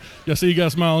know I see you got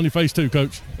a smile on your face too,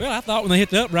 Coach. Well, I thought when they hit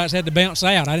the uprights, they had to bounce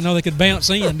out. I didn't know they could bounce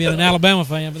in, being an Alabama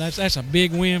fan, but that's a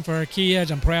big win for our kids.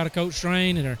 I'm proud of Coach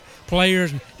Strain and our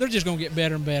players, and they're just going to get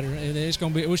better and better. It's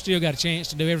going to be. We still got a chance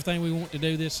to do everything we want to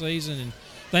do this season, and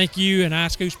thank you and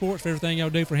iSchool Sports for everything y'all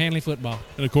do for Handley football.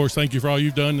 And, of course, thank you for all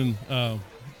you've done, and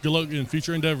good luck in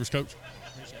future endeavors, Coach.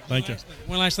 Thank you.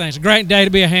 One last thing. It's a great day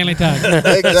to be a Handley Tiger.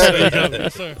 Exactly.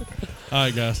 Yes, sir. All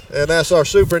right, guys. And that's our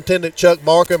superintendent, Chuck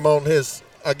Markham, on his,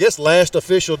 I guess, last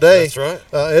official day. That's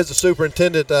right. As the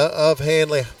superintendent of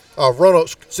Handley,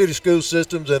 Roanoke City School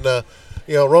Systems. And,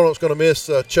 Roanoke's going to miss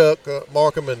Chuck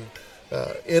Markham and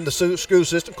in the school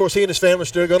system. Of course, he and his family are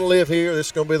still going to live here. This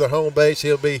is going to be their home base.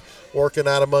 He'll be working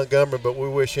out of Montgomery, but we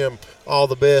wish him all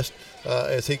the best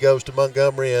as he goes to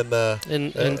Montgomery.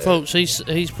 And folks,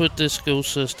 he's put this school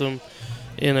system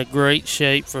in a great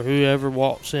shape for whoever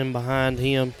walks in behind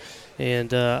him.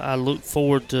 And I look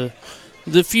forward to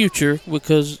the future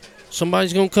because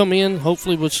somebody's going to come in,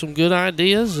 hopefully with some good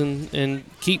ideas and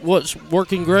keep what's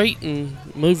working great and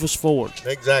move us forward.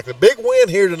 Exactly. Big win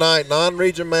here tonight,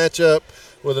 non-region matchup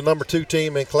with the number 2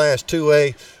 team in Class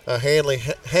 2A. Handley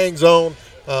hangs on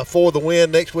for the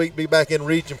win. Next week, be back in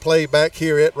region play back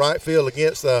here at Wright Field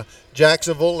against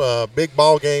Jacksonville. Big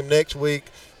ball game next week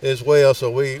as well. So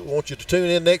we want you to tune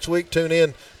in next week. Tune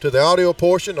in to the audio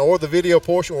portion or the video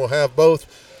portion. We'll have both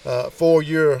for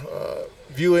your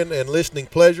viewing and listening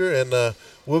pleasure. And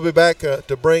we'll be back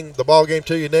to bring the ball game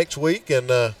to you next week.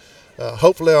 And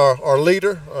hopefully our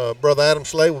leader, Brother Adam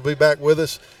Slay, will be back with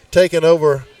us, taking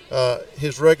over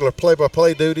his regular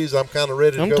play-by-play duties. I'm kind of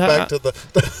ready to go back to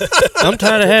the I'm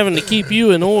tired of having to keep you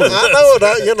in order. I know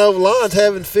it. Lon's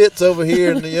having fits over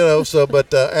here, and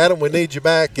but Adam, we need you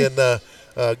back, and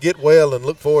get well, and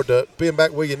look forward to being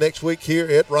back with you next week here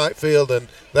at Wright Field. And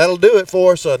that'll do it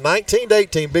for us.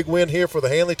 19-18, big win here for the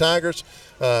Handley Tigers.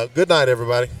 Good night,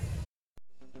 everybody.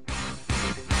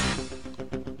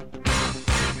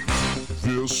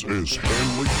 This is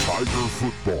Handley Tiger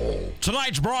football.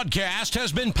 Tonight's broadcast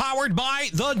has been powered by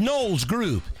the Knowles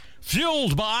Group,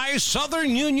 fueled by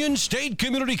Southern Union State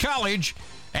Community College,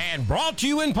 and brought to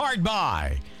you in part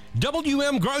by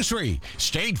WM Grocery,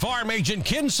 State Farm Agent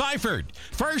Ken Seifert,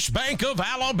 First Bank of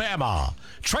Alabama,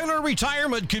 Trailer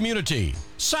Retirement Community,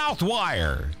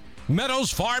 Southwire,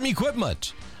 Meadows Farm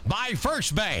Equipment, by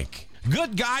First Bank,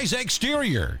 Good Guys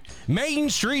Exterior, Main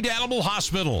Street Animal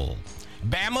Hospital,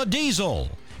 Bama Diesel,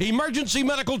 Emergency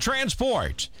Medical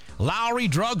Transport, Lowry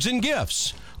Drugs and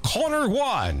Gifts, Corner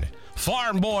One,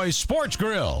 Farm Boys Sports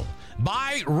Grill,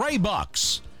 by Ray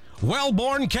Bucks,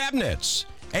 Wellborn Cabinets,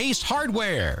 Ace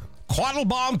Hardware,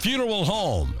 Quattlebaum Funeral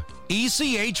Home,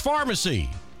 ECH Pharmacy,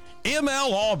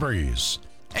 ML Aubreys,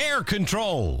 Air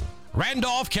Control,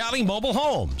 Randolph County Mobile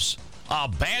Homes,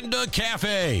 Abanda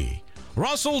Cafe,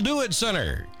 Russell Do-It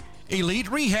Center,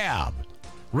 Elite Rehab,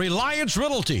 Reliance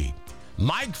Realty,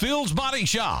 Mike Fields Body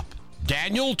Shop,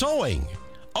 Daniel Towing,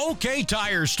 OK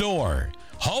Tire Store,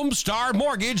 Homestar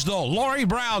Mortgage, the Lori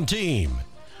Brown Team,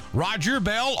 Roger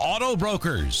Bell Auto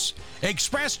Brokers,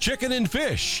 Express Chicken and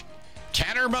Fish,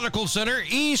 Tanner Medical Center,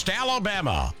 East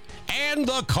Alabama, and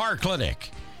the Car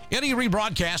Clinic. Any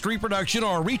rebroadcast, reproduction,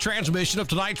 or retransmission of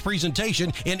tonight's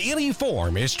presentation in any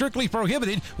form is strictly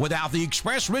prohibited without the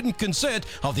express written consent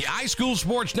of the iSchool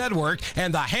Sports Network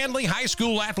and the Handley High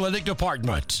School Athletic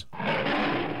Department.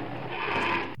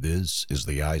 This is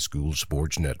the iSchool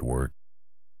Sports Network.